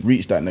 100%.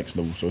 reach that next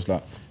level. So it's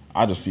like,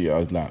 I just see it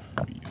as like,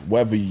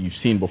 whatever you've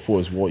seen before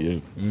is what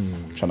you're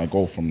trying to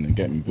go from and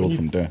get me build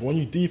from there. When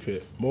you deep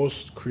it,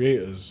 most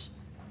creators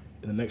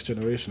in the next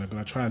generation are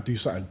going to try and do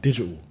something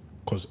digital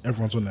because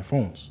everyone's on their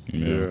phones.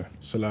 Yeah.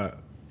 So like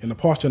in the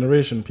past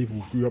generation,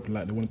 people grew up and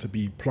like they wanted to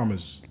be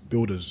plumbers,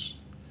 builders,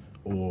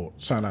 or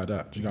something like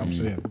that. Do you get what I'm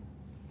saying?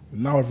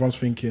 Now everyone's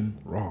thinking,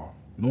 raw.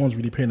 No one's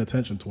really paying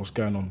attention to what's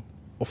going on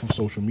off of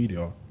social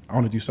media. I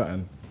want to do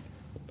something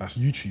that's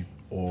YouTube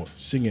or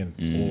singing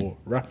or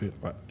rapping.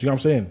 Like, do you know what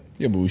I'm saying?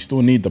 Yeah, but we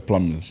still need the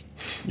plumbers.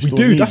 We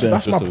do. That's my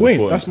just as point.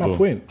 important That's my still.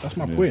 point. That's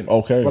my point.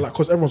 Okay. But like,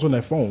 because everyone's on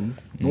their phone,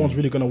 no one's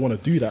really gonna want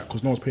to do that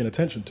because no one's paying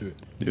attention to it.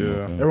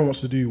 Yeah. Everyone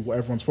wants to do what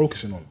everyone's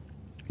focusing on.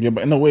 Yeah,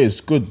 but in a way,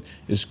 it's good.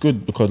 It's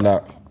good because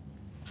like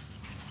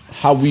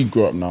how we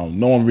grew up now,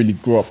 no one really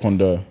grew up on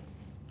the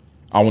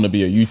I want to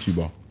be a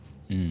YouTuber.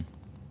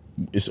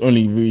 It's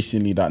only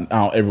recently that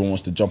now everyone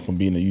wants to jump on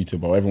being a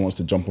YouTuber. Or everyone wants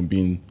to jump on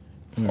being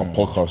a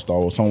podcaster,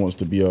 or someone wants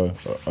to be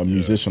a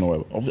musician or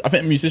whatever. I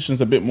think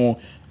musicians a bit more.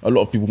 A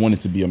lot of people wanted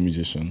to be a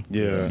musician.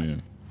 Yeah.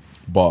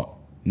 But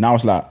now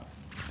it's like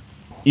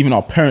even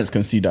our parents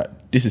can see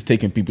that this is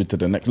taking people to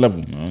the next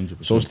level.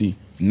 100%. So obviously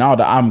now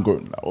that I'm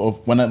growing, or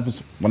when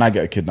I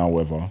get a kid now,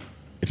 whatever,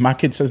 if my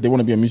kid says they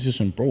want to be a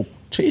musician, bro,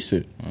 chase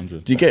it.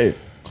 100. Do you get it?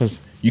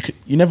 Because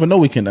you never know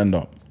where we can end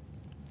up.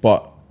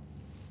 But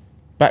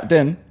back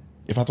then,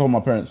 if I told my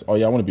parents, oh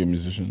yeah, I want to be a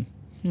musician,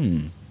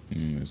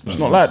 it's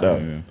not like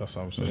that. Yeah. That's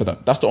what I'm saying. So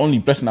that's the only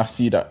blessing I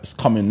see that's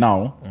coming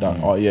now. That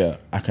oh yeah,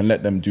 I can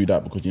let them do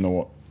that because you know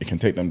what, it can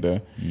take them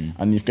there.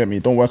 And you get me,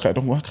 don't work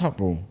out,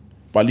 bro.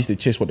 But at least they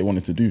chase what they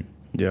wanted to do.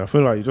 Yeah, I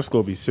feel like you just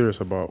gotta be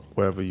serious about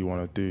whatever you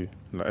want to do.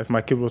 Like, if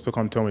my kid was to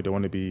come tell me they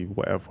want to be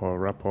whatever,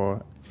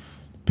 rapper,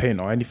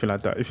 painter, or anything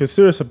like that, if you're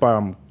serious about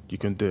them, you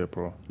can do it,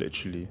 bro.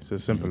 Literally, it's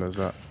as simple as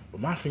that. But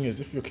my thing is,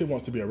 if your kid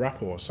wants to be a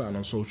rapper or something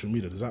on social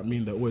media, does that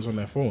mean they're always on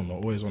their phone or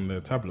always on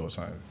their tablet or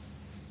something?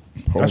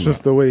 That's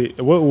just the way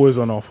we're always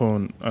on our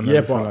phone. And Yeah,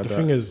 everything but like the that.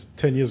 thing is,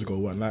 10 years ago, it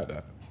wasn't like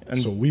that.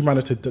 And- so we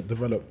managed to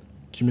develop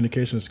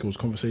communication skills,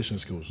 conversation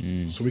skills,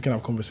 so we can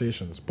have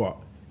conversations. But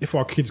if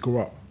our kids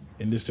grow up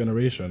in this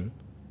generation,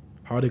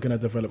 how are they going to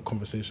develop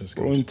conversation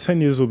skills? Bro, in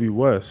 10 years, it'll be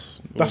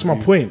worse. That's my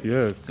point.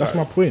 Yeah, That's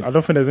like, my point. I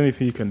don't think there's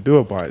anything you can do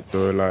about it,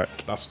 though.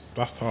 Like, That's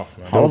tough,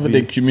 man. However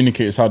they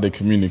communicate is how they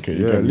communicate.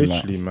 you yeah, get me?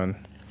 literally, man.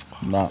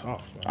 Like,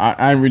 tough, man.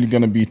 I ain't really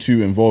gonna be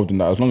too involved in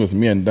that. As long as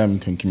me and them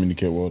can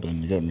communicate well,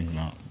 then you get me.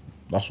 Like,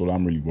 that's what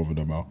I'm really bothered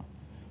about.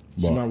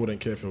 So But man wouldn't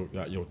care if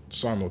your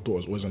son or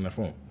daughter's always on their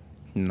phone.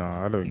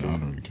 Nah, I don't I get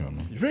don't really care,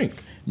 man. You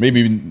think?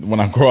 Maybe when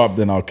I grow up,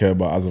 then I'll care.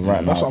 But as of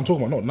right That's what now, I'm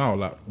talking about. Not now.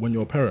 Like when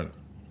you're a parent.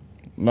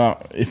 nah,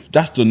 if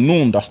that's the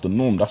norm, that's the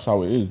norm. That's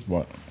how it is.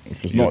 But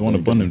if it's Yeah, I not, want to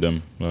then bond with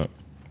them, like,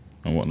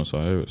 and whatnot. So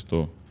I hear it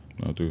still.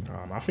 I do.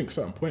 I think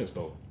certain points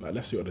though, like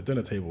let's sit at the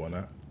dinner table and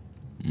that,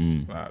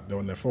 Mm. like they're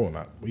on their phone.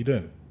 Like, what are you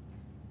doing?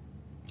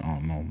 I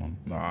don't know, man.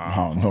 Nah, I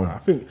don't know. I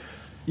think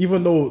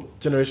even though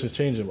generations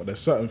changing, but there's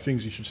certain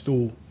things you should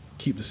still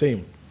keep the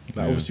same.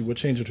 Like obviously we're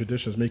changing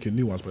traditions, making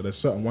new ones, but there's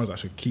certain ones that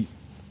should keep.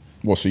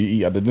 What? So you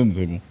eat at the dinner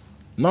table?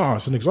 Nah,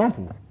 it's an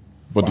example.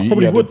 But do I you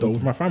probably eat at would the though dinner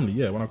with my family.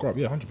 Yeah, when I grow up,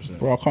 yeah, 100%.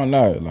 Bro, I can't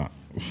lie. Like,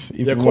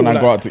 even cool, when I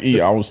like, go out to eat,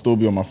 I will still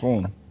be on my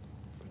phone.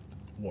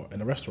 What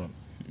in a restaurant?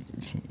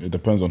 It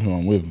depends on who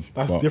I'm with.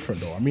 That's but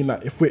different though. I mean,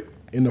 like if we're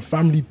in a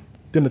family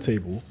dinner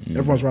table,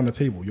 everyone's around the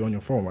table, you're on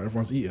your phone, right?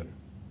 Everyone's eating.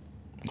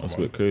 That's a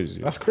bit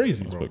crazy. That's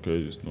crazy, That's a bro. bit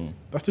crazy. No.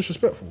 That's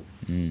disrespectful.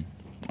 I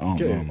don't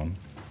Get know, it? man.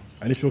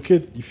 And if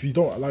you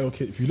don't allow your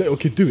kid, if you let your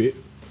kid do it,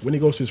 when he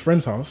goes to his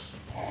friend's house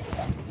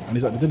and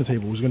he's at the dinner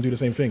table, he's gonna do the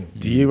same thing.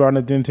 Do you eat around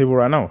the dinner table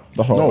right now?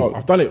 That's what No,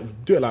 I've done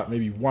it. Do it like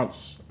maybe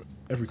once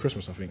every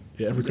Christmas, I think.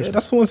 Yeah, every Yeah, Christmas.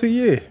 that's once a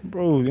year,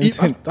 bro.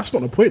 That's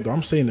not the point though.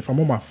 I'm saying if I'm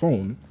on my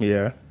phone,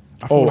 Yeah.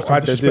 I feel like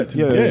I'm disrespecting.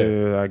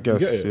 Yeah, I guess.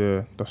 get it?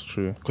 Yeah, that's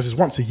true. because it's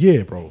once a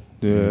year, bro.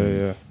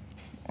 Yeah.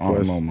 I don't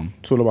But know, man.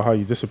 It's all about how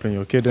you discipline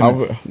your kid, innit?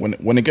 However,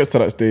 when it gets to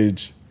that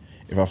stage,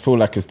 if I feel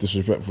like it's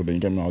disrespectful, then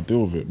you get me, I'll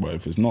deal with it. But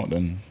if it's not,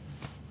 then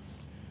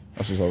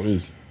that's just how it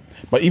is.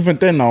 But even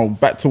then, now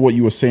back to what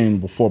you were saying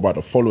before about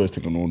the followers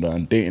thing and all that,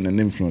 and dating and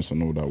influence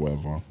and all that,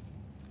 whatever.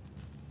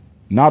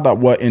 Now that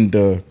we're in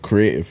the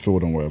creative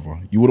field and whatever,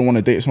 you wouldn't want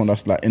to date someone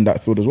that's like in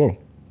that field as well.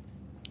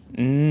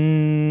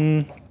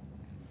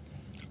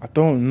 I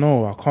don't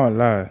know. I can't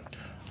lie.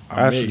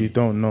 I may. actually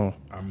don't know.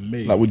 I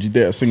may. Like, would you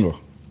date a singer?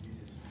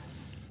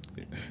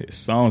 It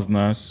sounds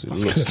nice. It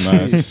looks It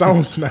nice.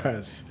 sounds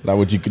nice. Like,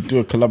 would you could do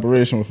a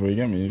collaboration with her? You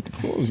get me? Of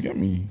course, you get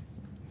me.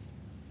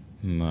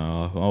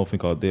 Nah, I don't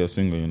think I'll date a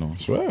singer. You know.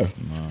 Swear.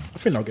 I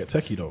think I'll get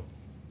techie though.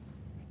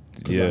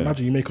 'Cause, Yeah. like,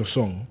 imagine you make a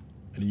song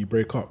and then you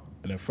break up,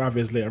 and then 5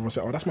 years later, everyone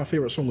say, "Oh, that's my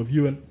favorite song with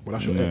you," and well,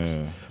 that's your ex.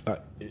 Yeah.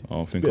 Like, I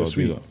don't think bit I'll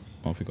sweet. do that.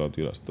 I don't think I'll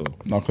do that still.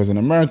 No, because in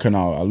America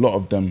now, a lot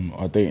of them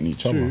are dating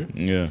each True. other.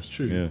 Yeah, It's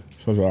true. Yeah.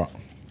 So it's like,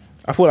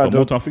 I thought But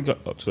more I'd. time, I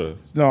think. Sorry.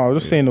 No, I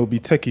was just saying it'll be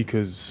techie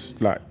because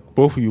like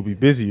both of you will be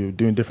busy. You're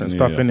doing different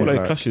stuff, I feel innit? like it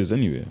Like, clashes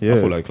anyway. Yeah. I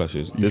feel like it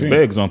clashes. There's think?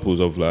 bare examples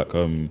of like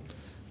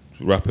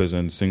rappers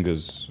and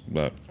singers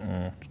like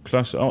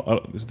clash.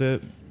 Is there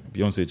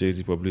Beyonce,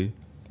 Jay-Z probably?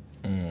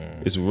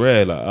 It's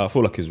rare. Like I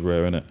feel like it's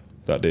rare, innit?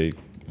 That they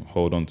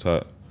hold on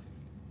tight.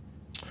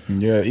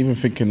 yeah, even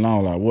thinking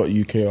now, like, what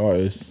UK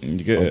artists You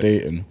get are it.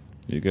 dating?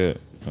 You get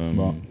it?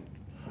 But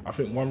I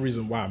think one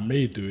reason why I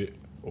may do it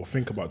or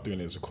think about doing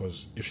it is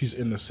because if she's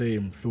in the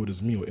same field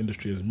as me or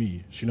industry as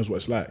me, she knows what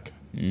it's like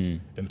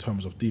in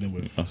terms of dealing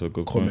with That's a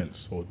good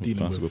comments or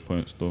dealing That's a with good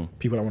point. Still,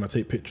 people that want to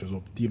take pictures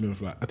or dealing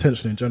with like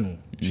attention in general.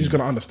 She's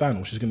gonna understand,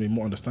 or she's gonna be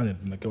more understanding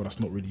than the girl that's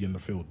not really in the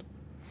field.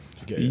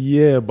 You get it?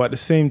 yeah, but at the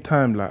same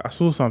time, like I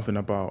saw something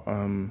about.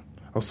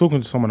 I was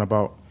talking to someone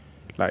about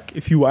like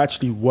if you were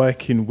actually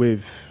working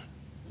with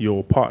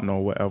your partner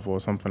or whatever or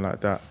something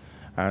like that,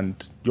 and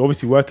you're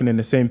obviously working in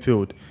the same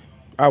field.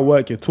 At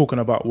work, you're talking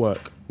about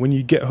work. When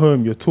you get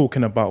home, you're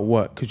talking about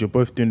work because you're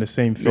both doing the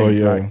same thing. Oh,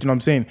 yeah. Like, do you know what I'm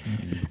saying?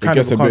 It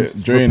gets a bit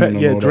draining and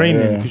all that,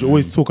 draining yeah. because you're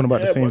always talking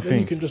about the Yeah, same but then you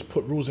thing. can just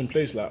put rules in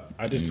place like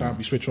at this time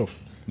we switch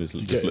off. there's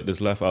You get it?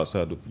 there's life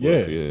outside of Yeah.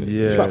 work. Yeah.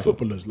 Yeah. It's like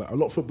footballers. Like a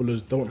lot of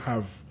footballers don't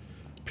have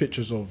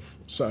pictures of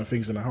certain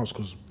things in the house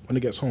because when he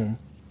gets home,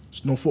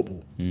 it's no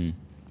football.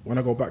 When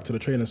I go back to the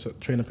training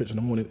pitch in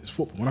the morning, it's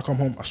football. When I come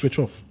home, I switch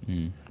off.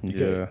 You get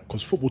Yeah. it?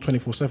 Because football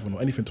 24/7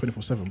 or anything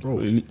 24/7,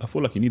 bro. I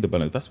feel like you need the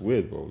balance. That's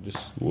weird, bro. Just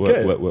Get work,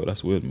 it? work.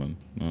 That's weird, man.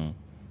 No.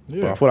 But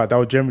Yeah. I feel like that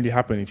would generally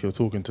happen if you're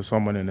talking to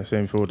someone in the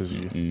same field as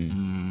you.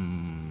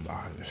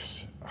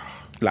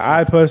 Like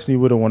I personally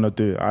wouldn't want to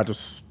do it. I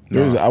just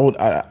there is,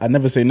 I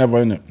never say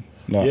never, innit?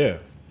 Like, Yeah.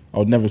 I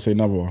would never say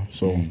never.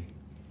 So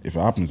if it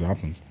happens, it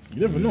happens.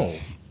 You never know.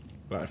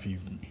 Like if you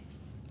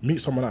meet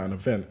someone at an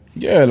event.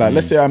 Yeah, like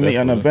let's say I meet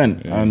at an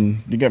definitely, event and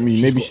you get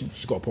me. Maybe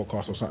She's got a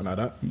podcast or something like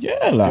that.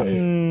 yeah, like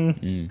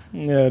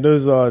Yeah,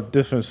 those are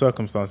different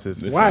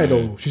circumstances. Why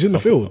though? She's in the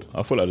field.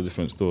 I feel like a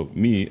different store.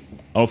 Me, I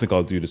don't think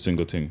I'll do the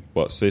single thing.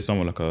 But say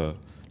someone like a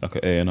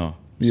A&R.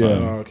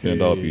 Yeah. Then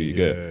that'll be you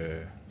get. Yeah.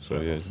 So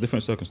yeah, it's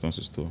different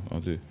circumstances still. I'll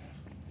do.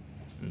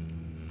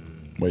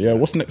 but yeah,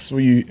 what's next for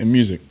you in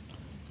music?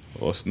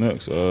 What's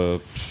next?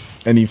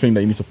 Anything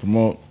that you need to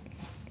promote?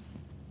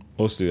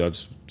 Obviously, I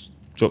just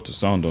dropped a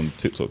sound on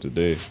TikTok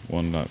today.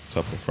 One like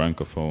type of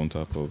francophone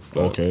type of.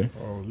 Like, Okay.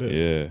 Oh, lit.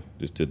 Yeah,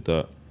 just did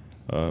that.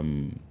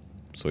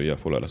 So yeah, I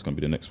feel like that's gonna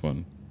be the next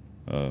one.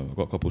 I've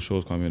got a couple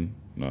shows coming,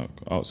 like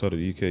outside of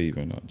the UK,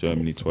 even like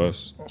Germany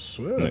twice I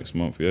swear. next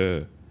month.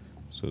 Yeah,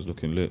 so it's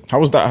looking lit. How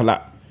was that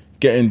like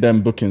getting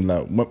them bookings?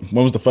 Like when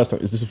was the first time?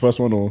 Is this the first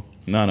one or?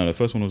 No, the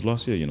first one was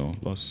last year.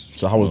 Last.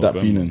 So how was that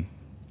November. feeling?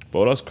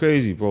 Bro, that's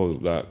crazy, bro.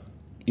 Like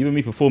even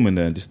me performing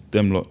there, and just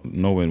them lot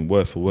knowing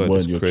word for word, Word,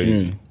 is your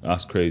crazy. tune.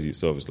 That's crazy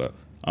itself. It's like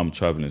I'm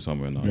traveling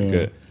somewhere now. Yeah. You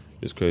get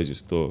it's crazy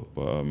stuff,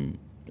 but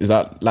Is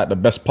that like the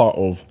best part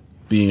of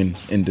being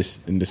in this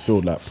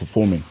field, like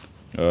performing,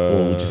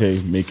 or would you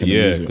say making the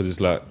yeah, music? because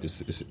it's like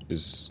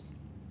it's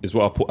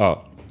what I put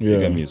out. Yeah. You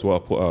get me? It's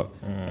what I put out,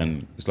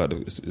 and it's like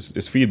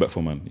it's feedback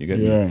for man. You get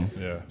Yeah. me?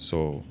 Yeah.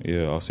 So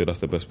yeah, I'll say that's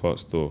the best part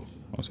still.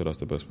 What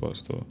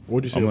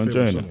do you say I'm your favorite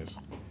enjoying song it. is?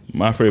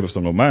 My favorite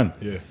song of mine,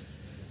 Yeah.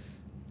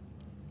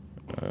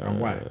 And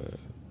why?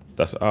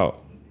 that's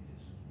out.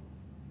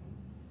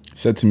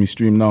 Said to me,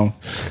 stream now,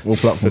 all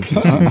platforms.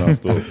 Now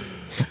still.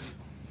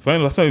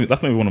 Funny,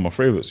 that's not even one of my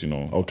favorites.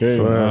 Okay.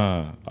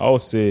 So, I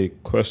would say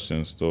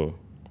Questions still.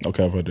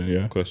 Okay, I've heard it.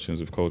 Yeah, Questions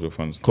with Kojo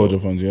fans. Still.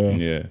 Kojo fans. Yeah.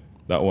 Yeah,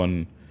 that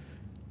one.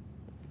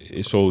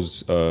 It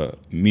shows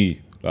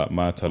me, like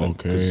my talent.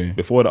 Okay. 'Cause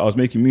before that, I was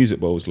making music,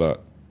 but it was like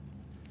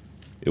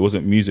it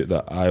wasn't music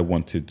that I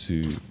wanted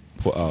to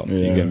put out. You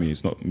Yeah. get me?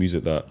 It's not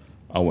music that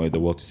I wanted the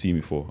world to see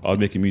me for. I was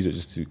making music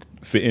just to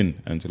fit in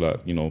and to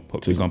like become to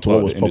part what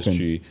of was the popping.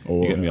 industry.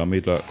 Or- You get me? I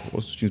made like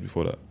what's the tunes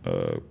before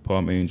that?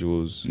 Palm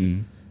Angels,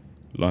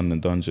 London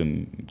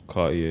Dungeon,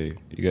 Cartier.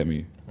 You get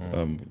me?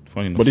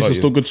 Funny enough, But these are Cartier-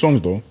 still good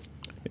songs though.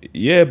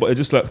 yeah, but it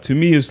just like to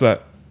me, it's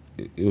like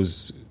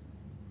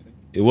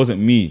it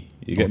wasn't me.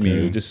 You get me? Okay.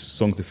 It was just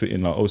songs to fit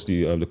in. Like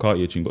obviously, the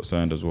Cartier tune got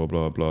signed as well.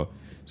 Blah blah.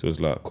 So it's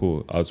like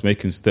cool. I was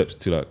making steps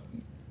to like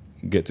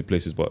get to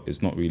places, but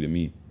it's not really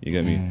me. You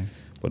get me?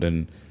 But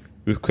then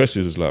with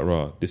Questions, it's like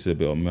rah, this is a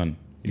bit of man.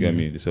 You get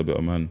me? This is a bit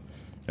of man.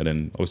 And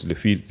then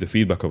obviously the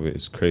feedback of it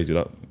is crazy.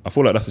 That I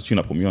feel like that's the tune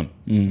that put me on.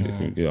 Yeah, I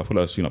feel like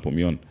that's the tune that put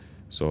me on.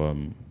 So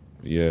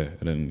yeah,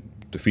 and then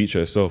the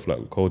feature itself, like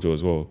with Kojo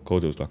as well.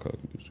 Kojo's like a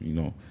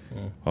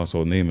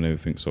household name and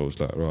everything. So it's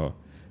like rah.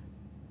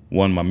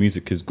 One, my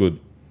music is good.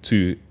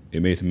 Two,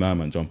 it made my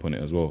man jump on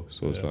it as well.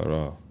 So it's like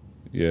rah.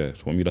 Yeah,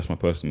 for me that's my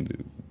personal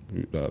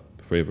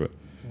favorite.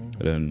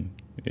 And then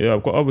yeah,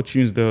 I've got other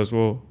tunes there as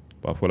well.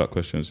 But I feel like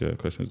Questions are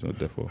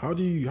definitely. How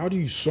do you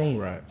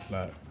songwrite?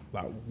 Like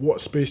what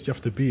space do you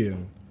have to be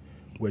in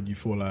when you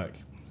feel like,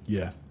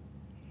 yeah,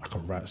 I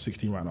can write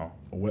 16 right now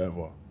or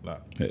whatever? Like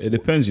It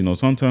depends,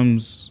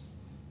 Sometimes,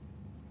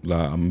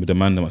 like I'm with the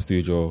man in my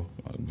studio,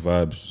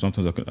 vibes.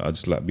 Sometimes I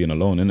just like being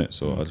alone in it.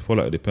 So I feel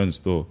like it depends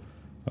still.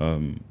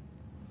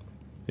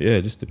 Yeah,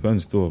 it just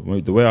depends still.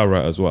 The way I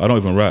write as well, I don't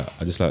even write.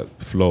 I just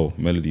like flow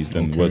melodies,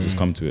 then words just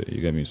come to it.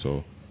 You get me?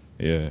 So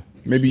yeah.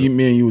 Maybe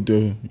me and you would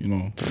do.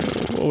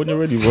 Well, when you're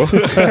ready, bro.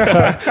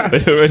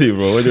 When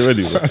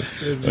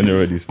you're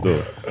ready,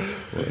 still.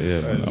 But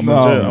yeah,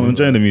 man. I'm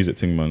enjoying the music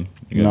thing, man.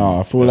 You get me?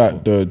 I feel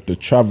like the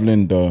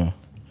traveling, the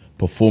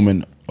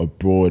performing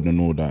abroad and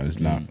all that is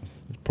like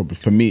probably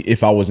for me.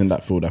 If I was in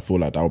that field, I feel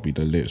like that would be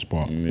the latest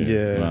part.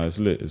 Yeah. Nah, it's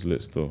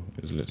lit still.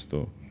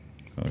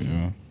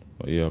 Yeah.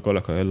 But yeah, I got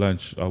like a headline.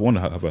 I want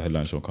to have a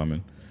headline show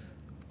coming.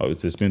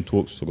 There's been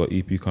talks. I got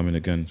EP coming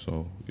again.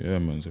 So yeah,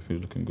 man, so it's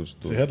looking good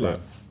still. it's a headline.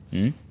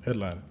 Hmm?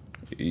 Headline.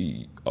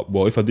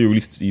 Well, if I do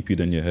release this EP,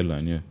 then yeah,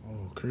 headline. Yeah,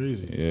 Oh,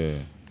 crazy. yeah.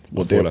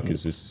 What I feel day- like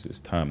it's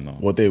time now.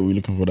 What day are we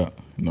looking for that?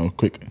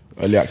 Quick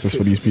early access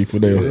for these people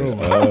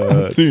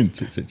there. Soon.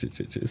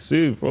 Soon.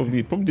 Soon,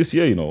 probably this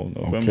year.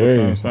 November Okay.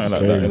 time, something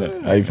like that.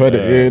 Innit? You've heard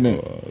it here,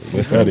 innit?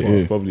 We've heard it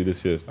here. Probably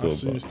this year still.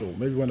 That's soon But, still.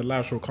 Maybe when the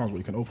live show comes,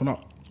 we can open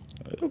up.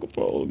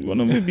 bro, you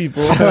wanna with me,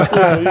 bro?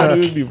 You wanna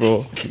with me,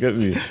 bro? You get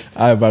me?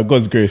 By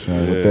God's grace,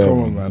 man. We're there, Come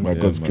on, man. By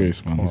Yeah, God's man.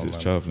 grace, man. It's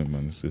traveling,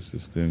 man.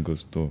 It's doing good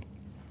still.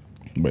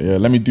 But yeah,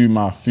 let me do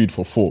my food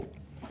for thought.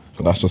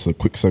 So that's just a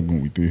quick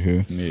segment we do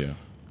here. Yeah.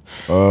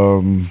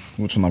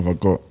 Which one have I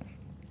got?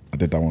 I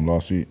did that one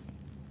last week.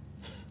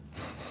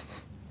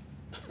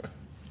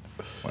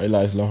 Why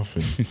Eli's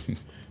laughing?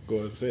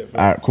 Go on, say it first.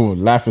 Alright, cool.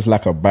 Life is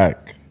like a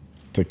bike.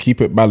 To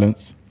keep it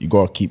balanced, you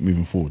gotta keep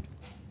moving forward.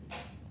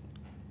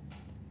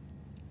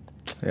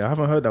 Yeah, I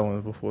haven't heard that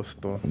one before.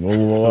 Still,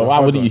 Whoa, why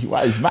would he?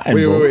 Why is mine,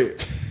 bro?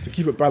 Wait. To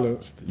keep it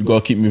balanced. You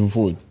gotta keep moving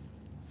forward.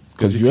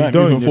 Because if if you you ain't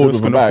don't, moving you're forward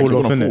just with a gonna bike,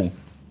 fall you're off, gonna innit?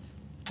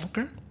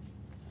 fall. Okay.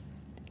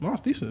 No,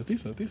 it's decent.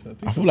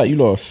 I feel like you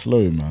lot are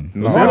slow, man. Say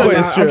that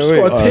I've straight just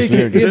away. got to take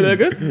it say in.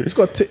 that again? It's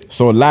got to take.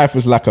 So life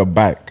is like a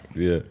bike.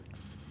 Yeah.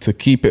 to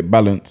keep it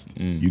balanced,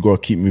 you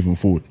gotta keep moving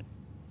forward.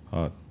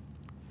 Hard.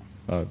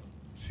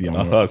 See, I'm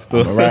That's a, hard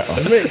still. I'm a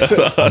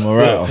writer. I'm a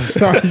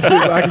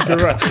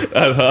writer.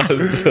 That's hard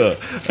still.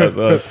 That's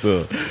hard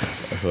still.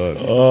 That's hard.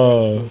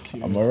 Oh,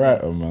 I'm a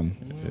writer, man.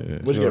 Yeah.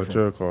 Where'd you get it from?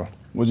 Joker.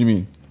 What do you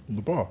mean?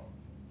 The bar.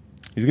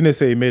 He's gonna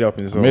say he made it up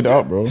I himself. made it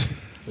up, bro.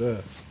 Yeah.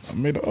 I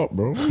made it up,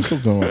 bro. What are you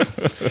talking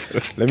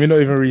about? Let me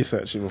not even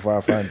research it before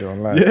I find it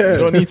online. You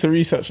don't need to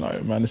research now,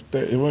 man. It's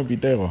there. It won't be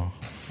there.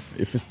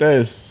 If it's there,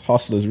 it's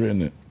Hustler's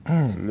written it. You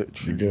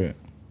Literally. get it.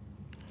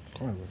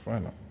 Can't even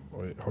find that.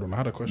 Wait, hold on. I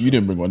had a question. You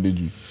didn't bring one, did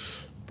you?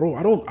 Bro,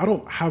 I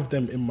don't have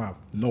them in my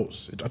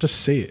notes. I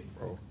just say it,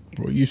 bro.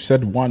 Bro, you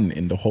said one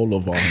in the whole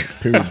of our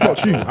period. It's not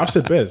true. I've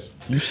said bears.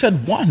 You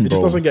said one, It bro.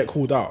 just doesn't get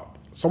called out.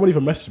 Someone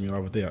even messaged me the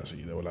other day,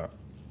 actually. They were like,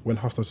 when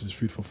Hustlers is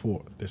food for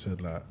thought, they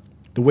said, like,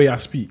 the way I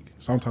speak,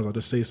 sometimes I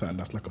just say something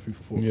that's like a food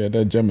for thought. Yeah,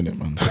 they're gemming it,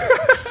 man.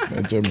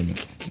 They're gemming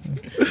it.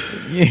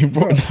 You ain't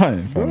brought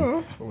nothing, fam.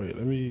 Oh, wait,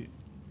 let me.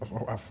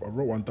 I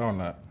wrote one down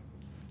like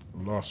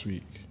last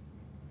week.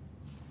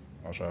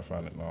 I'll try to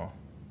find it now.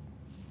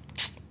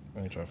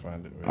 Let me try to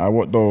find it. Wait.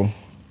 What though?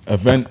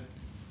 Event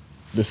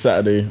this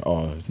Saturday.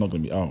 Oh, it's not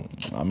gonna be out.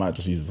 I might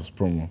just use this as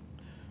promo.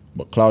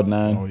 But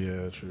Cloud9, Oh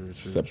yeah, true.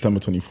 September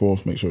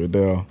 24th. Make sure you're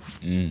there.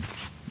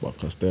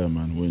 But us there,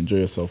 man. We'll enjoy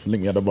yourself.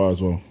 Link me at the bar as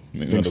well.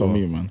 Links on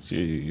me, man.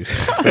 Jeez.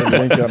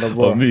 Thank you, the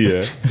bar. On me,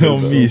 yeah.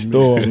 on me,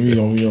 still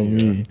on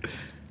me.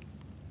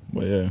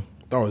 But yeah,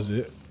 That was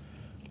it.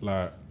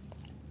 Like,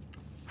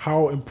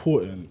 how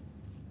important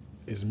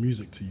is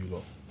music to you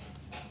lot?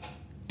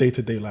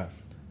 Day-to-day life.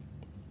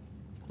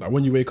 Like,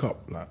 when you wake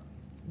up, like,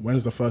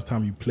 when's the first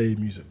time you played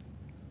music?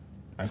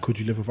 And could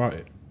you live without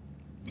it?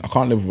 I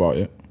can't live without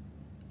it.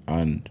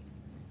 And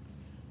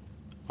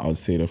I would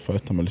say the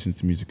first time I listen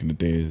to music in the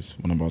day is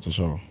when I'm about to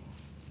shower.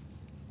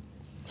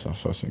 So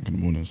that's first thing in the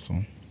morning, so.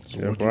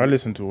 Yeah, bro, I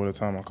listen to it all the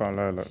time. I can't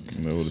lie. Like,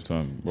 Yeah, all the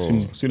time, bro.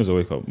 As soon as I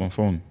wake up,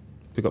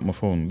 pick up my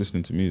phone,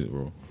 listening to music,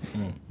 bro.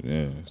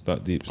 Yeah, it's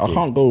that deep. I Still.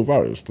 can't go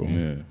without it still.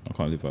 Yeah, I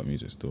can't live without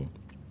music still.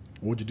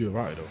 What would you do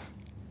without it, though?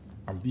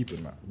 I'm deep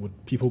in that.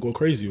 Would people go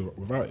crazy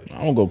without it?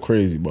 I won't go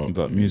crazy, but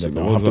Without music,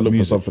 like, a I have world to look without for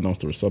music. something else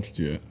to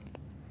substitute it.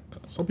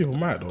 Some people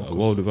might, though. A 'cause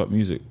world without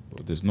music,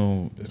 there's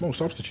no.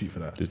 substitute for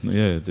that. There's no.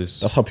 Yeah, there's.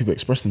 That's how people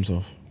express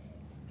themselves.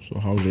 So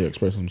how do they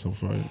express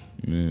themselves, right?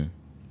 Yeah.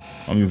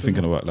 I'm even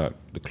thinking about like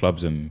the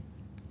clubs and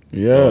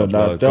Yeah, that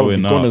will be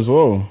going gone out. as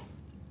well.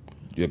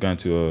 you're going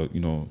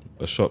to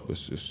a shop, a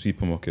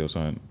supermarket or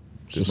something.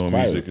 There's just no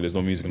quiet. music. There's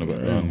no music in the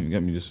background. You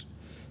get me? Just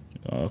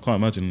I can't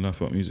imagine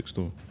life without music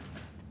still.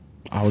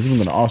 I was even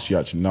going to ask you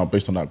actually now,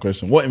 based on that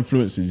question, what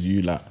influences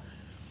you like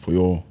for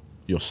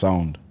your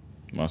sound?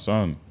 My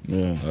sound.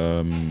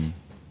 Yeah.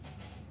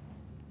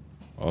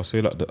 I'll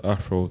say like the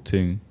Afro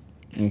thing.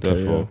 Okay,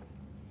 Therefore,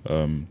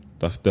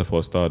 that's therefore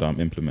a style that I'm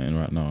implementing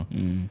right now.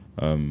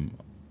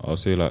 I'll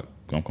say like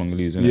I'm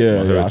Congolese, innit? Yeah,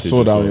 My I heritage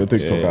saw that also. on your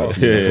TikTok,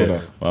 actually. I saw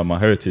that. My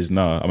heritage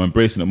now, I'm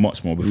embracing it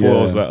much more. Before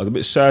Yeah. I was a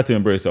bit shy to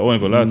embrace it. I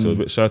won't even lie to you, I was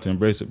a bit shy to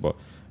embrace it, but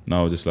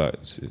now just like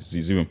it's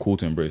even cool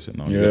to embrace it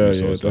now. You get Yeah, me?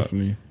 So yeah, it's like,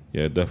 definitely.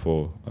 yeah,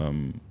 therefore,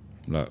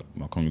 like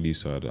my Congolese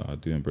side, I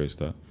do embrace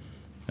that.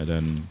 And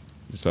then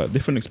it's like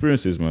different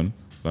experiences, man.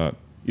 Like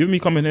even me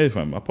coming here,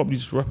 fam, I probably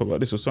just rap about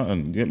this or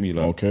something. You get me?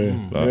 Like, Okay.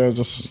 like, Yeah,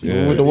 just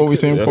yeah. with the what we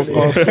saying Yeah.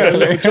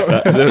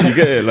 podcast. you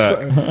get it,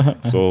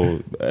 like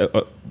so.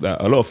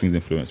 A lot of things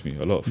influence me.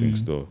 A lot of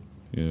things, though.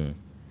 Yeah,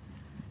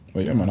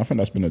 But yeah, man, I think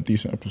that's been a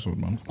decent episode,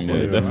 man.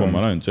 yeah. Therefore,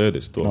 man, I enjoyed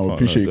it. Still, No, I can't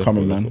appreciate lie. you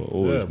coming, Therefore, man.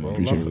 Always, Yeah, man. bro.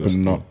 Appreciate you Love for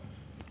putting Still. up.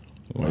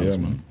 But yeah,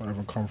 man. Might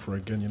even come for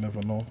again. You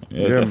never know.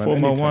 Yeah, Yeah, therefore,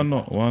 man, man. anytime. Why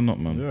not? Why not,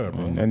 man? Yeah,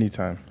 bro. Why not?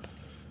 anytime.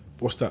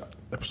 What's that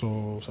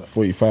episode? What's that?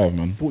 45,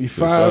 man.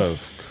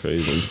 45.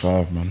 Crazy.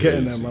 45, man.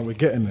 Getting there, man. We're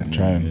getting there.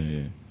 Trying.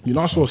 Yeah. You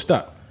know, I saw a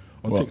stat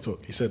on What?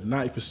 TikTok. He said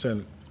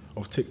 90%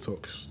 of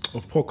TikToks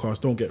of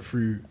podcasts don't get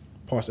through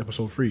past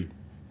episode 3.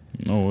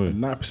 No way.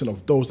 And 9%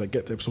 of those that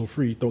get to episode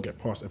 3 don't get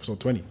past episode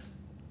 20.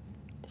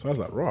 So I was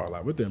like, raw,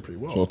 like we're doing pretty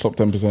well. So top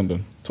 10%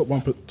 then. Top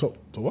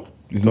to what?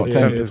 It's not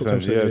Yeah, 10. yeah, top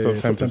 10%. Yeah,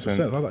 top top 10%.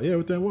 10%. I was like, yeah,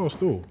 we're doing well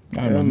still.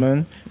 Nah, Yeah,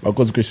 man. By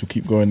God's grace, we'll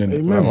keep going in.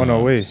 Amen. On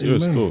our way.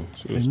 Serious Amen. still.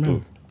 Serious Amen.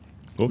 still.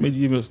 What made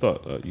you even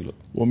start? You look.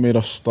 What made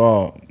us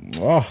start?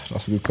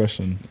 That's a good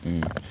question.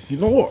 You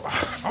know what?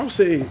 I'll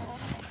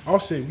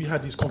say we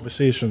had these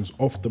conversations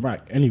off the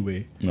mic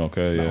anyway.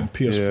 Okay. Like Yeah. on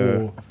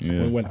PS4, Yeah.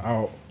 when we went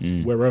out,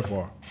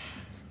 wherever.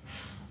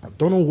 I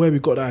don't know where we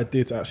got the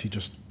idea to actually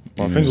just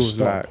I think it was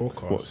start like, a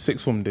podcast. what,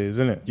 6 some days,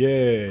 isn't it?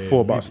 Yeah.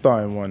 Thought about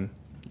starting one.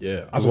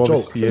 Yeah. As a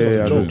Obviously, joke.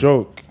 Yeah, as a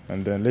joke.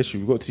 And then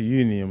literally we got to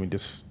uni and we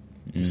just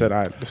said, all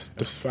right,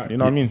 just Fact. you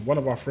know what I mean? One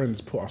of our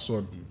friends put us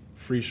on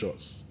 3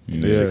 shots.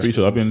 Yeah. Pretty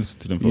sure I've been listening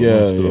to them for a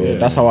Yeah, while still. yeah.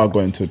 That's how I got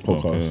into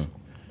podcasts. Okay.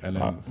 And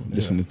then,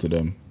 Listening to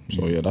them.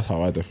 So yeah, that's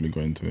how I definitely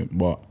got into it.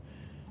 But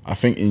I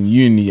think in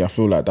uni, I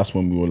feel like that's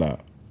when we were like,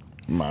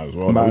 might as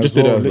well. Might we as just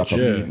did it well, as like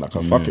literally.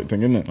 a fuck it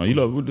thing, innit? Oh, you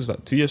lot, what is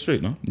that? 2 years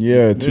straight, no?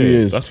 Yeah, 2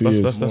 years. That's 2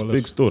 years. that's more or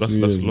big less. still. That's 2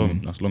 years, long.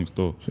 man. That's long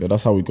still. So yeah,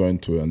 that's how we got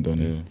into it. And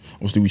then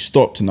obviously we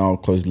stopped now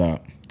because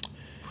like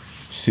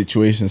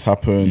situations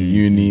happen,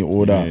 uni,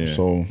 all that. Yeah.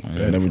 So and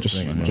then we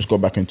just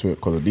got back into it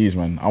because of these,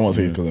 man. I won't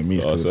say because of me,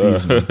 it's because of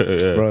these,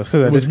 man. Bro, it's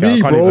 'cause of It was this guy. me,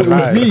 I can't bro. even It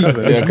was lie. me. Because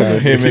of this Yeah, because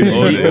of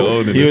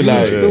him. He was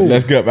like, Still.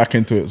 let's get back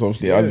into it. So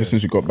obviously, ever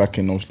since we got back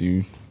in,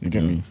 obviously, you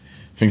get me.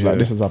 Things like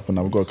this has happened.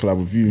 Now we've got to collab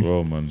with you.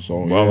 Bro, man.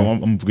 So, Bro, yeah.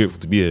 I'm grateful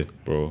to be here,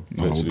 bro.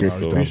 No, we're Literally, grateful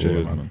so to have Appreciate you,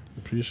 it, good, man.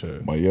 Appreciate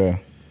it. But yeah,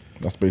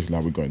 that's basically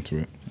how we got into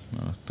it.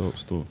 Nah, that's dope,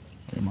 still.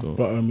 Dope.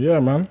 But yeah,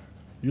 man,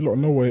 you lot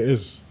know where it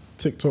is.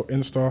 TikTok,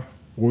 Insta.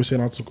 What we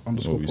saying?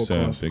 _podcast. we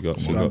saying? Big up,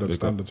 big up, Standard,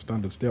 big up.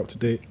 standard. Stay up to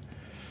date.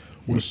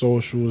 All the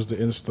socials, the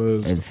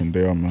Instas. Everything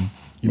there, man.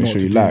 You know Make what sure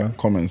to you do, like, man.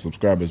 comment, and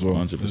subscribe as well.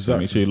 100%. Exactly.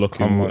 Make sure you lock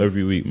in Come on.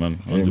 every week, man.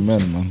 100%.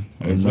 Amen, man.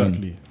 Amen.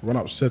 Exactly. Run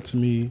up, said to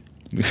me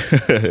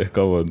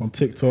Go on. on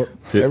TikTok.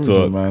 TikTok,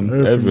 Everything,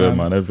 man. everywhere,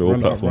 man. Every all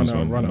Run it up, platforms,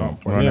 run it up, man. run it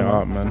up. Run Yeah,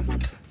 it up, man.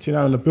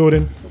 Tina in the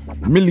building.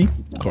 Millie,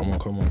 Come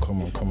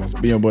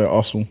on. be your boy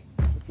Hustle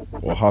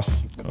or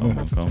Hus. Come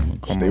on.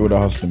 Stay with the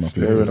hustling, man.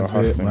 Stay with the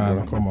hustling,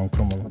 man. bro.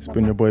 Come on. It's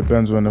been your boy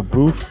Benzo in the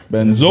booth.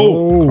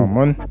 Benzo. Come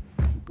on.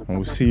 And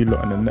we'll see you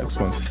lot in the next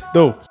one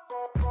still.